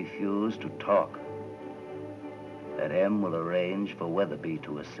is to refuse to talk. That M will arrange for Weatherby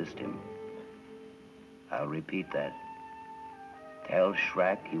to assist him. I'll repeat that. Tell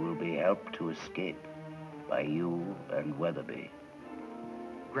Shrek he will be helped to escape by you and Weatherby.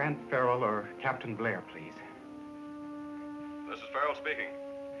 Grant Peril or Captain Blair, please. This is Peril speaking.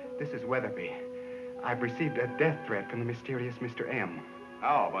 This is Weatherby. I've received a death threat from the mysterious Mr. M.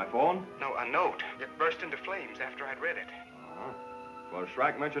 How, by phone? No, a note. It burst into flames after I'd read it. Was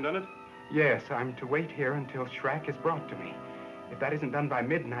Shrek mentioned in it? Yes, I'm to wait here until Shrek is brought to me. If that isn't done by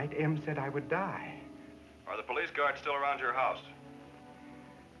midnight, M said I would die. Are the police guards still around your house?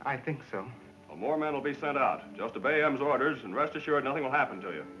 I think so. Well, more men will be sent out. Just obey M's orders, and rest assured nothing will happen to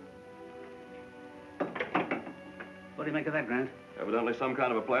you. What do you make of that, Grant? Evidently some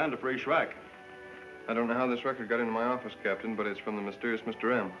kind of a plan to free Shrek. I don't know how this record got into my office, Captain, but it's from the mysterious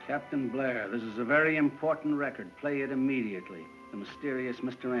Mr. M. Captain Blair, this is a very important record. Play it immediately. The mysterious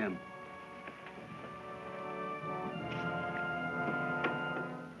Mr. M.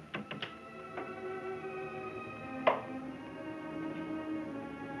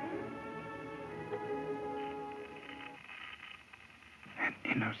 An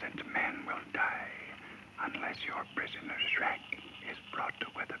innocent man will die unless your prisoner Shrek is brought to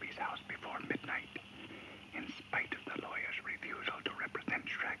Weatherby's house before midnight. In spite of the lawyer's refusal to represent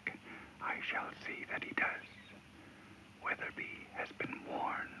Shrek, I shall see that he does. Weatherby has been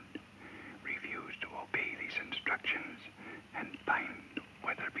warned. Refuse to obey these instructions and find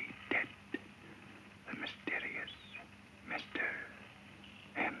Weatherby dead. The mysterious Mr.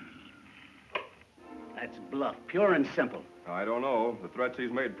 M. That's bluff, pure and simple. I don't know. The threats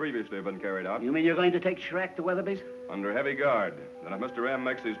he's made previously have been carried out. You mean you're going to take Shrek to Weatherby's? Under heavy guard. Then if Mr. M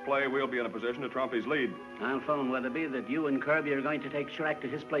makes his play, we'll be in a position to trump his lead. I'll phone Weatherby that you and Kirby are going to take Shrek to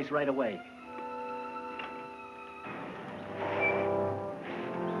his place right away.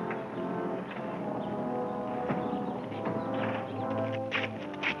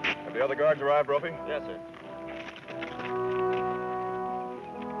 Have the other guards arrived, Ropey? Yes, sir.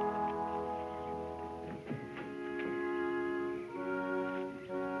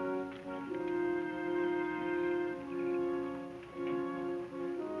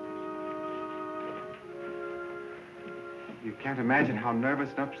 You can't imagine how nervous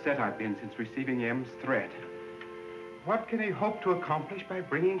and upset I've been since receiving M's threat. What can he hope to accomplish by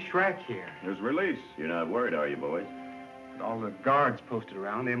bringing Shrek here? His release. You're not worried, are you, boys? With all the guards posted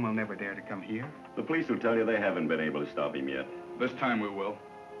around, M will never dare to come here. The police will tell you they haven't been able to stop him yet. This time we will.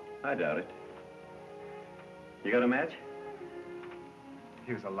 I doubt it. You got a match?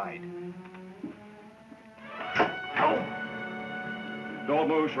 Here's a light. Don't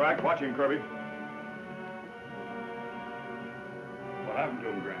move, Shrek. Watch him, Kirby. What happened to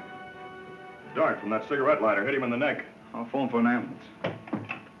him, Grant? Dart from that cigarette lighter hit him in the neck. I'll phone for an ambulance.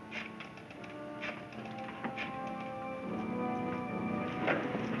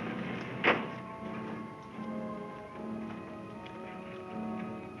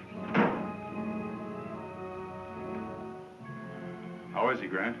 How is he,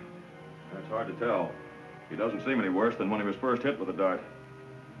 Grant? That's hard to tell. He doesn't seem any worse than when he was first hit with the dart.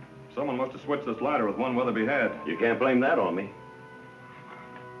 Someone must have switched this lighter with one Weatherby had. You can't blame that on me.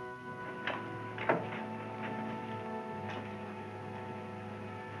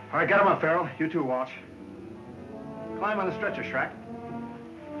 All right, get him up, Peril. You two watch. Climb on the stretcher, Shrek.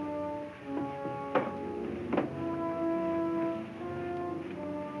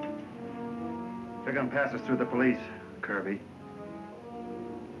 They're gonna pass us through the police, Kirby.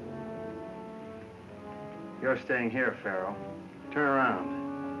 You're staying here, Peril. Turn around.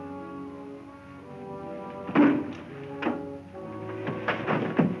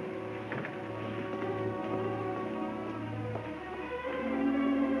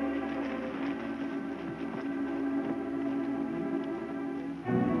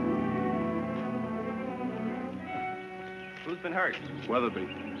 Who's been hurt? Weatherby.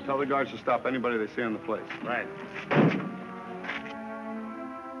 Tell the guards to stop anybody they see on the place. Right.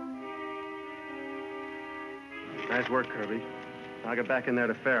 Nice work, Kirby. I'll get back in there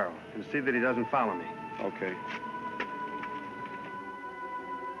to Farrell and see that he doesn't follow me. Okay.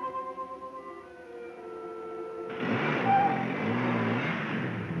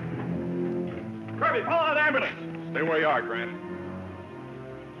 Kirby, follow that ambulance! Stay where you are, Grant.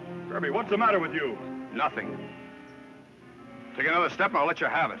 Kirby, what's the matter with you? Nothing. Take another step and I'll let you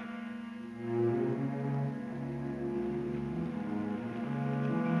have it.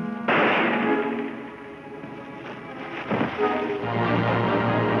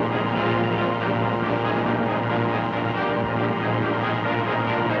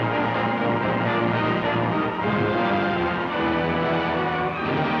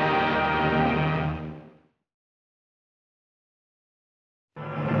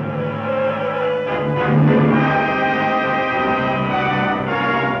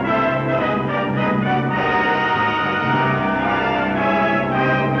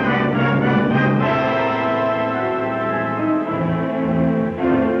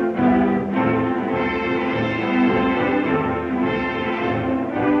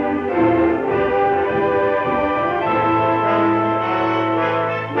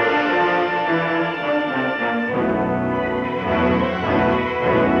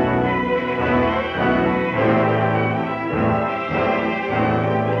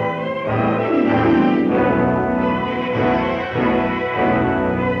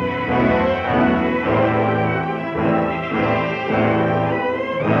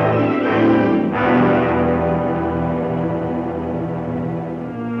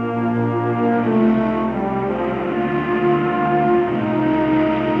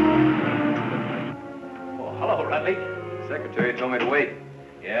 Secretary told me to wait.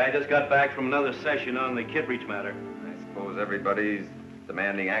 Yeah, I just got back from another session on the Kittridge matter. I suppose everybody's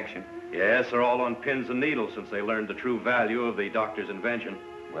demanding action. Yes, they're all on pins and needles since they learned the true value of the doctor's invention.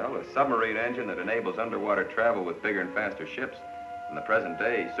 Well, a submarine engine that enables underwater travel with bigger and faster ships in the present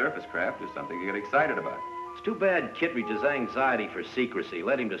day surface craft is something to get excited about. It's too bad Kittridge's anxiety for secrecy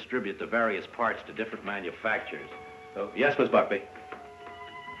let him distribute the various parts to different manufacturers. So, yes, Miss Buckby?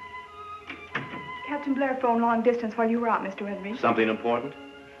 Captain Blair phoned long distance while you were out, Mr. Weatherby. Something important?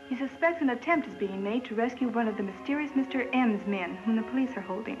 He suspects an attempt is being made to rescue one of the mysterious Mr. M's men, whom the police are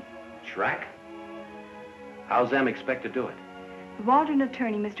holding. Shrek? How's M expect to do it? The Waldron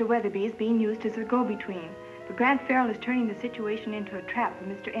attorney, Mr. Weatherby, is being used as a go-between. But Grant Farrell is turning the situation into a trap for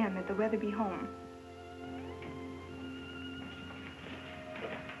Mr. M at the Weatherby home.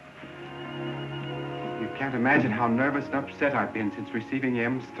 You can't imagine how nervous and upset I've been since receiving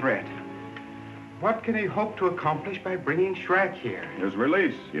M's threat. What can he hope to accomplish by bringing Shrek here? His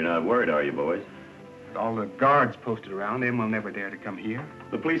release. You're not worried, are you, boys? With all the guards posted around, M will never dare to come here.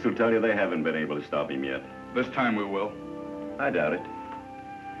 The police will tell you they haven't been able to stop him yet. This time we will. I doubt it.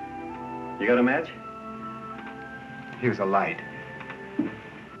 You got a match? Here's a light.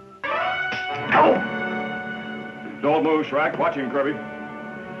 Oh! Don't move, Shrek. Watch him, Kirby.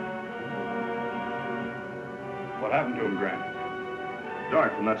 What happened to him, Grant?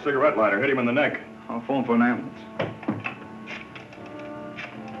 Dart from that cigarette lighter hit him in the neck. I'll phone for an ambulance.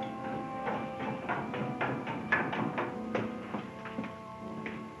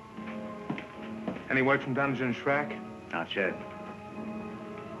 Any word from Dungeon Shrek? Not yet.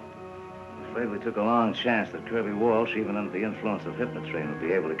 I'm afraid we took a long chance that Kirby Walsh, even under the influence of hypnotrain, would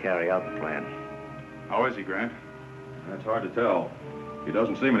be able to carry out the plan. How is he, Grant? That's hard to tell. He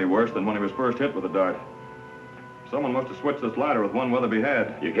doesn't seem any worse than when he was first hit with the dart. Someone must have switched this lighter with one Weatherby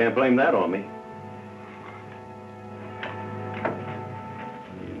had. You can't blame that on me.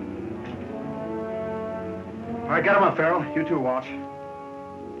 All right, get him up, Farrell. You too, Walsh.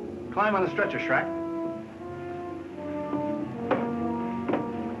 Climb on the stretcher, Shrek.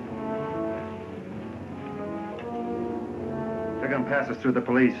 They're gonna pass us through the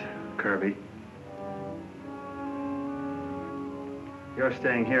police, Kirby. You're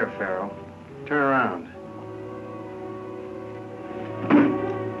staying here, Farrell. Turn around.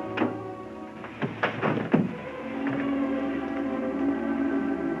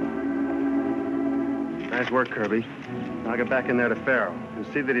 Nice work, Kirby. Now get back in there to Farrell and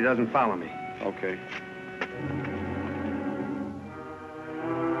see that he doesn't follow me. Okay.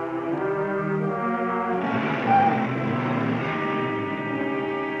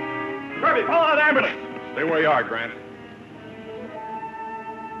 Kirby, call out ambulance! Stay where you are, Grant.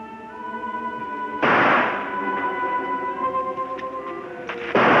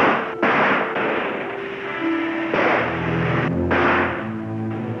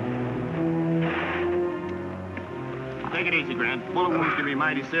 Take it easy, Grant. Bullet wounds can be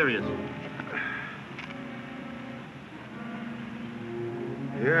mighty serious.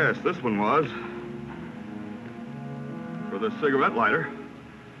 Yes, this one was. For the cigarette lighter.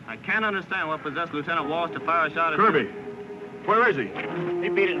 I can't understand what possessed Lieutenant Walsh to fire a shot at... Kirby, where is he? He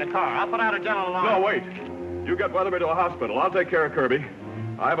beat it in the car. I'll put out a general alarm. No, wait. You get Weatherby to a hospital. I'll take care of Kirby.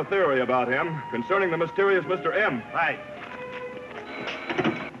 I have a theory about him concerning the mysterious Mr. M. Right.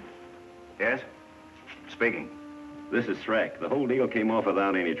 Yes? Speaking. This is Shrek. The whole deal came off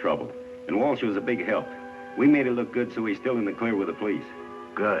without any trouble. And Walsh was a big help. We made it look good, so he's still in the clear with the police.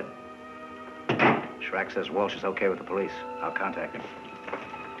 Good. Shrek says Walsh is okay with the police. I'll contact him.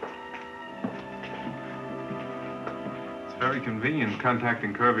 It's very convenient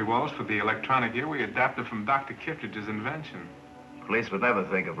contacting Kirby Walsh with the electronic ear we adapted from Dr. Kittridge's invention. Police would never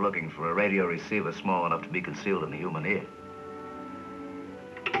think of looking for a radio receiver small enough to be concealed in the human ear.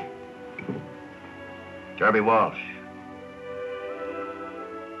 Kirby Walsh.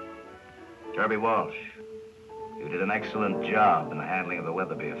 Kirby Walsh, you did an excellent job in the handling of the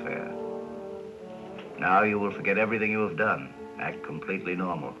Weatherby affair. Now you will forget everything you have done. Act completely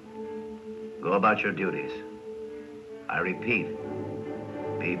normal. Go about your duties. I repeat,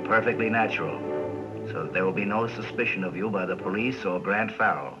 be perfectly natural, so that there will be no suspicion of you by the police or Grant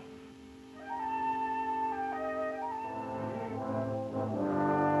Farrell.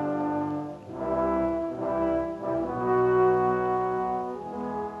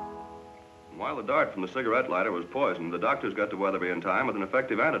 While the dart from the cigarette lighter was poisoned, the doctors got to Weatherby in time with an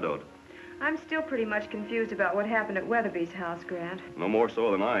effective antidote. I'm still pretty much confused about what happened at Weatherby's house, Grant. No more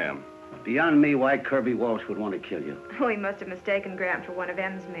so than I am. Beyond me why Kirby Walsh would want to kill you. Oh, he must have mistaken Grant for one of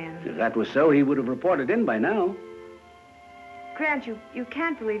M's men. If that was so, he would have reported in by now. Grant, you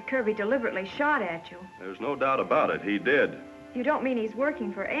can't believe Kirby deliberately shot at you. There's no doubt about it. He did. You don't mean he's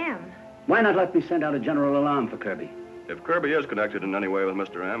working for M? Why not let me send out a general alarm for Kirby? If Kirby is connected in any way with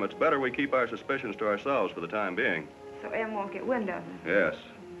Mr. M, it's better we keep our suspicions to ourselves for the time being. So M won't get wind of him? Yes.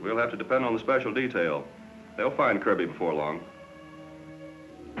 We'll have to depend on the special detail. They'll find Kirby before long.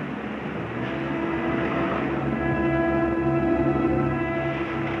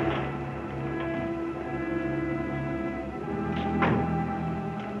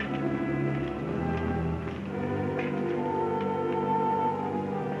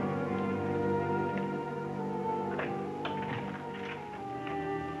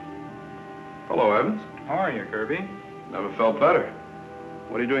 Hello, Evans. How are you, Kirby? Never felt better.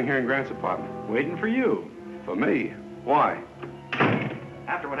 What are you doing here in Grant's apartment? Waiting for you. For me? Why?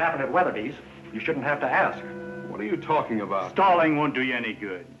 After what happened at Weatherby's, you shouldn't have to ask. What are you talking about? Stalling won't do you any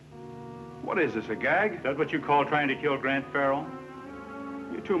good. What is this, a gag? Is that what you call trying to kill Grant Peril?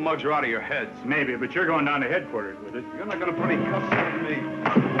 You two mugs are out of your heads. Maybe, but you're going down to headquarters with it. You're not going to put any cuffs on me.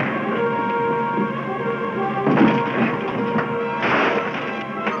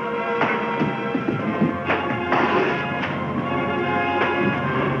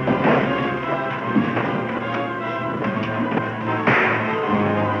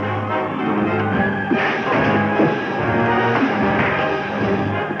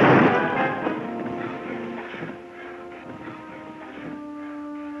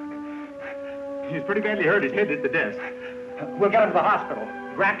 He's pretty badly hurt. His head hit the desk. We'll get him to the hospital.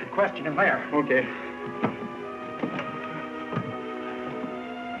 Grant can question him there. Okay.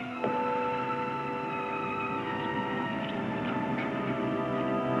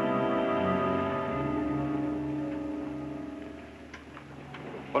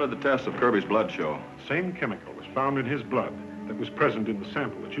 What did the tests of Kirby's blood show? Same chemical was found in his blood that was present in the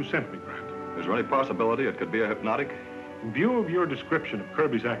sample that you sent me, Grant. Is there any possibility it could be a hypnotic? In view of your description of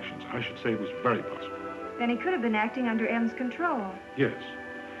Kirby's actions, I should say it was very possible. Then he could have been acting under M's control. Yes.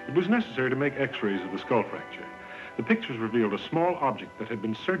 It was necessary to make x-rays of the skull fracture. The pictures revealed a small object that had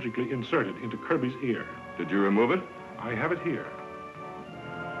been surgically inserted into Kirby's ear. Did you remove it? I have it here.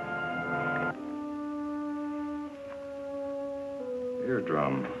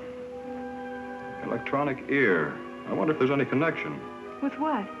 Eardrum. Electronic ear. I wonder if there's any connection. With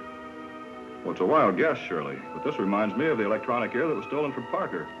what? Well, it's a wild guess, surely, but this reminds me of the electronic ear that was stolen from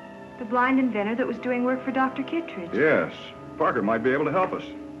Parker. The blind inventor that was doing work for Dr. Kittridge. Yes. Parker might be able to help us.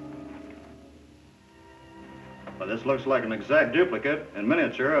 Well, this looks like an exact duplicate in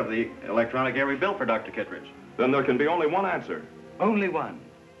miniature of the electronic ear we built for Dr. Kittridge. Then there can be only one answer. Only one.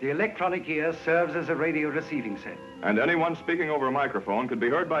 The electronic ear serves as a radio receiving set. And anyone speaking over a microphone could be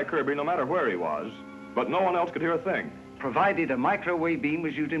heard by Kirby no matter where he was, but no one else could hear a thing. Provided a microwave beam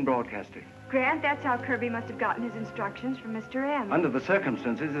was used in broadcasting. Grant, that's how Kirby must have gotten his instructions from Mr. M. Under the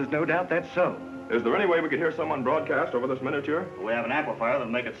circumstances, there's no doubt that's so. Is there any way we could hear someone broadcast over this miniature? We have an amplifier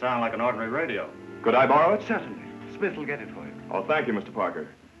that'll make it sound like an ordinary radio. Could I borrow it? Certainly. Smith will get it for you. Oh, thank you, Mr. Parker.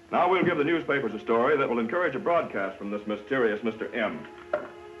 Now we'll give the newspapers a story that will encourage a broadcast from this mysterious Mr. M.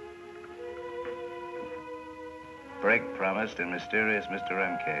 Break promised in mysterious Mr.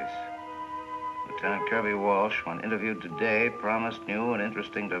 M case. Lieutenant Kirby Walsh, when interviewed today, promised new and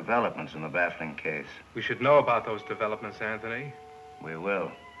interesting developments in the baffling case. We should know about those developments, Anthony. We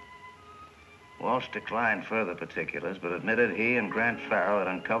will. Walsh declined further particulars, but admitted he and Grant Farrell had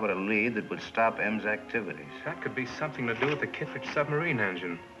uncovered a lead that would stop M's activities. That could be something to do with the Kittridge submarine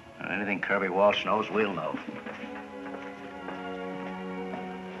engine. And anything Kirby Walsh knows, we'll know.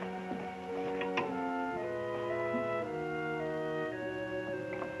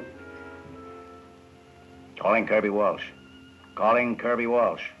 Calling Kirby Walsh. Calling Kirby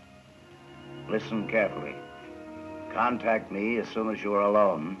Walsh. Listen carefully. Contact me as soon as you are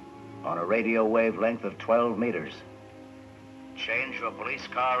alone on a radio wavelength of 12 meters. Change your police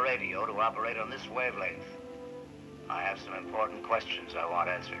car radio to operate on this wavelength. I have some important questions I want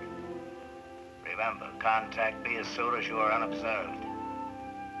answered. Remember, contact me as soon as you are unobserved.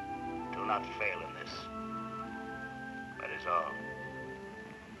 Do not fail in this. That is all.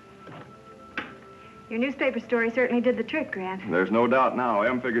 Your newspaper story certainly did the trick, Grant. There's no doubt now.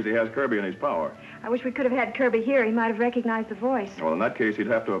 M figures he has Kirby in his power. I wish we could have had Kirby here. He might have recognized the voice. Well, in that case, he'd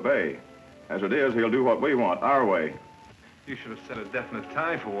have to obey. As it is, he'll do what we want, our way. You should have set a definite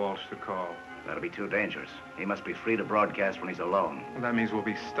time for Walsh to call. That'll be too dangerous. He must be free to broadcast when he's alone. Well, that means we'll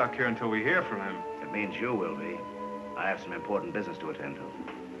be stuck here until we hear from him. It means you will be. I have some important business to attend to.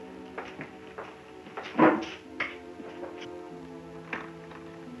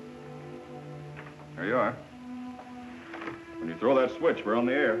 There you are. When you throw that switch, we're on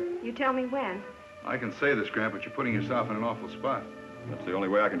the air. You tell me when. I can say this, Grant, but you're putting yourself in an awful spot. That's the only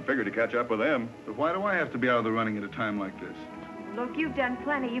way I can figure to catch up with them. But why do I have to be out of the running at a time like this? Look, you've done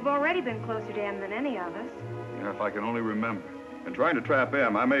plenty. You've already been closer to M than any of us. Yeah, if I can only remember. In trying to trap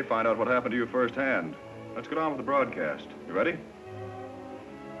M, I may find out what happened to you firsthand. Let's get on with the broadcast. You ready?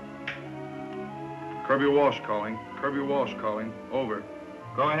 Kirby Walsh calling. Kirby Walsh calling. Over.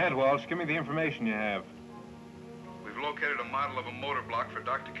 Go ahead, Walsh. Give me the information you have. We've located a model of a motor block for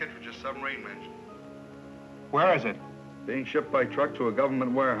Dr. Kittridge's submarine engine. Where is it? Being shipped by truck to a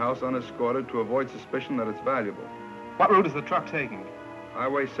government warehouse unescorted to avoid suspicion that it's valuable. What route is the truck taking?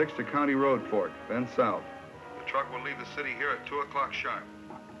 Highway 6 to County Road Fork, then south. The truck will leave the city here at 2 o'clock sharp.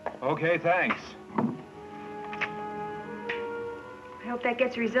 Okay, thanks. I hope that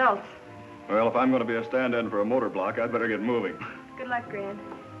gets results. Well, if I'm going to be a stand-in for a motor block, I'd better get moving. Good luck, Grant.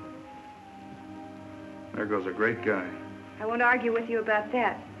 There goes a great guy. I won't argue with you about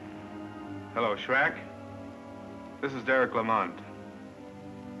that. Hello, Shrek. This is Derek Lamont.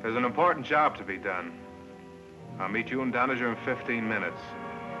 There's an important job to be done. I'll meet you in Donager in 15 minutes.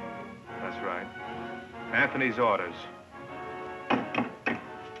 That's right. Anthony's orders.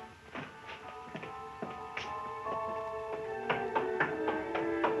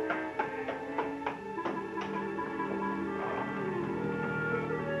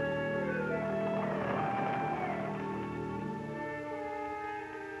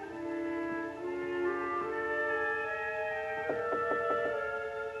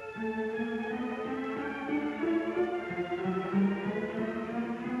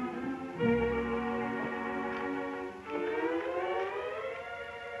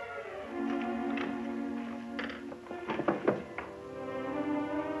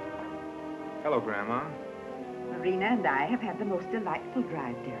 Hello, Grandma. Marina and I have had the most delightful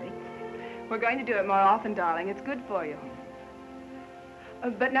drive, Derek. We're going to do it more often, darling. It's good for you.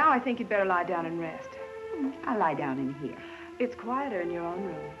 But now I think you'd better lie down and rest. I'll lie down in here. It's quieter in your own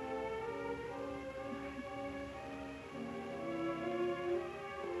room.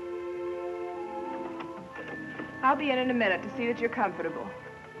 I'll be in a minute to see that you're comfortable.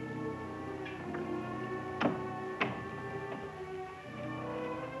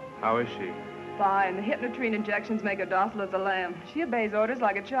 How is she? Fine. The hypnotrine injections make her docile as a lamb. She obeys orders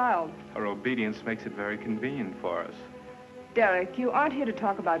like a child. Her obedience makes it very convenient for us. Derek, you aren't here to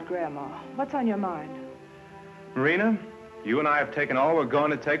talk about Grandma. What's on your mind? Marina, you and I have taken all we're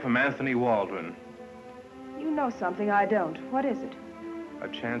going to take from Anthony Waldron. You know something I don't. What is it? A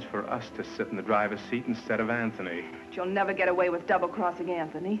chance for us to sit in the driver's seat instead of Anthony. But you'll never get away with double-crossing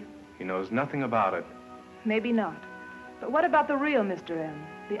Anthony. He knows nothing about it. Maybe not. But what about the real Mr. M?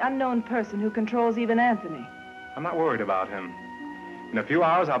 The unknown person who controls even Anthony? I'm not worried about him. In a few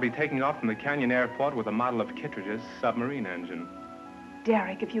hours, I'll be taking off from the Canyon Airport with a model of Kittridge's submarine engine.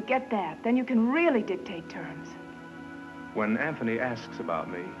 Derek, if you get that, then you can really dictate terms. When Anthony asks about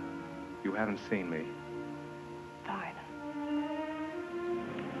me, you haven't seen me. Fine.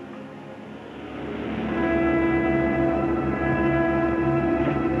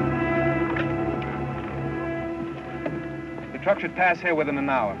 The truck should pass here within an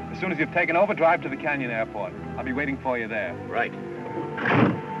hour. As soon as you've taken over, drive to the Canyon Airport. I'll be waiting for you there. Right.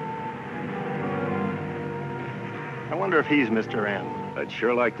 I wonder if he's Mr. M. I'd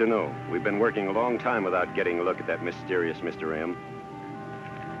sure like to know. We've been working a long time without getting a look at that mysterious Mr. M.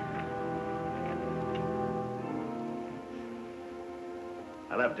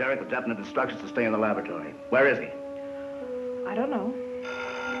 I left Derek with definite instructions to stay in the laboratory. Where is he? I don't know.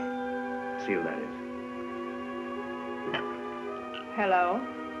 See who that is. Hello?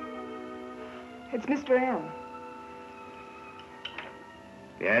 It's Mr. M.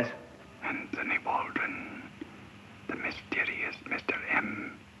 Yes? Anthony Waldron, the mysterious Mr.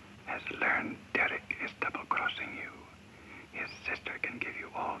 M, has learned Derek is double-crossing you. His sister can give you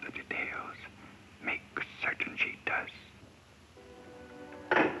all the details. Make certain she does.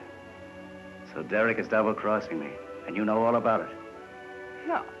 So Derek is double-crossing me, and you know all about it.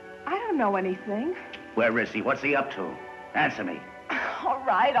 No, I don't know anything. Where is he? What's he up to? Answer me. All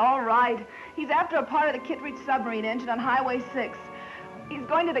right, all right. He's after a part of the Kittridge submarine engine on Highway 6. He's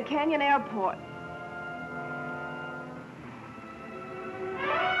going to the Canyon Airport.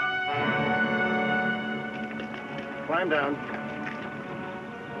 Climb down.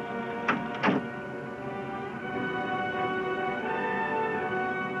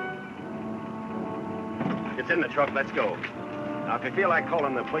 It's in the truck. Let's go. Now, if you feel like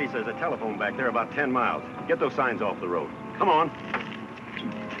calling the police, there's a telephone back there about 10 miles. Get those signs off the road. Come on.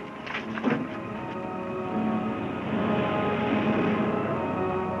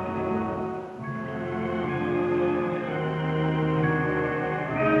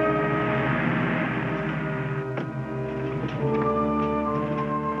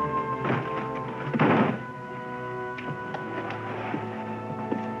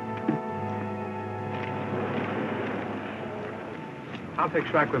 I'll take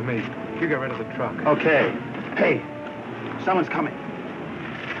Shrek with me. You get rid of the truck. Okay. Hey, someone's coming.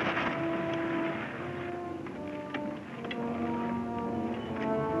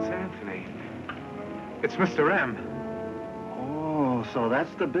 It's Anthony. It's Mr. M. Oh, so that's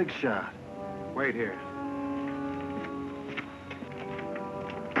the big shot. Wait here.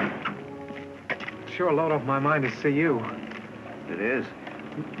 Sure a load off my mind to see you. It is?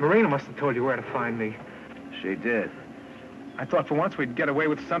 Marina must have told you where to find me. She did. I thought for once we'd get away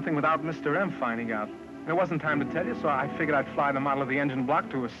with something without Mr. M finding out. There wasn't time to tell you, so I figured I'd fly the model of the engine block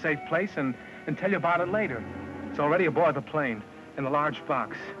to a safe place and tell you about it later. It's already aboard the plane, in the large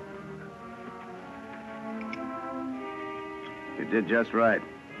box. You did just right.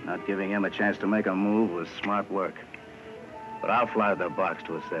 Not giving him a chance to make a move was smart work. But I'll fly the box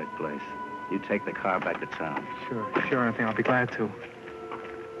to a safe place. You take the car back to town. Sure, Anthony. I'll be glad to.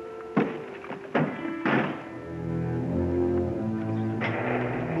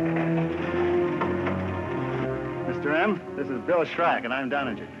 Mr. M, this is Bill Shrek, and I'm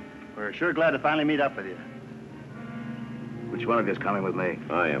Donninger. We're sure glad to finally meet up with you. Which one of you is coming with me?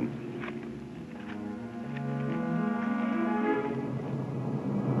 I am.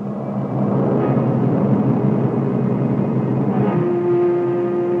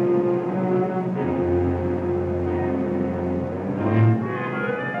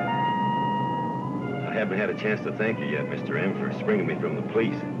 I haven't had a chance to thank you yet, Mr. M, for springing me from the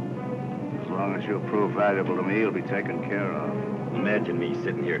police. As long as you'll prove valuable to me, you'll be taken care of. Imagine me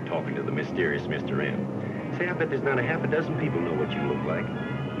sitting here talking to the mysterious Mr. M. Say, I bet there's not a half a dozen people know what you look like.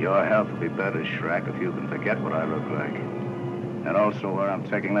 Your health will be better, Shrek, if you can forget what I look like. And also where I'm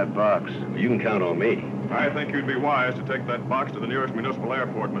taking that box. Well, you can count on me. I think you'd be wise to take that box to the nearest municipal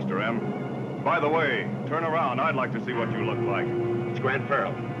airport, Mr. M. By the way, turn around. I'd like to see what you look like. It's Grant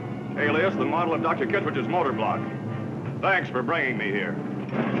Peril. Alias, the model of Dr. Kittridge's motor block. Thanks for bringing me here.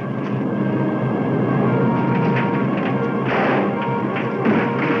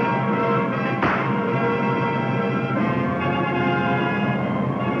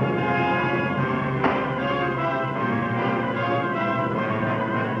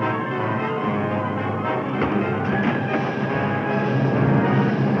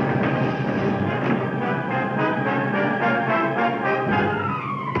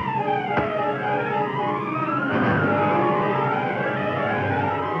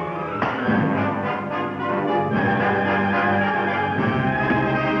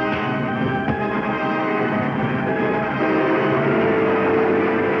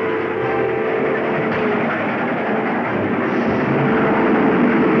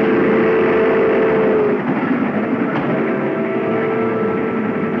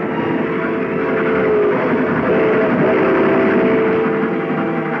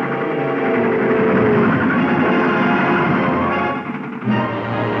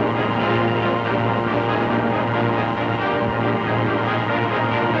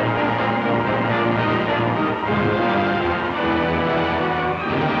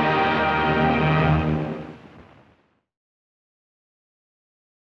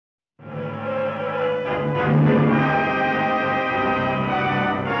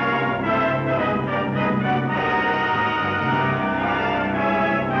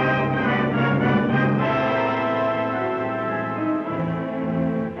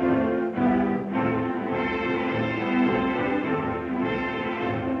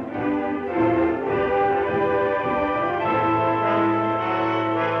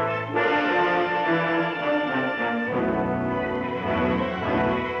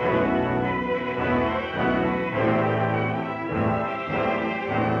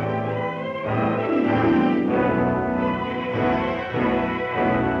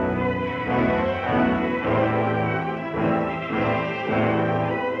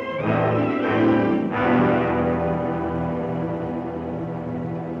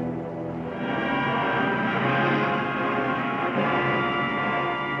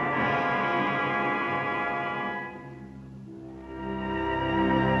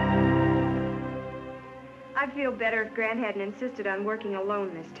 I'd feel better if Grant hadn't insisted on working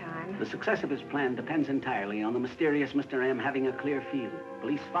alone this time. The success of his plan depends entirely on the mysterious Mr. M having a clear field.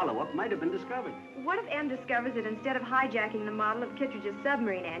 Police follow-up might have been discovered. What if M discovers that instead of hijacking the model of Kittridge's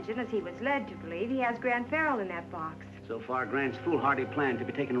submarine engine, as he was led to believe, he has Grant Peril in that box? So far, Grant's foolhardy plan to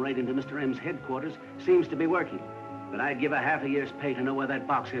be taken right into Mr. M's headquarters seems to be working. But I'd give a half a year's pay to know where that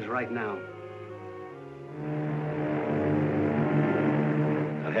box is right now.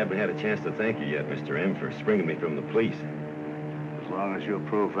 I haven't had a chance to thank you yet, Mr. M, for springing me from the police. As long as you'll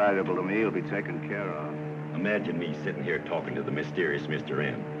prove valuable to me, you'll be taken care of. Imagine me sitting here talking to the mysterious Mr.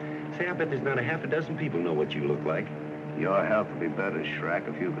 M. Say, I bet there's not a half a dozen people know what you look like. Your health will be better, Shrek,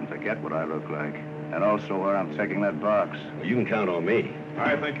 if you can forget what I look like. And also where I'm taking that box. Well, you can count on me.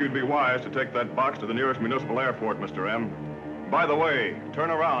 I think you'd be wise to take that box to the nearest municipal airport, Mr. M. By the way, turn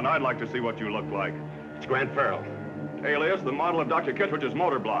around. I'd like to see what you look like. It's Grant Peril. Alias, the model of Dr. Kittridge's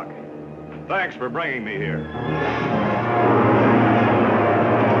motor block. Thanks for bringing me here.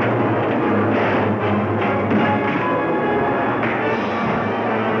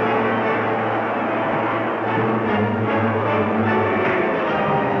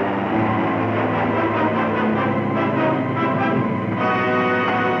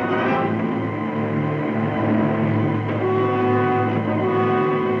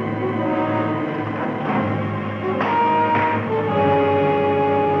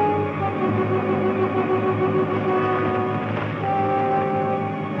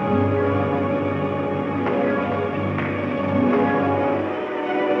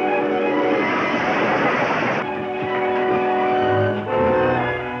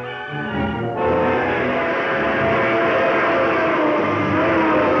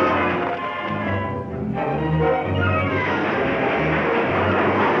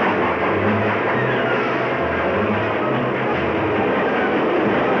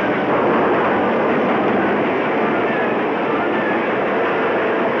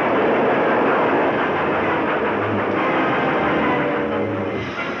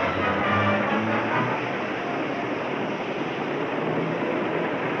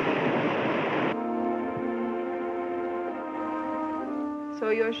 So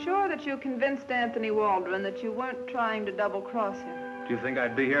you're sure that you convinced Anthony Waldron that you weren't trying to double-cross him? Do you think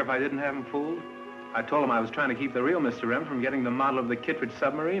I'd be here if I didn't have him fooled? I told him I was trying to keep the real Mr. M from getting the model of the Kittridge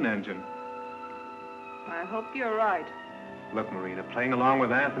submarine engine. I hope you're right. Look, Marina, playing along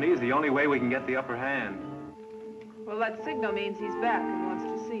with Anthony is the only way we can get the upper hand. Well, that signal means he's back and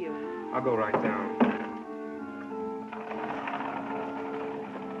wants to see you. I'll go right down.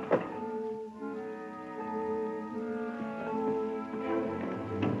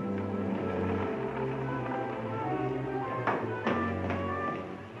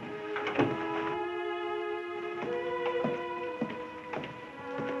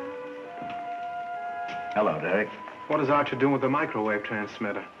 Hello, Derek. What is Archer doing with the microwave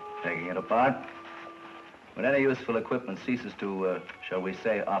transmitter? Taking it apart. When any useful equipment ceases to, shall we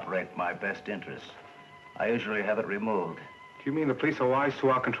say, operate my best interests, I usually have it removed. Do you mean the police are wise to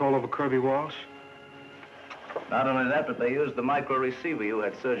our control over Kirby Walsh? Not only that, but they used the micro receiver you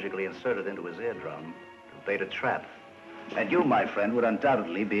had surgically inserted into his eardrum to bait a trap. And you, my friend, would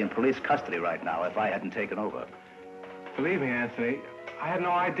undoubtedly be in police custody right now if I hadn't taken over. Believe me, Anthony, I had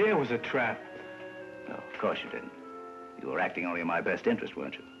no idea it was a trap. No, of course you didn't. You were acting only in my best interest,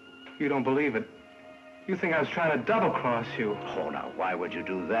 weren't you? You don't believe it. You think I was trying to double-cross you. Oh, now, why would you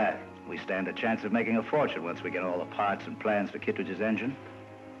do that? We stand a chance of making a fortune once we get all the parts and plans for Kittridge's engine,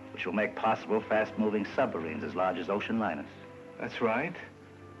 which will make possible fast-moving submarines as large as ocean liners. That's right.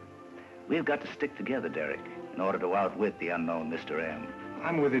 We've got to stick together, Derek, in order to outwit the unknown Mr. M.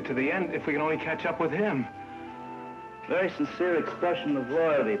 I'm with you to the end if we can only catch up with him. Very sincere expression of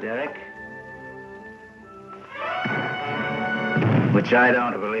loyalty, Derek. Which I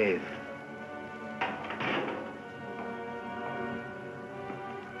don't believe.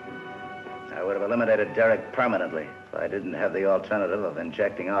 I would have eliminated Derek permanently if I didn't have the alternative of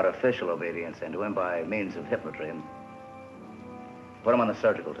injecting artificial obedience into him by means of hypnotrine. Put him on the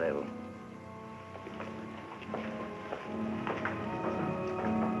surgical table.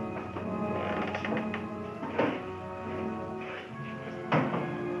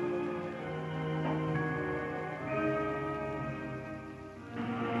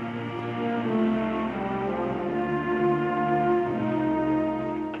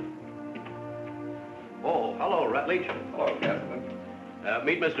 Hello, Captain.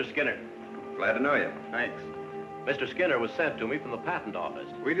 Meet Mr. Skinner. Glad to know you. Thanks. Mr. Skinner was sent to me from the patent office.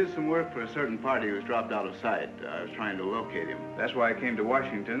 We did some work for a certain party who's dropped out of sight. I was trying to locate him. That's why I came to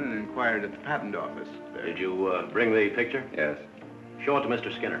Washington and inquired at the patent office there. Did you bring the picture? Yes. Show it to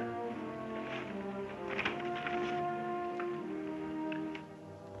Mr. Skinner.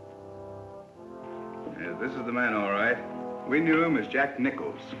 Yeah, this is the man, all right. We knew him as Jack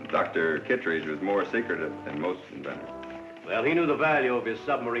Nichols. Dr. Kittridge was more secretive than most inventors. Well, he knew the value of his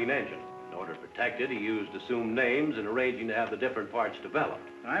submarine engine. In order to protect it, he used assumed names in arranging to have the different parts developed.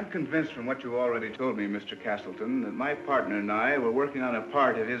 I'm convinced from what you already told me, Mr. Castleton, that my partner and I were working on a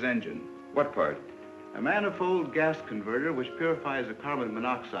part of his engine. What part? A manifold gas converter which purifies the carbon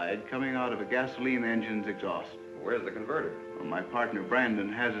monoxide coming out of a gasoline engine's exhaust. Where's the converter? Well, my partner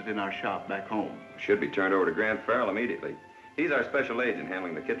Brandon has it in our shop back home. Should be turned over to Grant Peril immediately. He's our special agent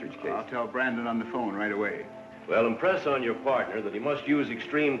handling the Kittridge case. I'll tell Brandon on the phone right away. Well, impress on your partner that he must use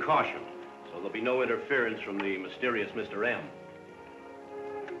extreme caution, so there'll be no interference from the mysterious Mr. M.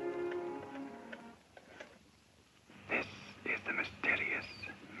 This is the mysterious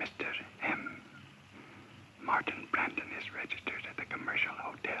Mr. M. Martin Brandon is registered at the commercial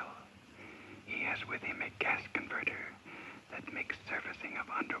hotel. He has with him a gas converter that makes servicing of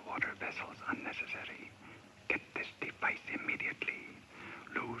underwater vessels unnecessary. Get this device immediately.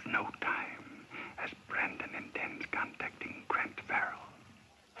 Lose no time, as Brandon intends contacting Grant Farrell.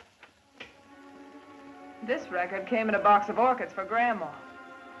 This record came in a box of orchids for Grandma.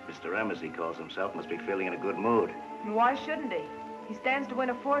 Mr. M, as he calls himself, must be feeling in a good mood. And why shouldn't he? He stands to win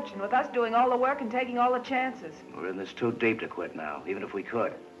a fortune with us doing all the work and taking all the chances. We're in this too deep to quit now, even if we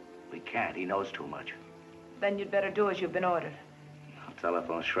could. We can't. He knows too much. Then you'd better do as you've been ordered. I'll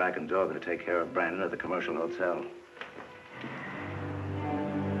telephone Schrack and Dorgan to take care of Brandon at the commercial hotel.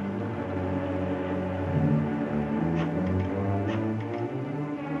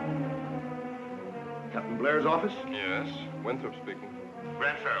 Captain Blair's office? Yes, Winthrop speaking.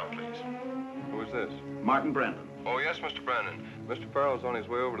 Grant Farrell, please. Who is this? Martin Brandon. Oh, yes, Mr. Brandon. Mr. Perril's on his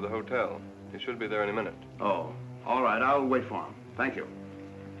way over to the hotel. He should be there any minute. Oh, all right. I'll wait for him. Thank you.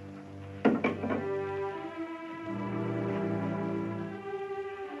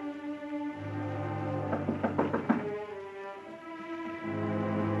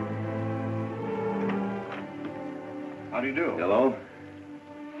 How do you do? Hello?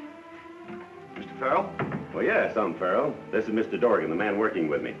 Mr. Farrell? Well, yes, I'm Peril. This is Mr. Dorgan, the man working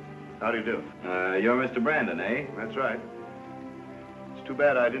with me. How do you do? You're Mr. Brandon, eh? That's right. It's too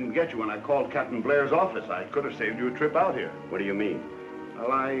bad I didn't get you when I called Captain Blair's office. I could have saved you a trip out here. What do you mean?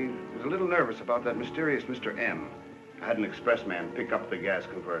 Well, I was a little nervous about that mysterious Mr. M. I had an expressman pick up the gas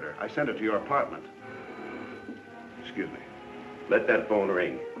converter. I sent it to your apartment. Excuse me. Let that phone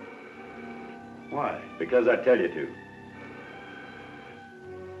ring. Why? Because I tell you to.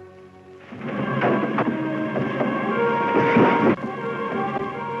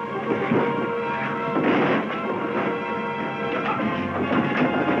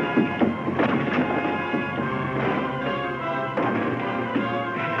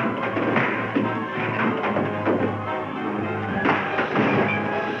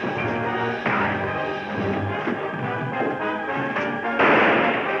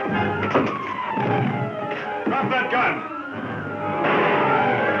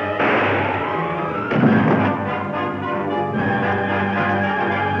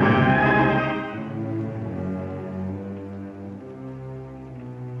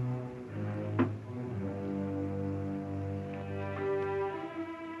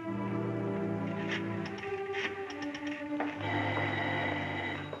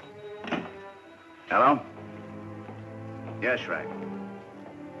 Hello? Yes, Schrack.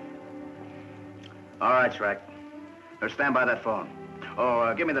 All right, Schrack. Now stand by that phone.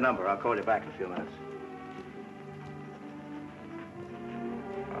 Oh, give me the number. I'll call you back in a few minutes.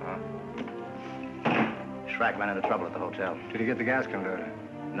 Schrack ran into trouble at the hotel. Did he get the gas converter?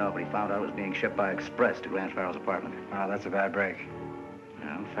 No, but he found out it was being shipped by express to Grant Farrell's apartment. Oh, that's a bad break.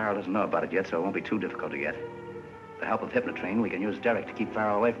 Well, Farrell doesn't know about it yet, so it won't be too difficult to get. With the help of Hypnotrine, we can use Derek to keep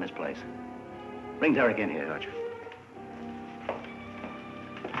Farrell away from his place. Bring Derek in here, Archer.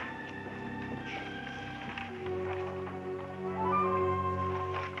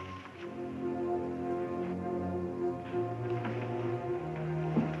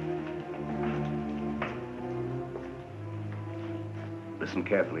 Listen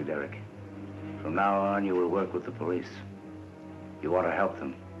carefully, Derek. From now on, you will work with the police. You want to help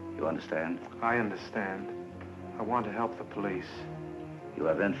them. You understand? I understand. I want to help the police. You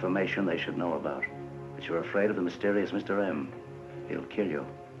have information they should know about. But you're afraid of the mysterious Mr. M. He'll kill you.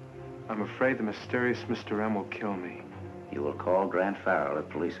 I'm afraid the mysterious Mr. M will kill me. You will call Grant Farrell at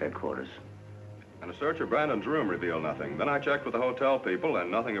police headquarters. And a search of Brandon's room revealed nothing. Then I checked with the hotel people, and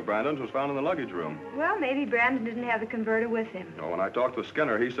nothing of Brandon's was found in the luggage room. Well, maybe Brandon didn't have the converter with him. Oh, when I talked with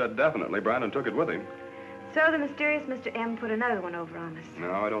Skinner, he said definitely Brandon took it with him. So the mysterious Mr. M put another one over on us.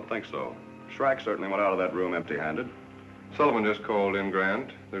 No, I don't think so. Schrack certainly went out of that room empty-handed. Sullivan just called in,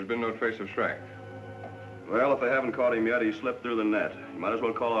 Grant. There's been no trace of Schrack. Well, if they haven't caught him yet, he slipped through the net. You might as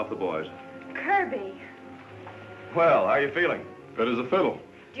well call off the boys. Kirby, Well, how are you feeling? Fit as a fiddle.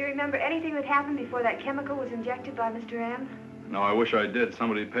 do you remember anything that happened before that chemical was injected by Mr. M? No, I wish I did.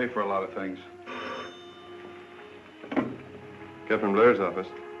 Somebody'd pay for a lot of things. Captain Blair's office.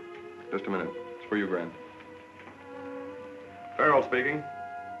 Just a minute. It's for you, Grant. Peril speaking.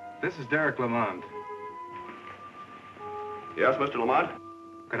 This is Derek Lamont. Yes, Mr. Lamont?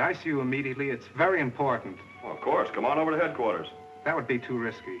 Could I see you immediately? It's very important. Well, of course. Come on over to headquarters. That would be too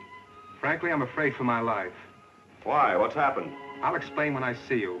risky. Frankly, I'm afraid for my life. Why? What's happened? I'll explain when I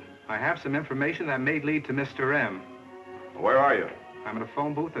see you. I have some information that may lead to Mr. M. Where are you? I'm in a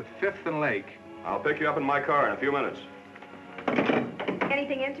phone booth at 5th and Lake. I'll pick you up in my car in a few minutes.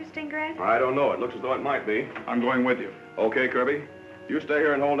 Anything interesting, Grant? I don't know. It looks as though it might be. I'm going with you. Okay, Kirby. You stay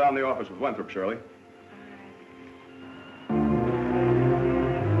here and hold down the office with Winthrop, Shirley.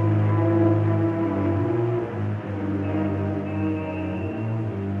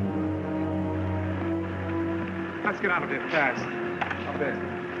 Let's get out of here fast. Up there.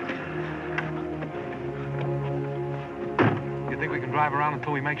 You think we can drive around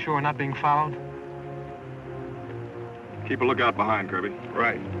until we make sure we're not being followed? Keep a lookout behind, Kirby.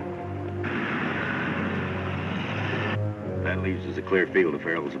 Right. That leaves us a clear field of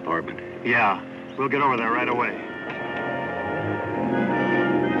Peril's apartment. Yeah, we'll get over there right away.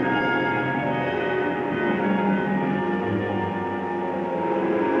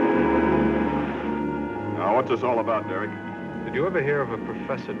 Now, what's this all about, Derek? Did you ever hear of a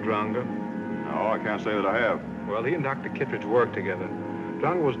Professor Dronga? No, I can't say that I have. Well, he and Dr. Kittridge worked together.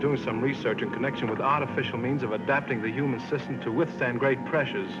 Dronga was doing some research in connection with artificial means of adapting the human system to withstand great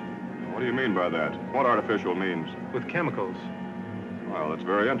pressures. What do you mean by that? What artificial means? With chemicals. Well, that's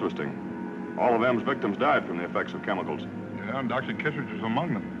very interesting. All of M's victims died from the effects of chemicals. Yeah, and Dr. Kittridge was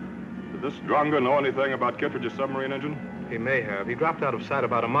among them. Did this Dronga know anything about Kittridge's submarine engine? He may have. He dropped out of sight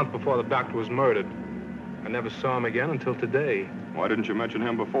about a month before the doctor was murdered. I never saw him again until today. Why didn't you mention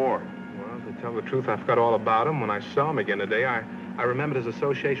him before? Well, to tell the truth, I forgot all about him. When I saw him again today, I remembered his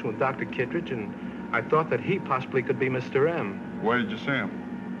association with Dr. Kittridge, and I thought that he possibly could be Mr. M. Where did you see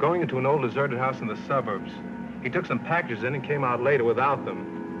him? Going into an old deserted house in the suburbs. He took some packages in and came out later without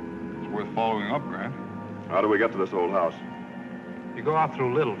them. It's worth following up, Grant. How do we get to this old house? You go out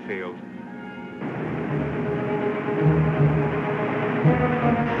through Littlefield.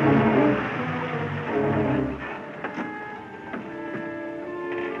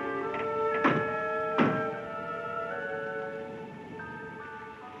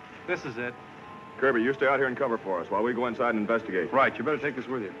 This is it. Kirby, you stay out here and cover for us while we go inside and investigate. Right, you better take this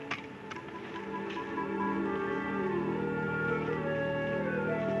with you.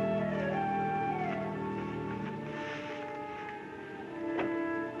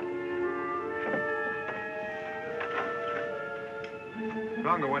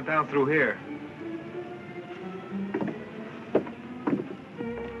 Dronga went down through here.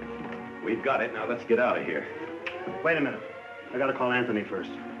 We've got it. Now let's get out of here. Wait a minute. I gotta call Anthony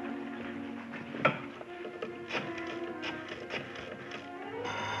first.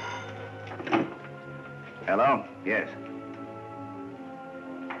 Hello? Yes.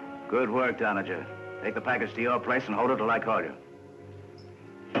 Good work, Donager. Take the package to your place and hold it till I call you.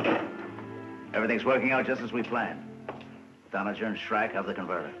 Everything's working out just as we planned. Donager and Shrike have the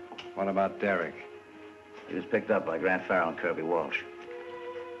converter. What about Derek? He was picked up by Grant Farrell and Kirby Walsh.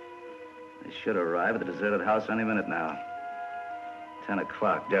 They should arrive at the deserted house any minute now. 10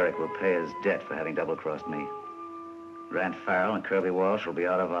 o'clock, Derek will pay his debt for having double-crossed me. Grant Farrell and Kirby Walsh will be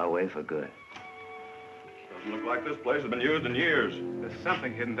out of our way for good. Doesn't look like this place has been used in years. There's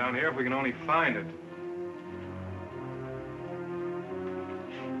something hidden down here if we can only find it.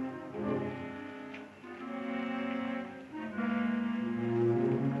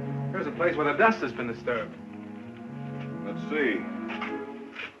 Here's a place where the dust has been disturbed. Let's see.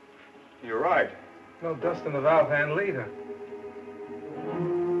 You're right. No dust in the valve handle either.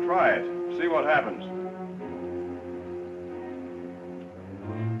 Try it. See what happens.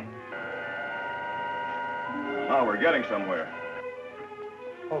 Oh, we're getting somewhere.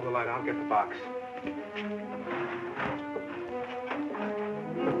 Hold the light. I'll get the box.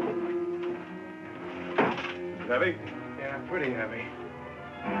 Heavy? Yeah, pretty heavy.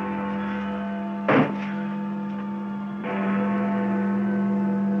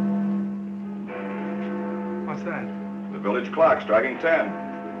 What's that? The village clock striking 10.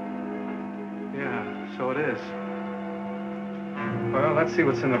 Yeah, so it is. Well, let's see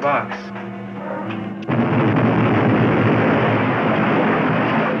what's in the box.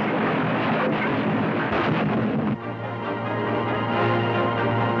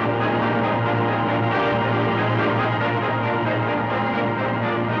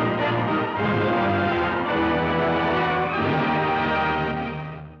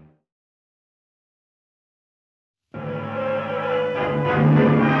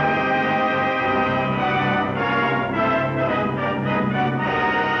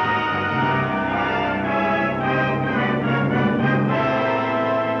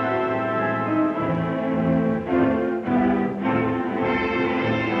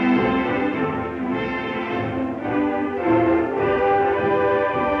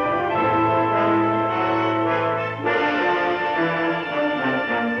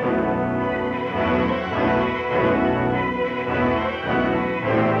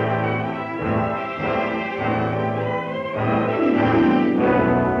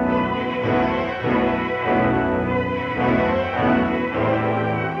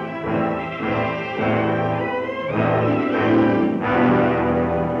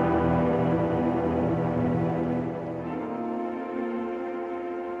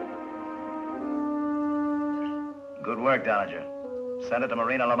 work, Doninger. Send it to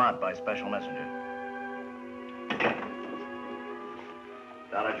Marina Lamont by special messenger.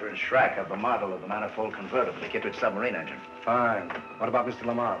 Doninger and Schrack have the model of the manifold converter for the Kittridge submarine engine. Fine. What about Mr.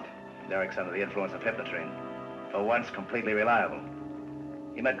 Lamont? Derek's under the influence of hypnotrine. For once, completely reliable.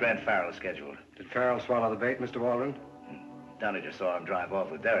 He met Grant Farrell as scheduled. Did Farrell swallow the bait, Mr. Waldron? Doninger saw him drive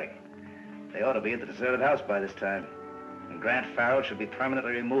off with Derek. They ought to be at the deserted house by this time. And Grant Farrell should be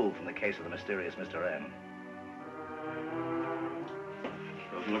permanently removed from the case of the mysterious Mr. M.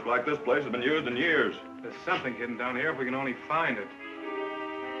 Doesn't look like this place has been used in years. There's something hidden down here if we can only find it.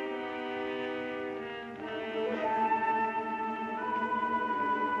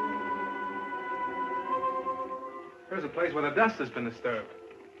 Here's a place where the dust has been disturbed.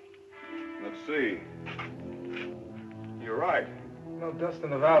 Let's see. You're right. No dust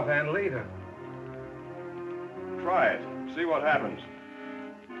in the valve handle either. Try it. See what happens.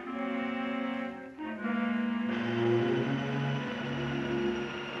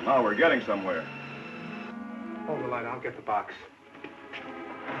 Now we're getting somewhere. Hold the light. I'll get the box.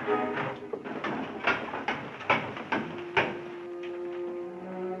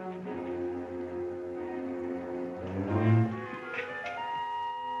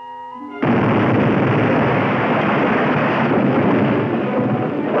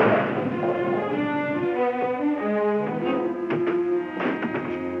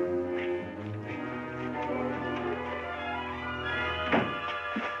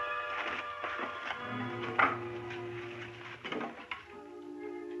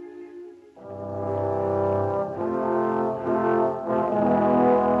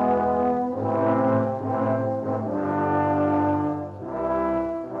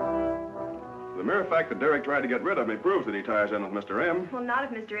 The fact that Derek tried to get rid of me proves that he ties in with Mr. M. Well, not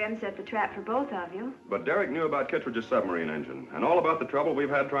if Mr. M set the trap for both of you. But Derek knew about Kittridge's submarine engine and all about the trouble we've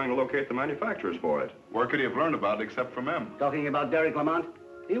had trying to locate the manufacturers for it. Where could he have learned about it except from M? Talking about Derek Lamont?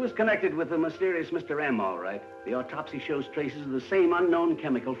 He was connected with the mysterious Mr. M, all right. The autopsy shows traces of the same unknown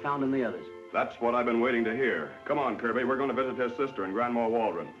chemical found in the others. That's what I've been waiting to hear. Come on, Kirby. We're going to visit his sister in Grandma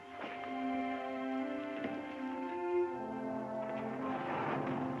Waldron.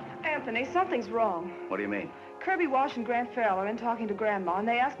 Anthony, something's wrong. What do you mean? Kirby Walsh and Grant Farrell are in talking to Grandma, and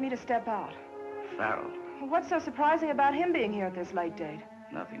they asked me to step out. Farrell? What's so surprising about him being here at this late date?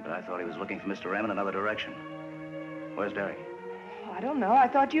 Nothing, but I thought he was looking for Mr. M in another direction. Where's Derek? I don't know. I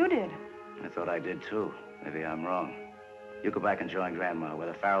thought you did. I thought I did, too. Maybe I'm wrong. You go back and join Grandma,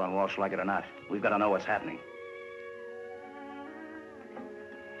 whether Farrell and Walsh like it or not. We've got to know what's happening.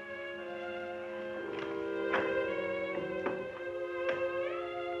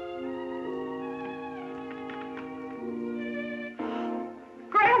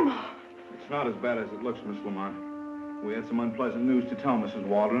 It's not as bad as it looks, Miss Lamont. We had some unpleasant news to tell Mrs.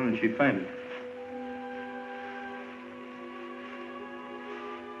 Waldron, and she fainted.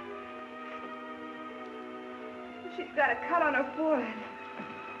 She's got a cut on her forehead.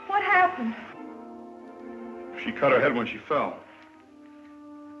 What happened? She cut her head when she fell.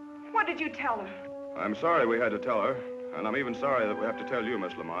 What did you tell her? I'm sorry we had to tell her, and I'm even sorry that we have to tell you,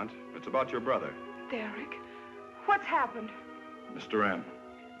 Miss Lamont. It's about your brother. Derek, what's happened? Mr. M.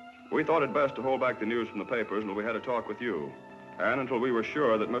 We thought it best to hold back the news from the papers until we had a talk with you, and until we were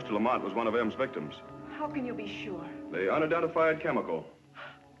sure that Mr. Lamont was one of M's victims. How can you be sure? The unidentified chemical.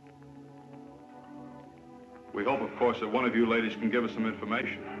 We hope, of course, that one of you ladies can give us some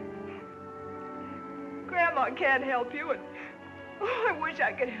information. Grandma can't help you, and I wish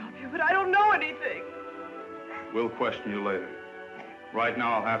I could help you, but I don't know anything. We'll question you later. Right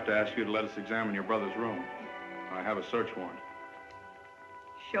now, I'll have to ask you to let us examine your brother's room. I have a search warrant.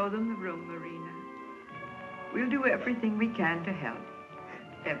 Show them the room, Marina. We'll do everything we can to help.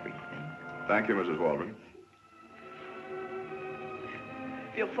 Everything. Thank you, Mrs. Waldron.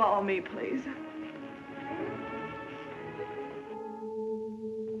 If you'll follow me, please.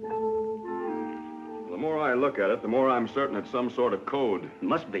 The more I look at it, the more I'm certain it's some sort of code. It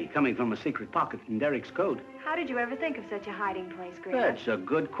must be, coming from a secret pocket in Derek's coat. How did you ever think of such a hiding place, Grant? That's a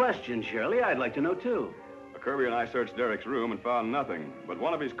good question, Shirley. I'd like to know, too. Kirby and I searched Derek's room and found nothing, but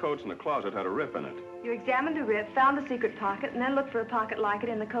one of his coats in the closet had a rip in it. You examined the rip, found the secret pocket, and then looked for a pocket like it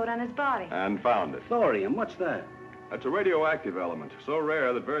in the coat on his body. And found it. Thorium, what's that? It's a radioactive element, so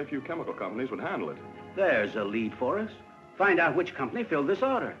rare that very few chemical companies would handle it. There's a lead for us. Find out which company filled this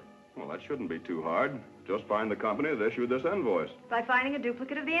order. Well, that shouldn't be too hard. Just find the company that issued this invoice. By finding a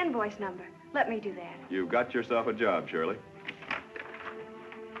duplicate of the invoice number. Let me do that. You've got yourself a job, Shirley.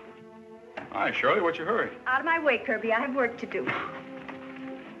 Hi, Shirley. What's your hurry? Out of my way, Kirby. I have work to do.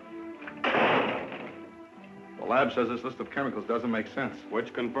 The lab says this list of chemicals doesn't make sense.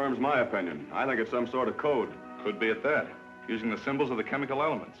 Which confirms my opinion. I think it's some sort of code. Could be at that. Using the symbols of the chemical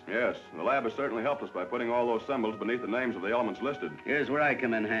elements. Yes, the lab has certainly helped us by putting all those symbols beneath the names of the elements listed. Here's where I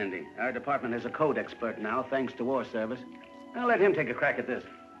come in handy. Our department has a code expert now, thanks to War Service. I'll let him take a crack at this.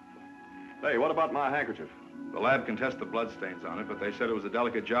 Hey, what about my handkerchief? The lab can test the bloodstains on it, but they said it was a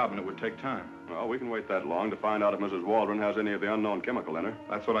delicate job and it would take time. Well, we can wait that long to find out if Mrs. Waldron has any of the unknown chemical in her.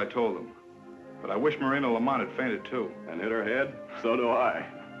 That's what I told them. But I wish Marina Lamont had fainted, too. And hit her head? So do I.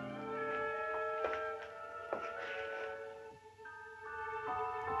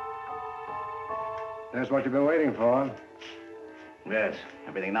 That's what you've been waiting for. Yes.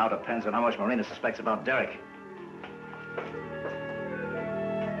 Everything now depends on how much Marina suspects about Derek.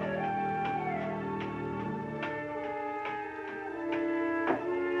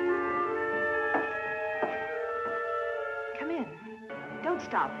 Come in. Don't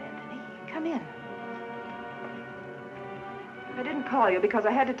stop, Anthony. Come in. I didn't call you because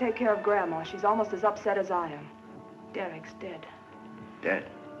I had to take care of Grandma. She's almost as upset as I am. Derek's dead.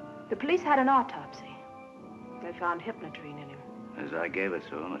 Dead? The police had an autopsy. They found hypnotrine in him. As I gave it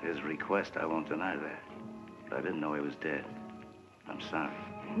to him at his request, I won't deny that. But I didn't know he was dead. I'm sorry.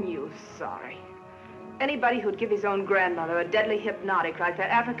 You sorry. Anybody who'd give his own grandmother a deadly hypnotic like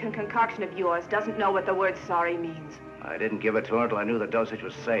that African concoction of yours doesn't know what the word sorry means. I didn't give it to her until I knew the dosage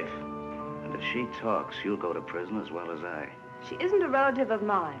was safe. And if she talks, you'll go to prison as well as I. She isn't a relative of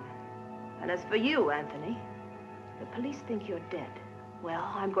mine. And as for you, Anthony, the police think you're dead.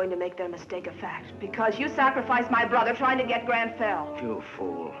 Well, I'm going to make their mistake a fact, because you sacrificed my brother trying to get Grant Fell. You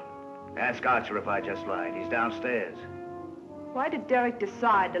fool. Ask Archer if I just lied. He's downstairs. Why did Derek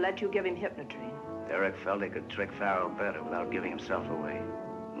decide to let you give him hypnotrine? Derek felt he could trick Farrell better without giving himself away.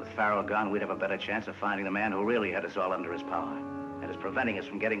 With Farrell gone, we'd have a better chance of finding the man who really had us all under his power and is preventing us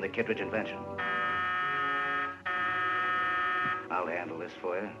from getting the Kittridge invention. I'll handle this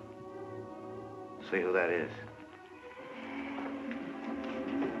for you. See who that is.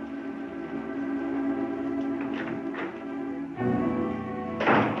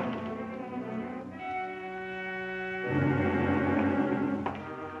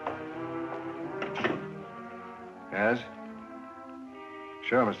 Yes?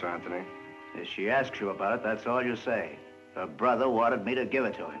 Sure, Mr. Anthony. If she asks you about it, that's all you say. Her brother wanted me to give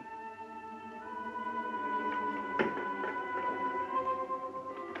it to him.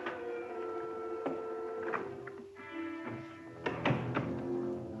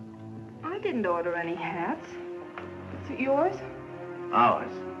 I didn't order any hats. Is it yours?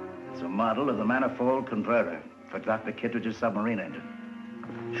 Ours. It's a model of the manifold converter for Dr. Kittridge's submarine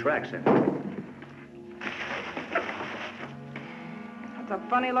engine. Schrack's in it. It's a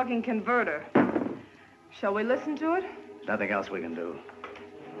funny-looking converter. Shall we listen to it? There's nothing else we can do.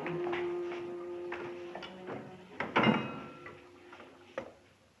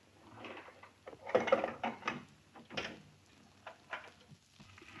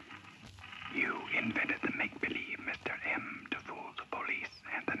 You invented the make-believe, Mr. M, to fool the police,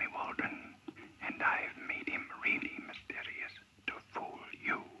 Anthony Waldron. And I've made him really mysterious to fool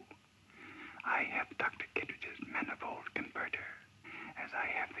you. I have Dr. Kittridge's manifold converter, as I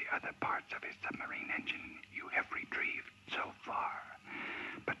have the other parts of his submarine engine you have retrieved so far.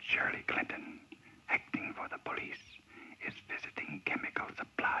 But Shirley Clinton, acting for the police, is visiting chemical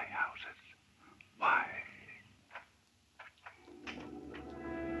supply houses. Why?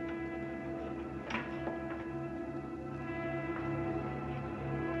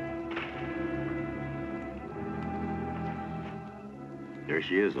 There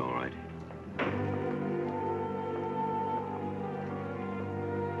she is, all right.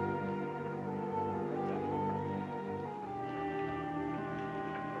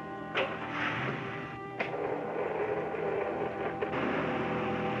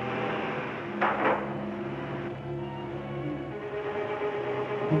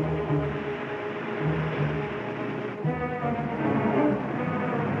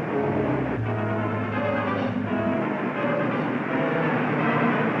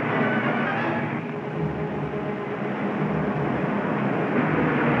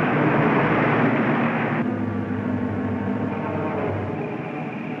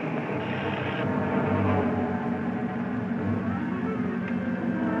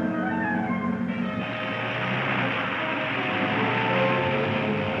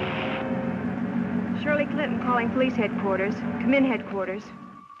 Police headquarters. Come in, headquarters.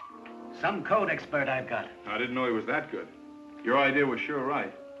 Some code expert I've got. I didn't know he was that good. Your idea was sure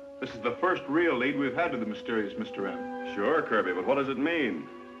right. This is the first real lead we've had to the mysterious Mr. M. Sure, Kirby, but what does it mean?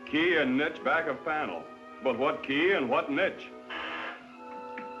 Key and niche back of panel. But what key and what niche?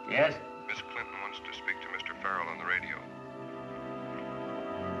 Yes? Miss Clinton wants to speak to Mr. Peril on the radio.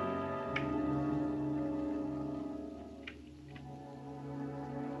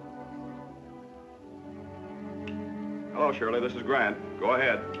 Hello, Shirley. This is Grant. Go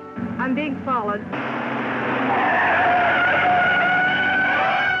ahead. I'm being followed.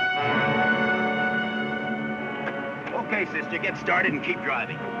 Okay, sister, get started and keep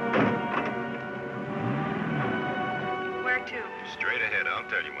driving. Where to? Straight ahead. I'll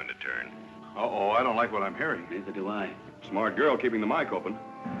tell you when to turn. Uh-oh, I don't like what I'm hearing. Neither do I. Smart girl keeping the mic open.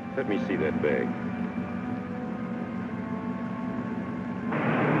 Let me see that bag.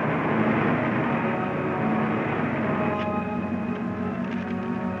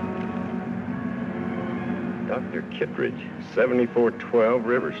 Dr. Kittridge, 7412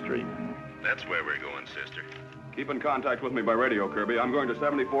 River Street. That's where we're going, sister. Keep in contact with me by radio, Kirby. I'm going to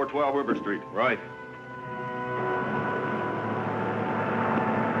 7412 River Street. Right.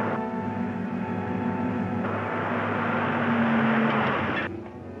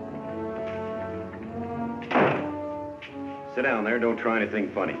 Sit down there. Don't try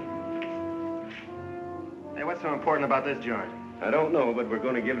anything funny. Hey, what's so important about this joint? I don't know, but we're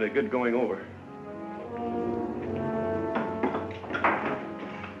going to give it a good going over.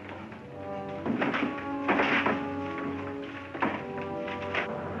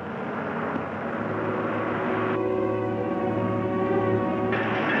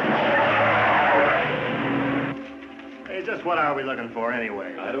 Hey, just what are we looking for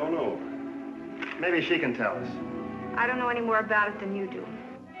anyway? I don't know. Maybe she can tell us. I don't know any more about it than you do.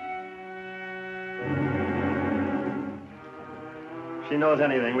 If she knows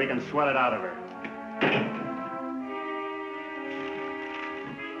anything, we can sweat it out of her.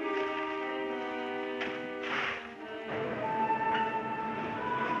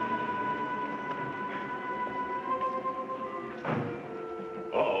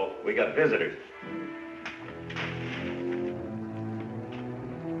 Uh-oh, we got visitors.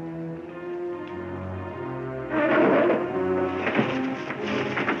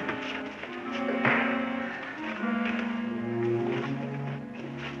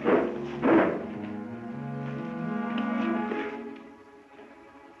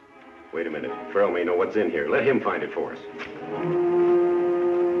 Wait a minute. Peril may know what's in here. Let him find it for us.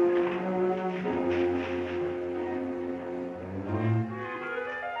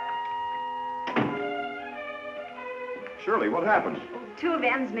 Shirley, what happened? Two of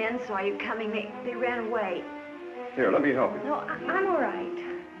M's men saw you coming. They ran away. Here, let me help you. No, I'm all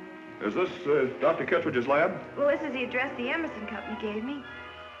right. Is this Dr. Kittridge's lab? Well, this is the address the Emerson Company gave me.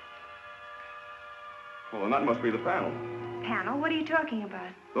 Well, then that must be the panel. Panel? What are you talking about?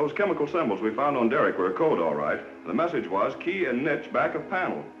 Those chemical symbols we found on Derek were a code, all right. The message was key and niche back of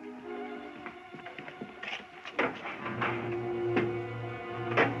panel.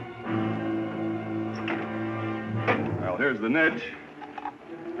 Well, here's the niche,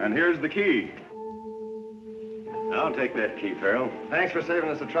 and here's the key. I'll take that key, Peril. Thanks for saving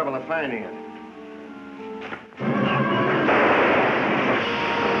us the trouble of finding it.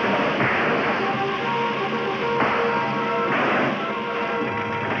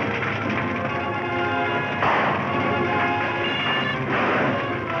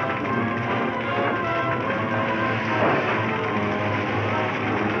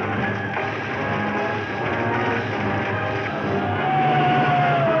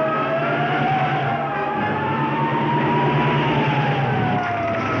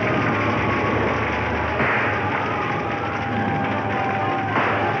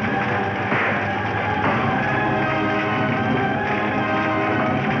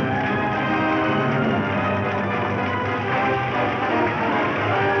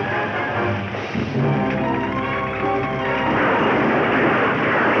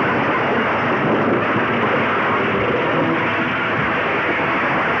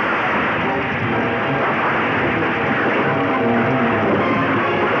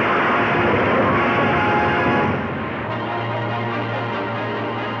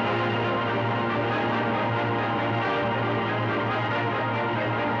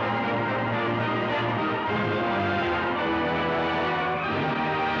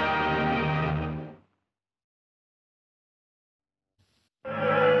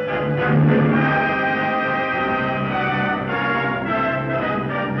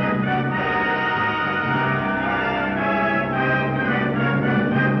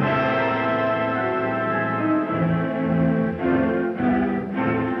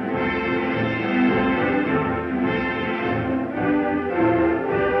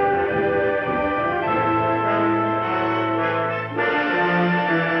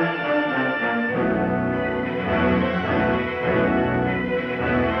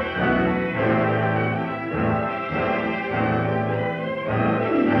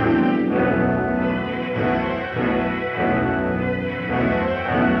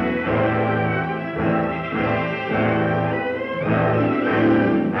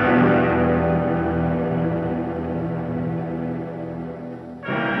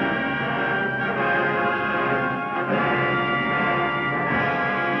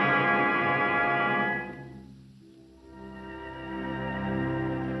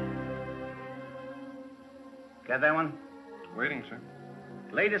 Got that one? Waiting, sir.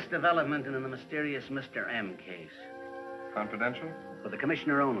 Latest development in the mysterious Mr. M case. Confidential? For the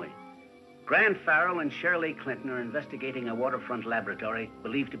commissioner only. Grant Farrell and Shirley Clinton are investigating a waterfront laboratory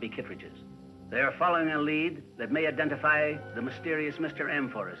believed to be Kittridge's. They are following a lead that may identify the mysterious Mr. M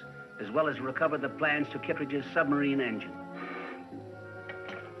for us, as well as recover the plans to Kittridge's submarine engine.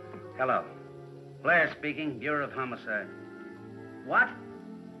 Hello. Blair speaking, Bureau of Homicide. What?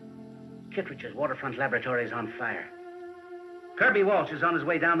 Kittridge's waterfront laboratory is on fire. Kirby Walsh is on his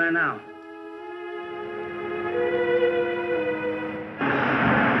way down there now.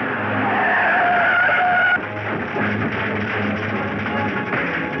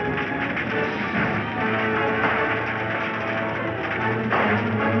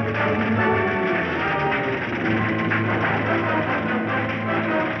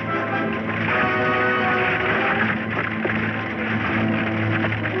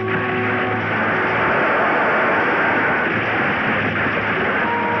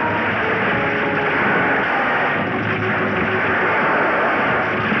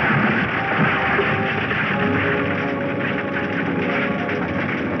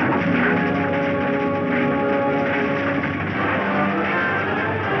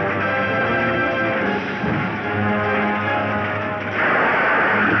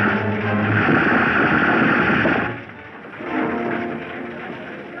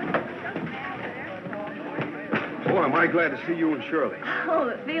 Glad to see you and Shirley. Oh,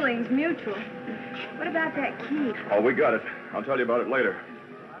 the feeling's mutual. What about that key? Oh, we got it. I'll tell you about it later.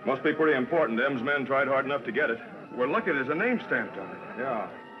 Must be pretty important. M's men tried hard enough to get it. We're lucky there's a name stamped on it. Yeah.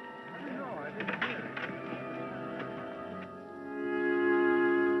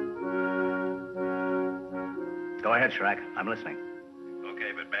 Go ahead, Shrek. I'm listening.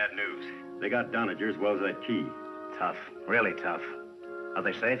 Okay, but bad news. They got Donager as well as that key. Tough. Really tough. Are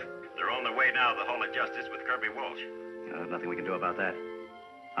they safe? They're on their way now to the Hall of Justice with Kirby Walsh. There's nothing we can do about that.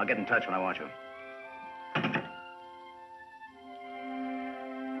 I'll get in touch when I want you.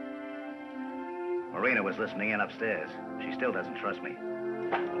 Marina was listening in upstairs. She still doesn't trust me.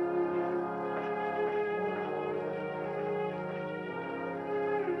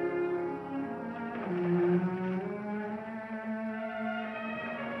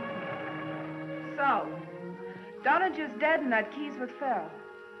 So, Donager's dead and that Keays with Farrell.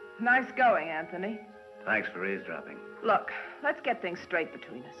 Nice going, Anthony. Thanks for eavesdropping. Look, let's get things straight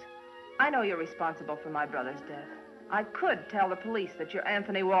between us. I know you're responsible for my brother's death. I could tell the police that you're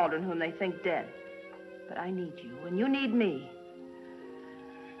Anthony Waldron, whom they think dead. But I need you, and you need me.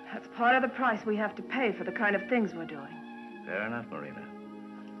 That's part of the price we have to pay for the kind of things we're doing. Fair enough, Marina.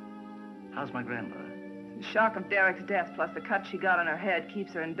 How's my grandmother? The shock of Derek's death, plus the cut she got on her head,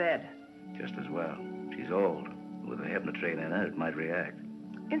 keeps her in bed. Just as well. She's old. With a hypnotrain in her, it might react.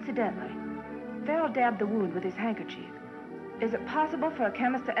 Incidentally, Farrell dabbed the wound with his handkerchief. Is it possible for a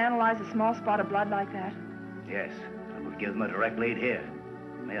chemist to analyze a small spot of blood like that? Yes. It would give them a direct lead here.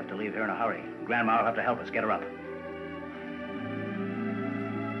 May have to leave here in a hurry. Grandma will have to help us. Get her up.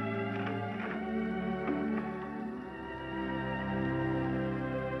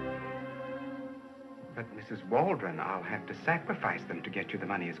 But, Mrs. Waldron, I'll have to sacrifice them to get you the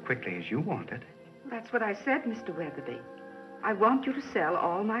money as quickly as you want it. That's what I said, Mr. Weatherby. I want you to sell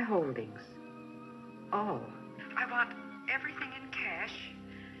all my holdings. All. I want everything in cash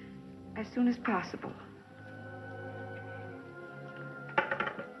as soon as possible.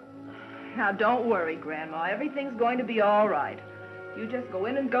 Now, don't worry, Grandma. Everything's going to be all right. You just go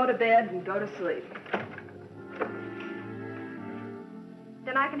in and go to bed and go to sleep.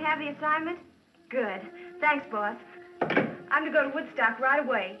 Then I can have the assignment? Good. Thanks, boss. I'm to go to Woodstock right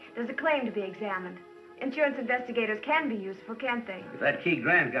away. There's a claim to be examined. Insurance investigators can be useful, can't they? If that key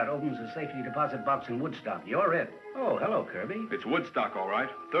Grant got opens a safety deposit box in Woodstock, you're it. Oh, hello, Kirby. It's Woodstock, all right.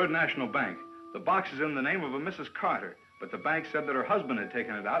 Third National Bank. The box is in the name of a Mrs. Carter, but the bank said that her husband had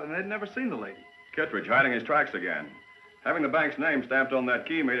taken it out and they'd never seen the lady. Kittridge hiding his tracks again. Having the bank's name stamped on that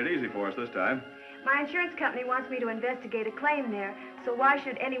key made it easy for us this time. My insurance company wants me to investigate a claim there, so why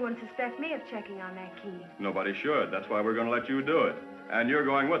should anyone suspect me of checking on that key? Nobody should. That's why we're going to let you do it. And you're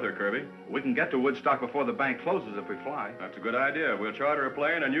going with her, Kirby. We can get to Woodstock before the bank closes if we fly. That's a good idea. We'll charter a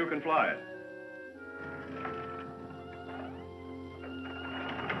plane and you can fly it.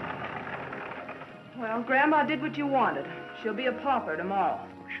 Well, Grandma did what you wanted. She'll be a pauper tomorrow.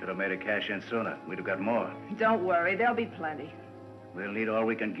 Should have made her cash in sooner. We'd have got more. Don't worry, there'll be plenty. We'll need all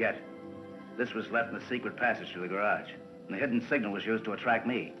we can get. This was left in the secret passage to the garage. And the hidden signal was used to attract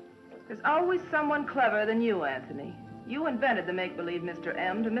me. There's always someone cleverer than you, Anthony. You invented the make-believe Mr.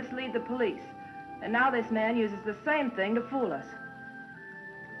 M to mislead the police. And now this man uses the same thing to fool us.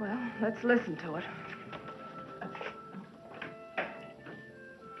 Well, let's listen to it.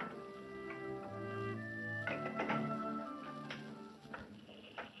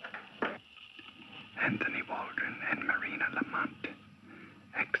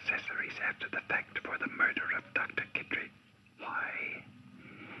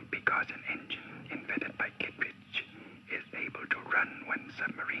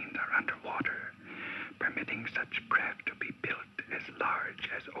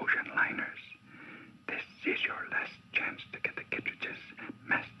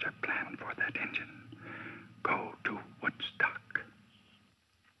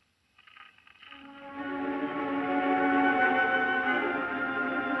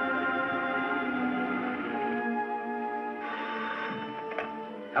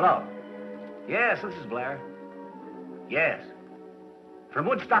 Hello. Yes, this is Blair. Yes. From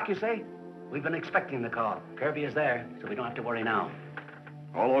Woodstock, you say? We've been expecting the call. Kirby is there, so we don't have to worry now.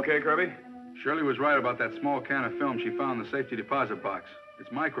 All okay, Kirby? Shirley was right about that small can of film she found in the safety deposit box.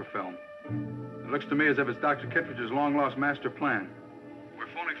 It's microfilm. It looks to me as if it's Dr. Kittridge's long-lost master plan. We're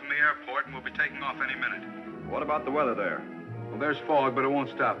phoning from the airport, and we'll be taking off any minute. What about the weather there? Well, there's fog, but it won't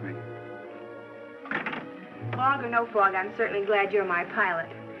stop me. Fog or no fog, I'm certainly glad you're my pilot.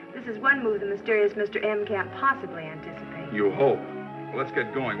 This is one move the mysterious Mr. M can't possibly anticipate. You hope. Well, let's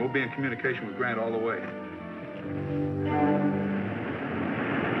get going. We'll be in communication with Grant all the way.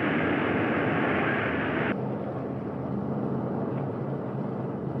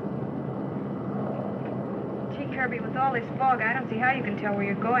 Gee, Kirby, with all this fog, I don't see how you can tell where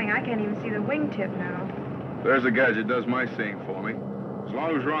you're going. I can't even see the wingtip now. There's a gadget does my seeing for me. As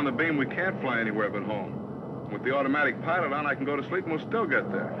long as we're on the beam, we can't fly anywhere but home. With the automatic pilot on, I can go to sleep and we'll still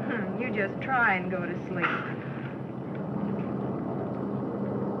get there. You just try and go to sleep.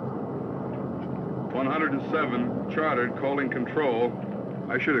 107, chartered, calling control.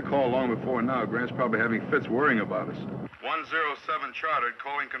 I should have called long before now. Grant's probably having fits worrying about us. 107, chartered,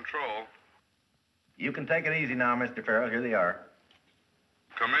 calling control. You can take it easy now, Mr. Farrell. Here they are.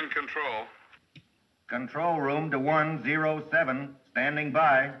 Come in, control. Control room to 107, standing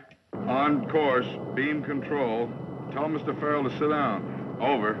by. On course, beam control. Tell Mr. Farrell to sit down.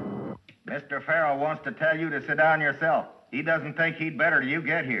 Over. Mr. Farrell wants to tell you to sit down yourself. He doesn't think he'd better till you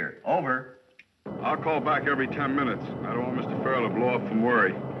get here. Over. I'll call back every 10 minutes. I don't want Mr. Farrell to blow up from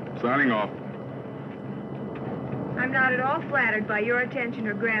worry. Signing off. I'm not at all flattered by your attention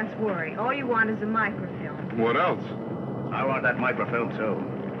or Grant's worry. All you want is a microfilm. What else? I want that microfilm, too.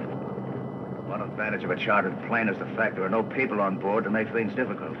 One advantage of a chartered plane is the fact there are no people on board to make things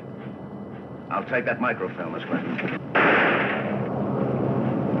difficult. I'll take that microfilm, Miss Clinton.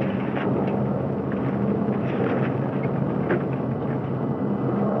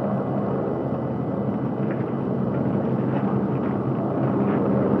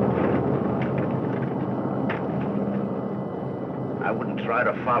 I wouldn't try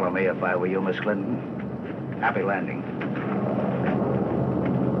to follow me if I were you, Miss Clinton. Happy landing.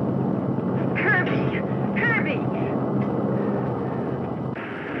 Kirby! Kirby!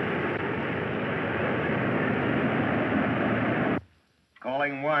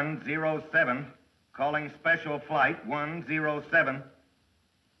 Calling 107. Calling special flight 107.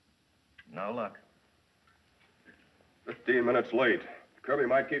 No luck. 15 minutes late. Kirby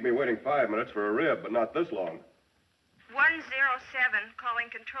might keep me waiting 5 minutes for a rib, but not this long. 107, calling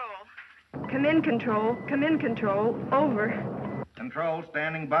control. Come in, control. Come in, control. Over. Control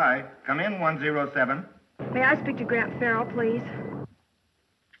standing by. Come in 107. May I speak to Grant Farrell, please?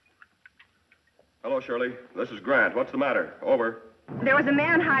 Hello, Shirley. This is Grant. What's the matter? Over. There was a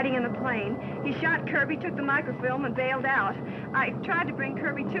man hiding in the plane. He shot Kirby, took the microfilm, and bailed out. I tried to bring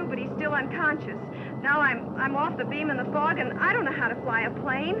Kirby to, but he's still unconscious. Now I'm off the beam in the fog, and I don't know how to fly a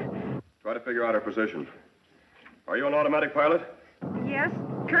plane. Try to figure out our position. Are you an automatic pilot? Yes,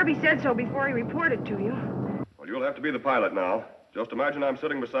 Kirby said so before he reported to you. Well, you'll have to be the pilot now. Just imagine I'm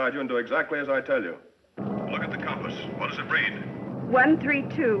sitting beside you and do exactly as I tell you. Look at the compass. What does it read?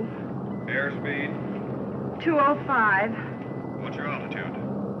 132. Airspeed? 205. What's your altitude?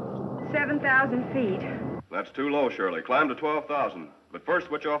 7,000 feet. That's too low, Shirley. Climb to 12,000. But first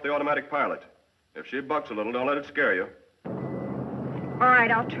switch off the automatic pilot. If she bucks a little, don't let it scare you. All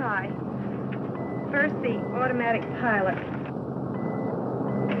right, I'll try. First, the automatic pilot.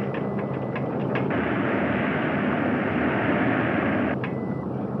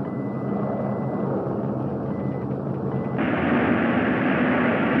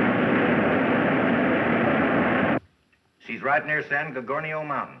 She's right near San Gorgonio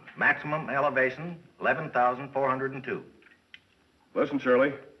Mountain. Maximum elevation, 11,402. Listen,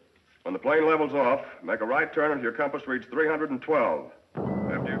 Shirley. When the plane levels off, make a right turn until your compass reads 312.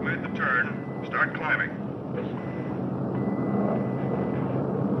 After you've made the turn, start climbing.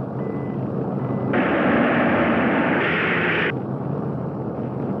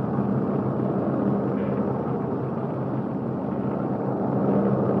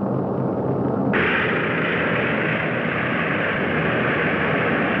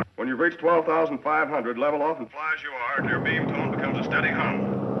 When you've reached 12,500, level off and fly as you are until your beam tone becomes a steady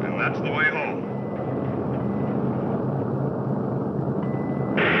hum. And that's the way home.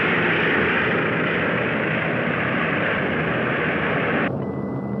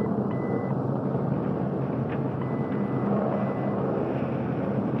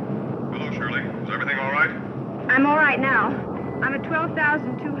 Hello, Shirley. Is everything all right? I'm all right now. I'm at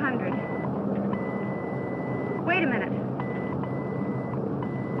 12,200. Wait a minute.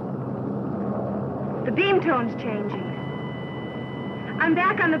 The beam tone's changing. I'm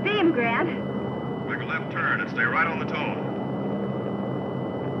back on the beam, Grant. Make a left turn and stay right on the tone.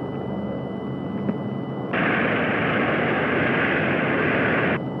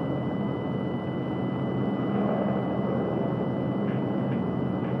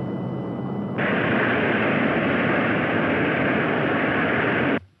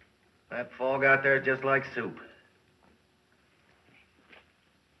 That fog out there is just like soup.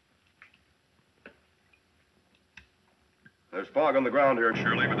 There's fog on the ground here,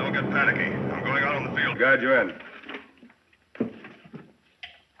 Shirley, but don't get panicky. I'm going out on the field to guide you in.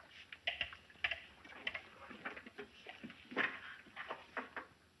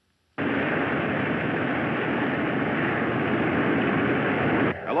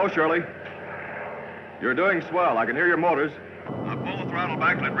 Hello, Shirley. You're doing swell. I can hear your motors. Now pull the throttle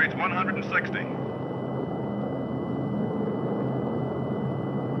back till it reaches 160.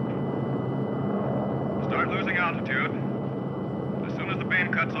 Start losing altitude. As soon as the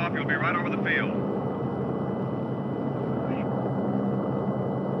beam cuts off, you'll be right over the field.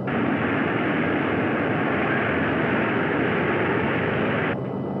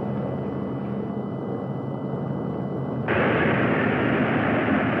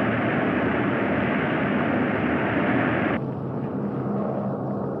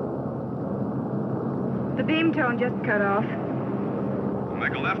 The beam tone just cut off.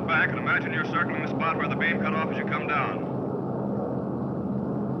 Make a left bank and imagine you're circling the spot where the beam cut off as you come down.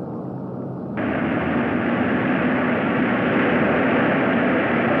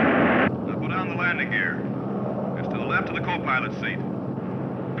 Now put down the landing gear. It's to the left of the co-pilot's seat.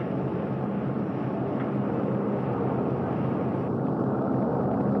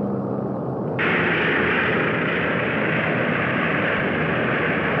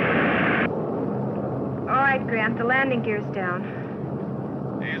 All right, Grant, the landing gear's down.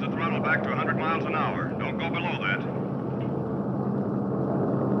 Ease the throttle back to 100 miles an hour. Don't go below that.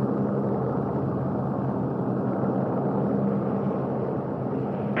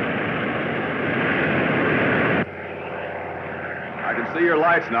 I can see your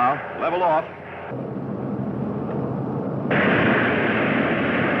lights now. Level off.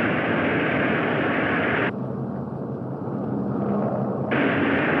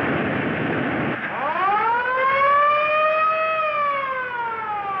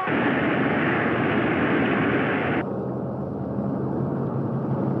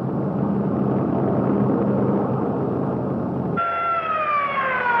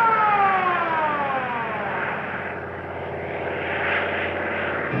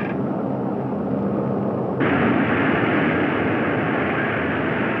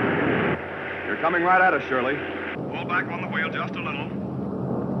 Coming right at us, Shirley. Pull back on the wheel just a little.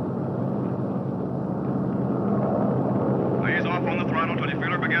 Ease off on the throttle till you feel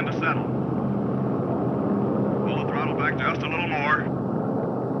her begin to settle. Pull the throttle back just a little more.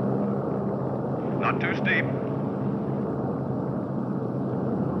 Not too steep.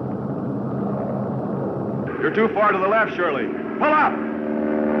 You're too far to the left, Shirley. Pull up!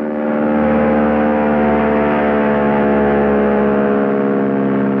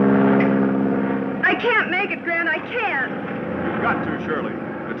 I can't make it, Grant. I can't. You've got to, Shirley.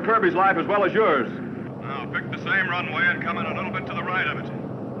 It's Kirby's life as well as yours. Now, pick the same runway and come in a little bit to the right of it.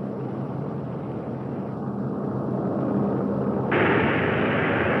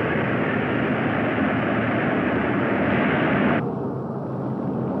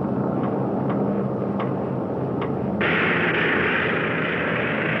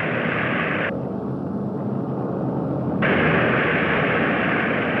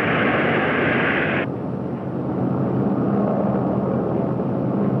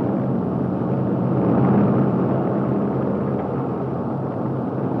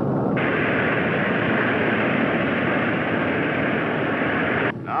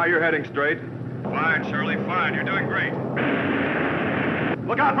 Now you're heading straight. Fine, Shirley, fine. You're doing great.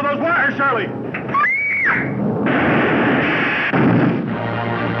 Look out for those wires, Shirley!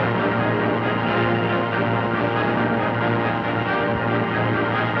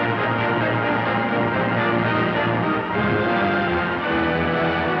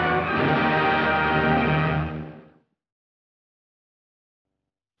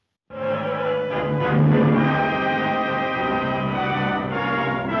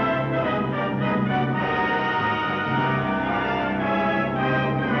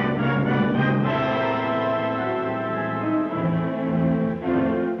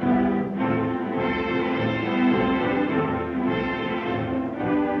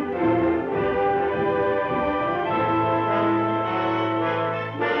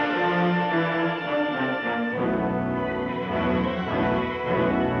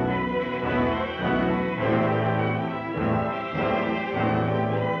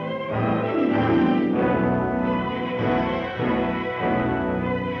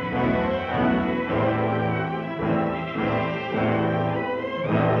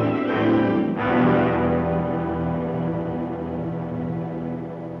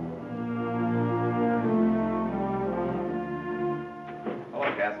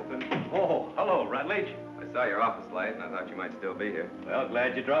 Oh, hello, Rutledge. I saw your office light, and I thought you might still be here. Well,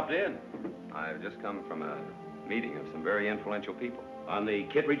 glad you dropped in. I've just come from a meeting of some very influential people. On the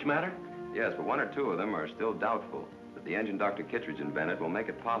Kittridge matter? Yes, but one or two of them are still doubtful that the engine Dr. Kittridge invented will make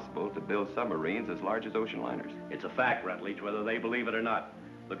it possible to build submarines as large as ocean liners. It's a fact, Rutledge, whether they believe it or not.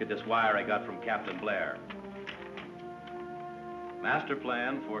 Look at this wire I got from Captain Blair. Master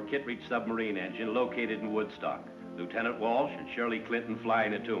plan for Kittridge submarine engine located in Woodstock. Lieutenant Walsh and Shirley Clinton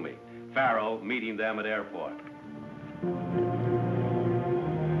flying it to me. Farrow meeting them at airport.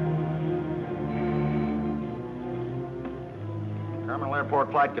 Terminal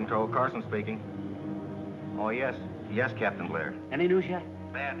Airport Flight Control, Carson speaking. Oh, yes. Yes, Captain Blair. Any news yet?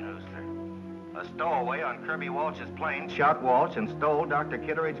 Bad news, sir. A stowaway on Kirby Walsh's plane shot Walsh and stole Dr.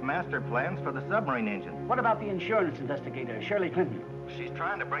 Kittredge's master plans for the submarine engine. What about the insurance investigator, Shirley Clinton? She's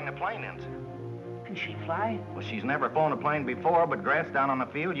trying to bring the plane in, sir. Can she fly? Well, she's never flown a plane before, but Grant's down on the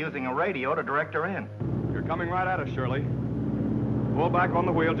field using a radio to direct her in. You're coming right at us, Shirley. Pull back on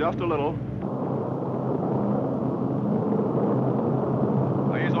the wheel just a little.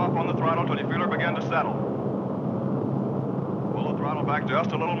 Ease off on the throttle till you feel her begin to settle. Pull the throttle back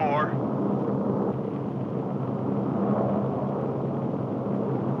just a little more.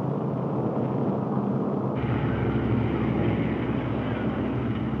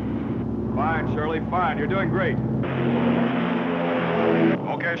 Fine, Shirley, fine. You're doing great.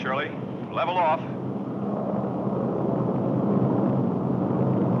 Okay, Shirley. Level off.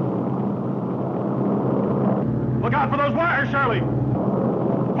 Look out for those wires, Shirley!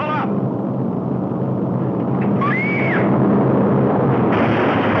 Pull up!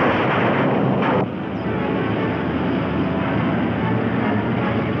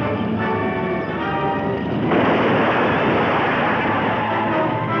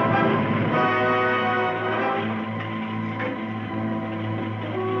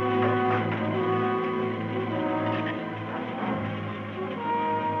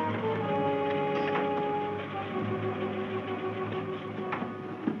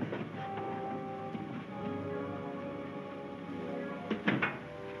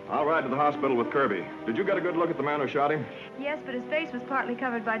 I'll ride to the hospital with Kirby. Did you get a good look at the man who shot him? Yes, but his face was partly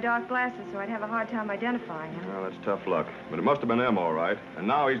covered by dark glasses, so I'd have a hard time identifying him. Well, that's tough luck. But it must have been him, all right. And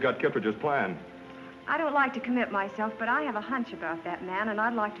now he's got Kittredge's plan. I don't like to commit myself, but I have a hunch about that man, and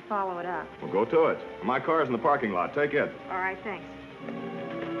I'd like to follow it up. Well, go to it. My car's in the parking lot. Take it. All right, thanks.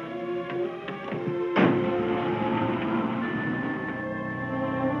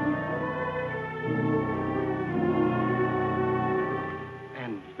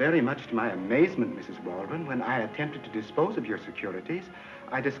 Very much to my amazement, Mrs. Waldron, when I attempted to dispose of your securities,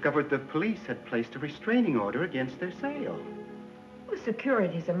 I discovered the police had placed a restraining order against their sale. Well,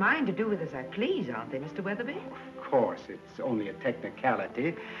 securities are mine to do with as I please, aren't they, Mr. Weatherby? Of course, it's only a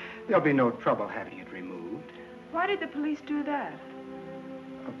technicality. There'll be no trouble having it removed. Why did the police do that?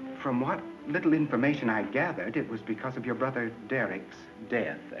 From what little information I gathered, it was because of your brother Derek's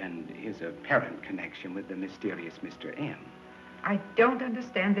death and his apparent connection with the mysterious Mr. M. I don't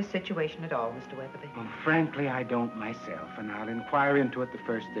understand this situation at all, Mr. Weatherby. Well, frankly, I don't myself, and I'll inquire into it the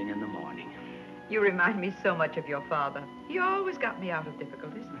first thing in the morning. You remind me so much of your father. He always got me out of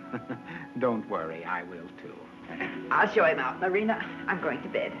difficulties. Don't worry, I will, too. I'll show him out, Marina. I'm going to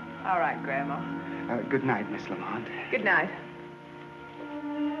bed. All right, Grandma. Good night, Miss Lamont. Good night.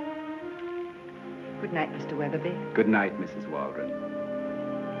 Good night, Mr. Weatherby. Good night, Mrs. Waldron.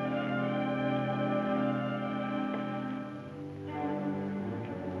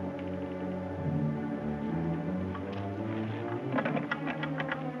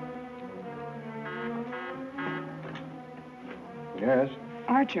 Yes?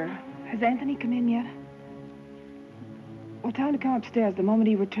 Archer, has Anthony come in yet? Well, tell him to come upstairs the moment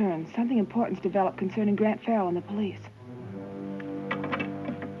he returns. Something important's developed concerning Grant Farrell and the police.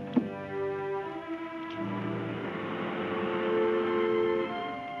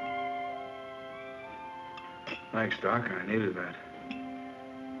 Thanks, Doc. I needed that.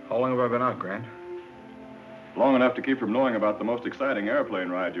 How long have I been out, Grant? Long enough to keep from knowing about the most exciting airplane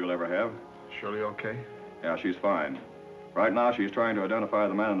ride you'll ever have. Shirley okay? Yeah, she's fine. Right now, she's trying to identify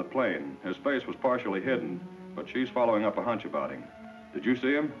the man in the plane. His face was partially hidden, but she's following up a hunch about him. Did you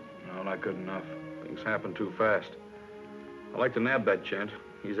see him? No, not good enough. Things happen too fast. I'd like to nab that gent.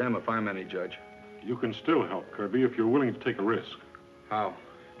 He's M if I'm any judge. You can still help, Kirby, if you're willing to take a risk. How?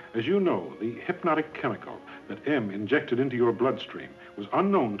 As you know, the hypnotic chemical that M injected into your bloodstream was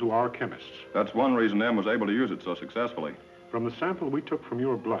unknown to our chemists. That's one reason M was able to use it so successfully. From the sample we took from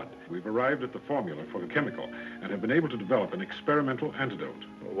your blood, we've arrived at the formula for the chemical and have been able to develop an experimental antidote.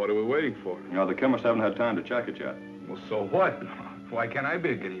 Well, what are we waiting for? You know, the chemists haven't had time to check it yet. Well, so what? Why can't I be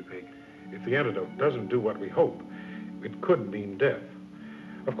a guinea pig? If the antidote doesn't do what we hope, it could mean death.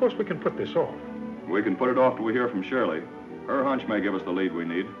 Of course, we can put this off. We can put it off till we hear from Shirley. Her hunch may give us the lead we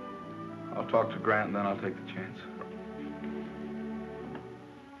need. I'll talk to Grant, and then I'll take the chance.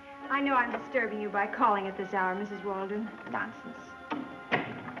 I know I'm disturbing you by calling at this hour, Mrs. Waldron. Nonsense.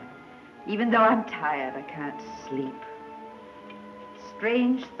 Even though I'm tired, I can't sleep.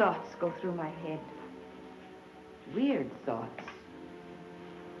 Strange thoughts go through my head. Weird thoughts.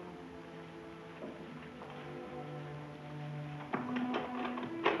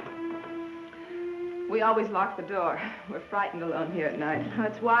 We always lock the door. We're frightened alone here at night.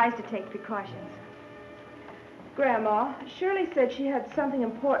 It's wise to take precautions. Grandma, Shirley said she had something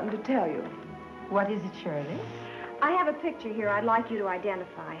important to tell you. What is it, Shirley? I have a picture here I'd like you to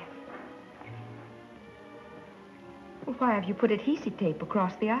identify. Well, why have you put adhesive tape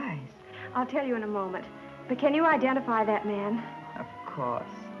across the eyes? I'll tell you in a moment. But can you identify that man? Of course.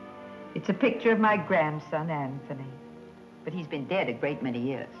 It's a picture of my grandson, Anthony. But he's been dead a great many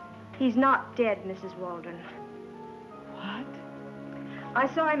years. He's not dead, Mrs. Waldron. What?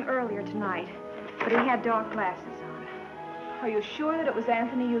 I saw him earlier tonight, but he had dark glasses on. Are you sure that it was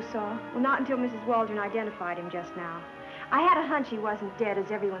Anthony you saw? Well, not until Mrs. Waldron identified him just now. I had a hunch he wasn't dead,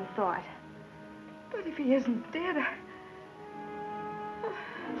 as everyone thought. But if he isn't dead,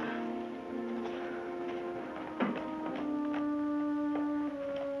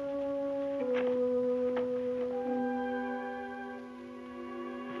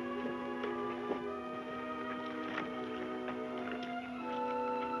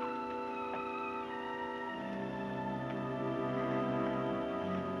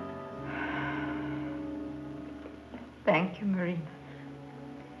 Thank you, Marina.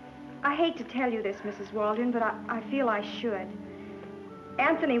 I hate to tell you this, Mrs. Waldron, but I feel I should.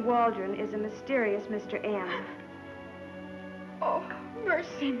 Anthony Waldron is a mysterious Mr. M. Oh,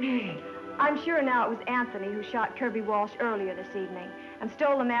 mercy me. I'm sure now it was Anthony who shot Kirby Walsh earlier this evening and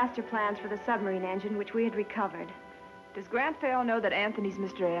stole the master plans for the submarine engine, which we had recovered. Does Grant Farrell know that Anthony's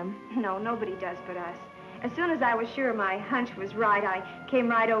Mr. M? No, nobody does but us. As soon as I was sure my hunch was right, I came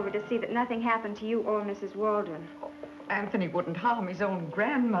right over to see that nothing happened to you or Mrs. Waldron. Anthony wouldn't harm his own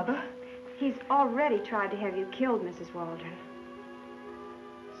grandmother. He's already tried to have you killed, Mrs. Waldron.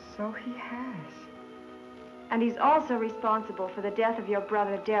 So he has. And he's also responsible for the death of your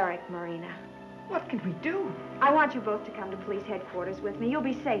brother, Derek, Marina. What can we do? I want you both to come to police headquarters with me. You'll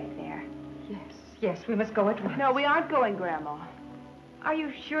be safe there. Yes, we must go at once. No, we aren't going, Grandma. Are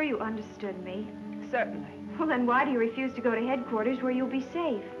you sure you understood me? Certainly. Well, then why do you refuse to go to headquarters where you'll be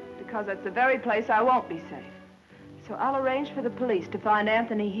safe? Because it's the very place I won't be safe. So I'll arrange for the police to find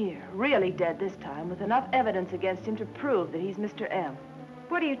Anthony here, really dead this time, with enough evidence against him to prove that he's Mr. M.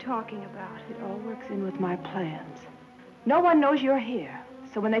 What are you talking about? It all works in with my plans. No one knows you're here,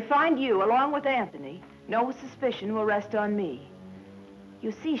 so when they find you along with Anthony, no suspicion will rest on me.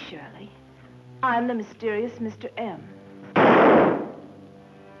 You see, Shirley, I'm the mysterious Mr. M.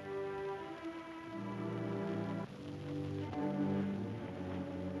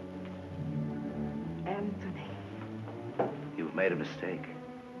 You've made a mistake.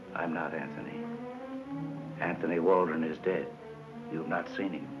 I'm not Anthony. Anthony Waldron is dead. You've not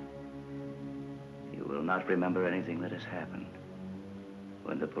seen him. You will not remember anything that has happened.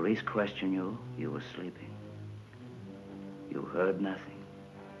 When the police question you, you were sleeping. You heard nothing.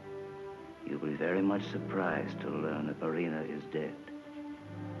 You'll be very much surprised to learn that Marina is dead.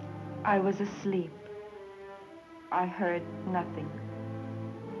 I was asleep. I heard nothing.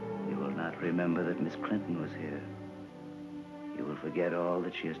 You will not remember that Miss Clinton was here. You will forget all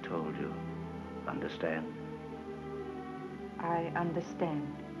that she has told you. Understand? I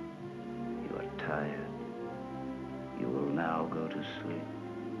understand. You are tired. You will now go to sleep.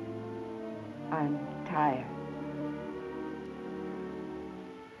 I'm tired.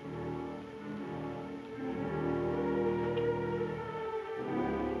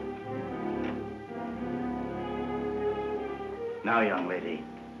 Now, young lady,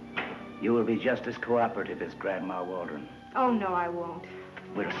 you will be just as cooperative as Grandma Waldron. Oh, no, I won't.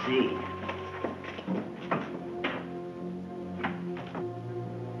 We'll see.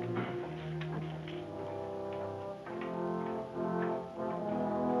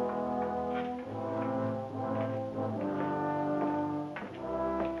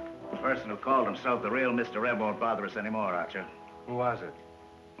 The person who called himself the real Mr. M won't bother us anymore, Archer. Who was it?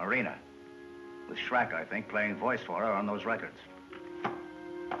 Marina. With Shrek, I think, playing voice for her on those records.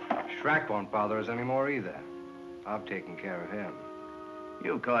 Shrek won't bother us anymore either. I've taken care of him.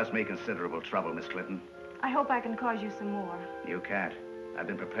 You caused me considerable trouble, Miss Clinton. I hope I can cause you some more. You can't. I've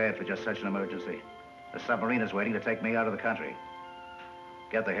been prepared for just such an emergency. The submarine is waiting to take me out of the country.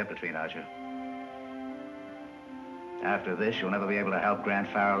 Get the hypnotrine, Archer. After this, you'll never be able to help Grant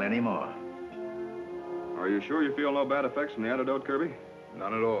Farrell anymore. Are you sure you feel no bad effects from the antidote, Kirby?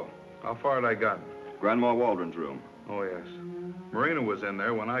 None at all. How far had I gotten? Grandma Waldron's room. Oh, yes. Marina was in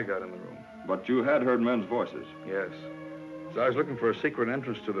there when I got in the room. But you had heard men's voices. Yes. As I was looking for a secret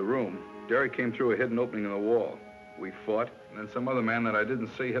entrance to the room, Derek came through a hidden opening in the wall. We fought, and then some other man that I didn't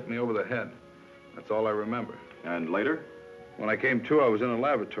see hit me over the head. That's all I remember. And later? When I came to, I was in a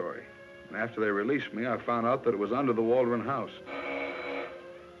lavatory. And after they released me, I found out that it was under the Waldron house.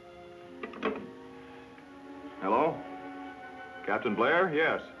 Hello? Captain Blair?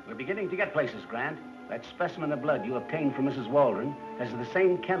 Yes. We're beginning to get places, Grant. That specimen of blood you obtained from Mrs. Waldron has the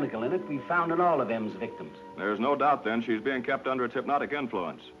same chemical in it we found in all of M's victims. There's no doubt, then, she's being kept under its hypnotic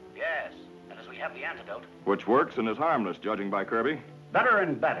influence. Yes, and as we have the antidote... Which works and is harmless, judging by Kirby. Better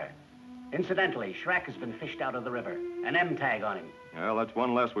and better. Incidentally, Shrek has been fished out of the river. An M tag on him. Well, that's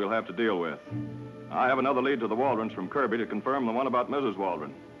one less we'll have to deal with. I have another lead to the Waldrons from Kirby to confirm the one about Mrs.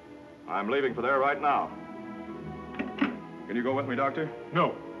 Waldron. I'm leaving for there right now. Can you go with me, Doctor?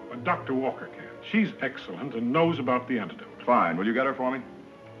 No, but Dr. Walker can. She's excellent and knows about the antidote. Fine. Will you get her for me?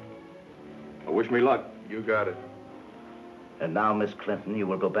 Well, wish me luck. You got it. And now, Miss Clinton, you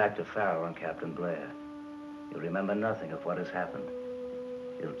will go back to Farrell and Captain Blair. You'll remember nothing of what has happened.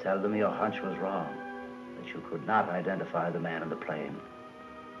 You'll tell them your hunch was wrong, that you could not identify the man in the plane.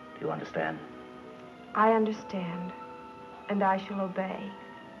 Do you understand? I understand, and I shall obey.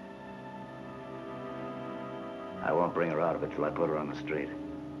 I won't bring her out of it till I put her on the street.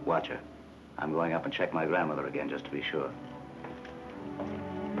 Watch her. I'm going up and check my grandmother again, just to be sure.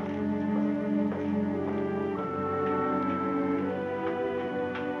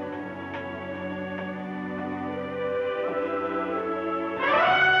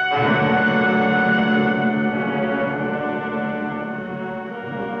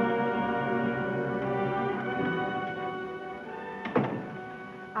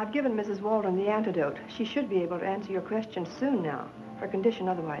 I've given Mrs. Waldron the antidote. She should be able to answer your questions soon now. Her condition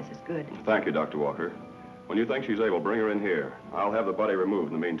otherwise is good. Thank you, Dr. Walker. When you think she's able, bring her in here. I'll have the body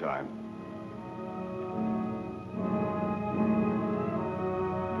removed in the meantime.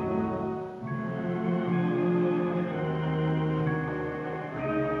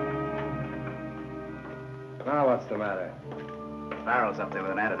 Now, what's the matter? Farrell's up there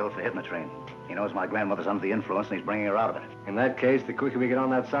with an antidote for hypnotrine. He knows my grandmother's under the influence, and he's bringing her out of it. In that case, the quicker we get on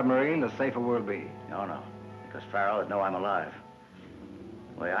that submarine, the safer we'll be. No, because Farrell would know I'm alive.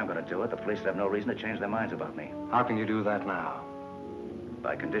 The way I'm going to do it, the police have no reason to change their minds about me. How can you do that now?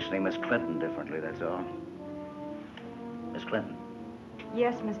 By conditioning Miss Clinton differently, that's all. Miss Clinton.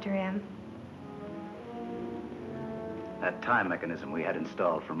 Yes, Mr. M. That time mechanism we had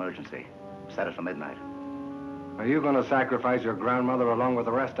installed for emergency. Set it for midnight. Are you going to sacrifice your grandmother along with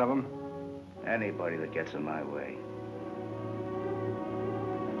the rest of them? Anybody that gets in my way.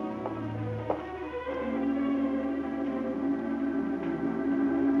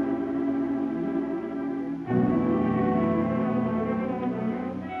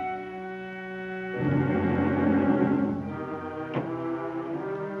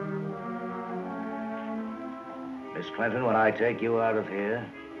 Miss Clinton, when I take you out of here,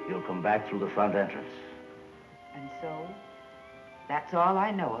 you'll come back through the front entrance. And so, that's all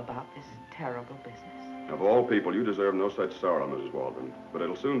I know about this terrible business. Of all people, you deserve no such sorrow, Mrs. Waldron. But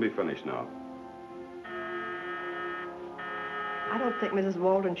it'll soon be finished now. I don't think Mrs.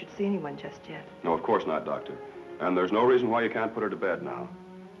 Waldron should see anyone just yet. No, of course not, Doctor. And there's no reason why you can't put her to bed now.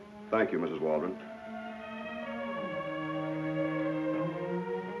 Thank you, Mrs. Waldron.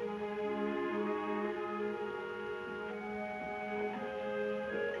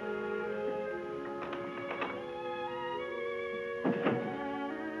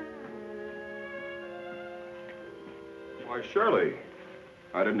 Why, Shirley,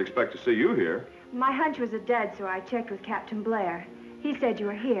 I didn't expect to see you here. My hunch was a dud, so I checked with Captain Blair. He said you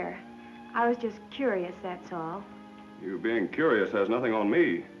were here. I was just curious, that's all. You being curious has nothing on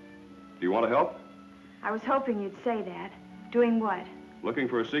me. Do you want to help? I was hoping you'd say that. Doing what? Looking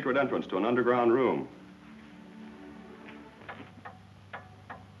for a secret entrance to an underground room.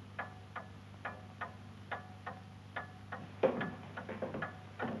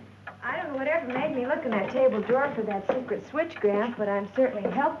 I don't know whatever made me look in that table drawer for that secret switch, Grant, but I'm certainly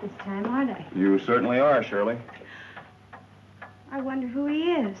helped this time, aren't I? You certainly are, Shirley. I wonder who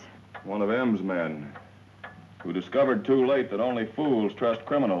he is. One of M's men, who discovered too late that only fools trust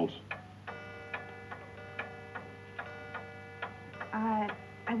criminals.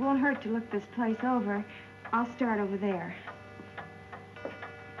 It won't hurt to look this place over. I'll start over there.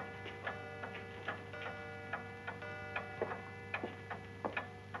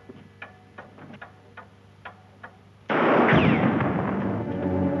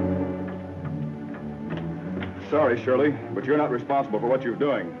 sorry, Shirley, but you're not responsible for what you're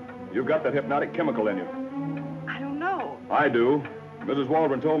doing. You've got that hypnotic chemical in you. I don't know. I do. Mrs.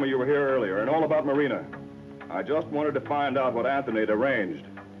 Waldron told me you were here earlier and all about Marina. I just wanted to find out what Anthony had arranged.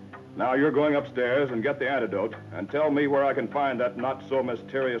 Now you're going upstairs and get the antidote and tell me where I can find that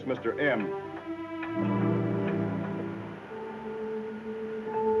not-so-mysterious Mr. M.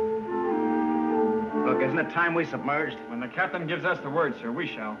 Look, isn't it time we submerged? When the captain gives us the word, sir, we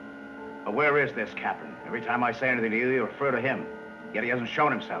shall. But where is this captain? Every time I say anything to you, you refer to him. Yet he hasn't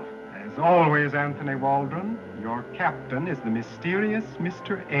shown himself. As always, Anthony Waldron, your captain is the mysterious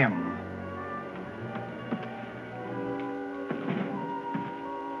Mr. M.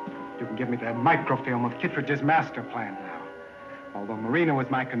 You can give me that microfilm of Kittridge's master plan now. Although Marina was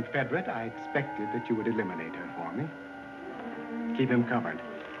my Confederate, I expected that you would eliminate her for me. Keep him covered.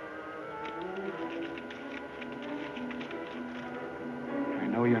 I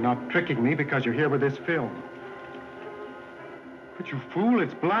know you're not tricking me because you're here with this film. But you fool,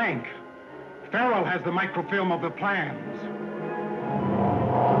 it's blank. Peril has the microfilm of the plans.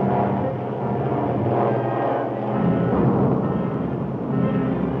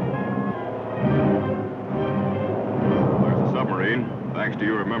 There's a submarine, thanks to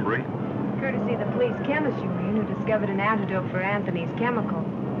you remembering. Courtesy of the police chemist, you mean, who discovered an antidote for Anthony's chemical.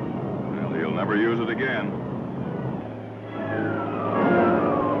 Well, he'll never use it again.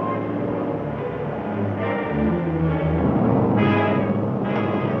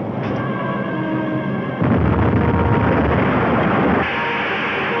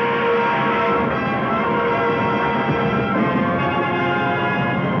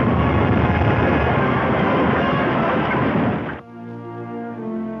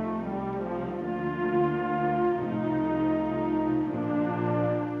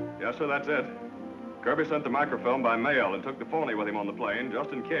 Yes, sir, that's it. Kirby sent the microfilm by mail and took the phony with him on the plane, just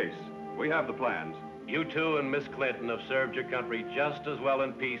in case. We have the plans. You two and Miss Clinton have served your country just as well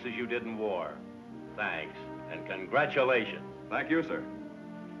in peace as you did in war. Thanks, and congratulations. Thank you, sir.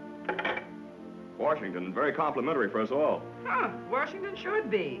 Washington, very complimentary for us all. Huh, Washington should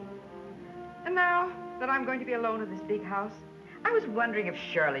be. And now that I'm going to be alone in this big house, I was wondering if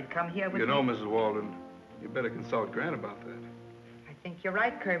Shirley'd come here with You me. know, Mrs. Walden, you better consult Grant about that. I think you're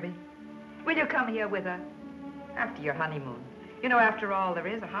right, Kirby. Will you come here with her? After your honeymoon. You know, after all, there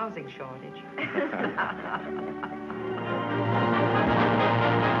is a housing shortage.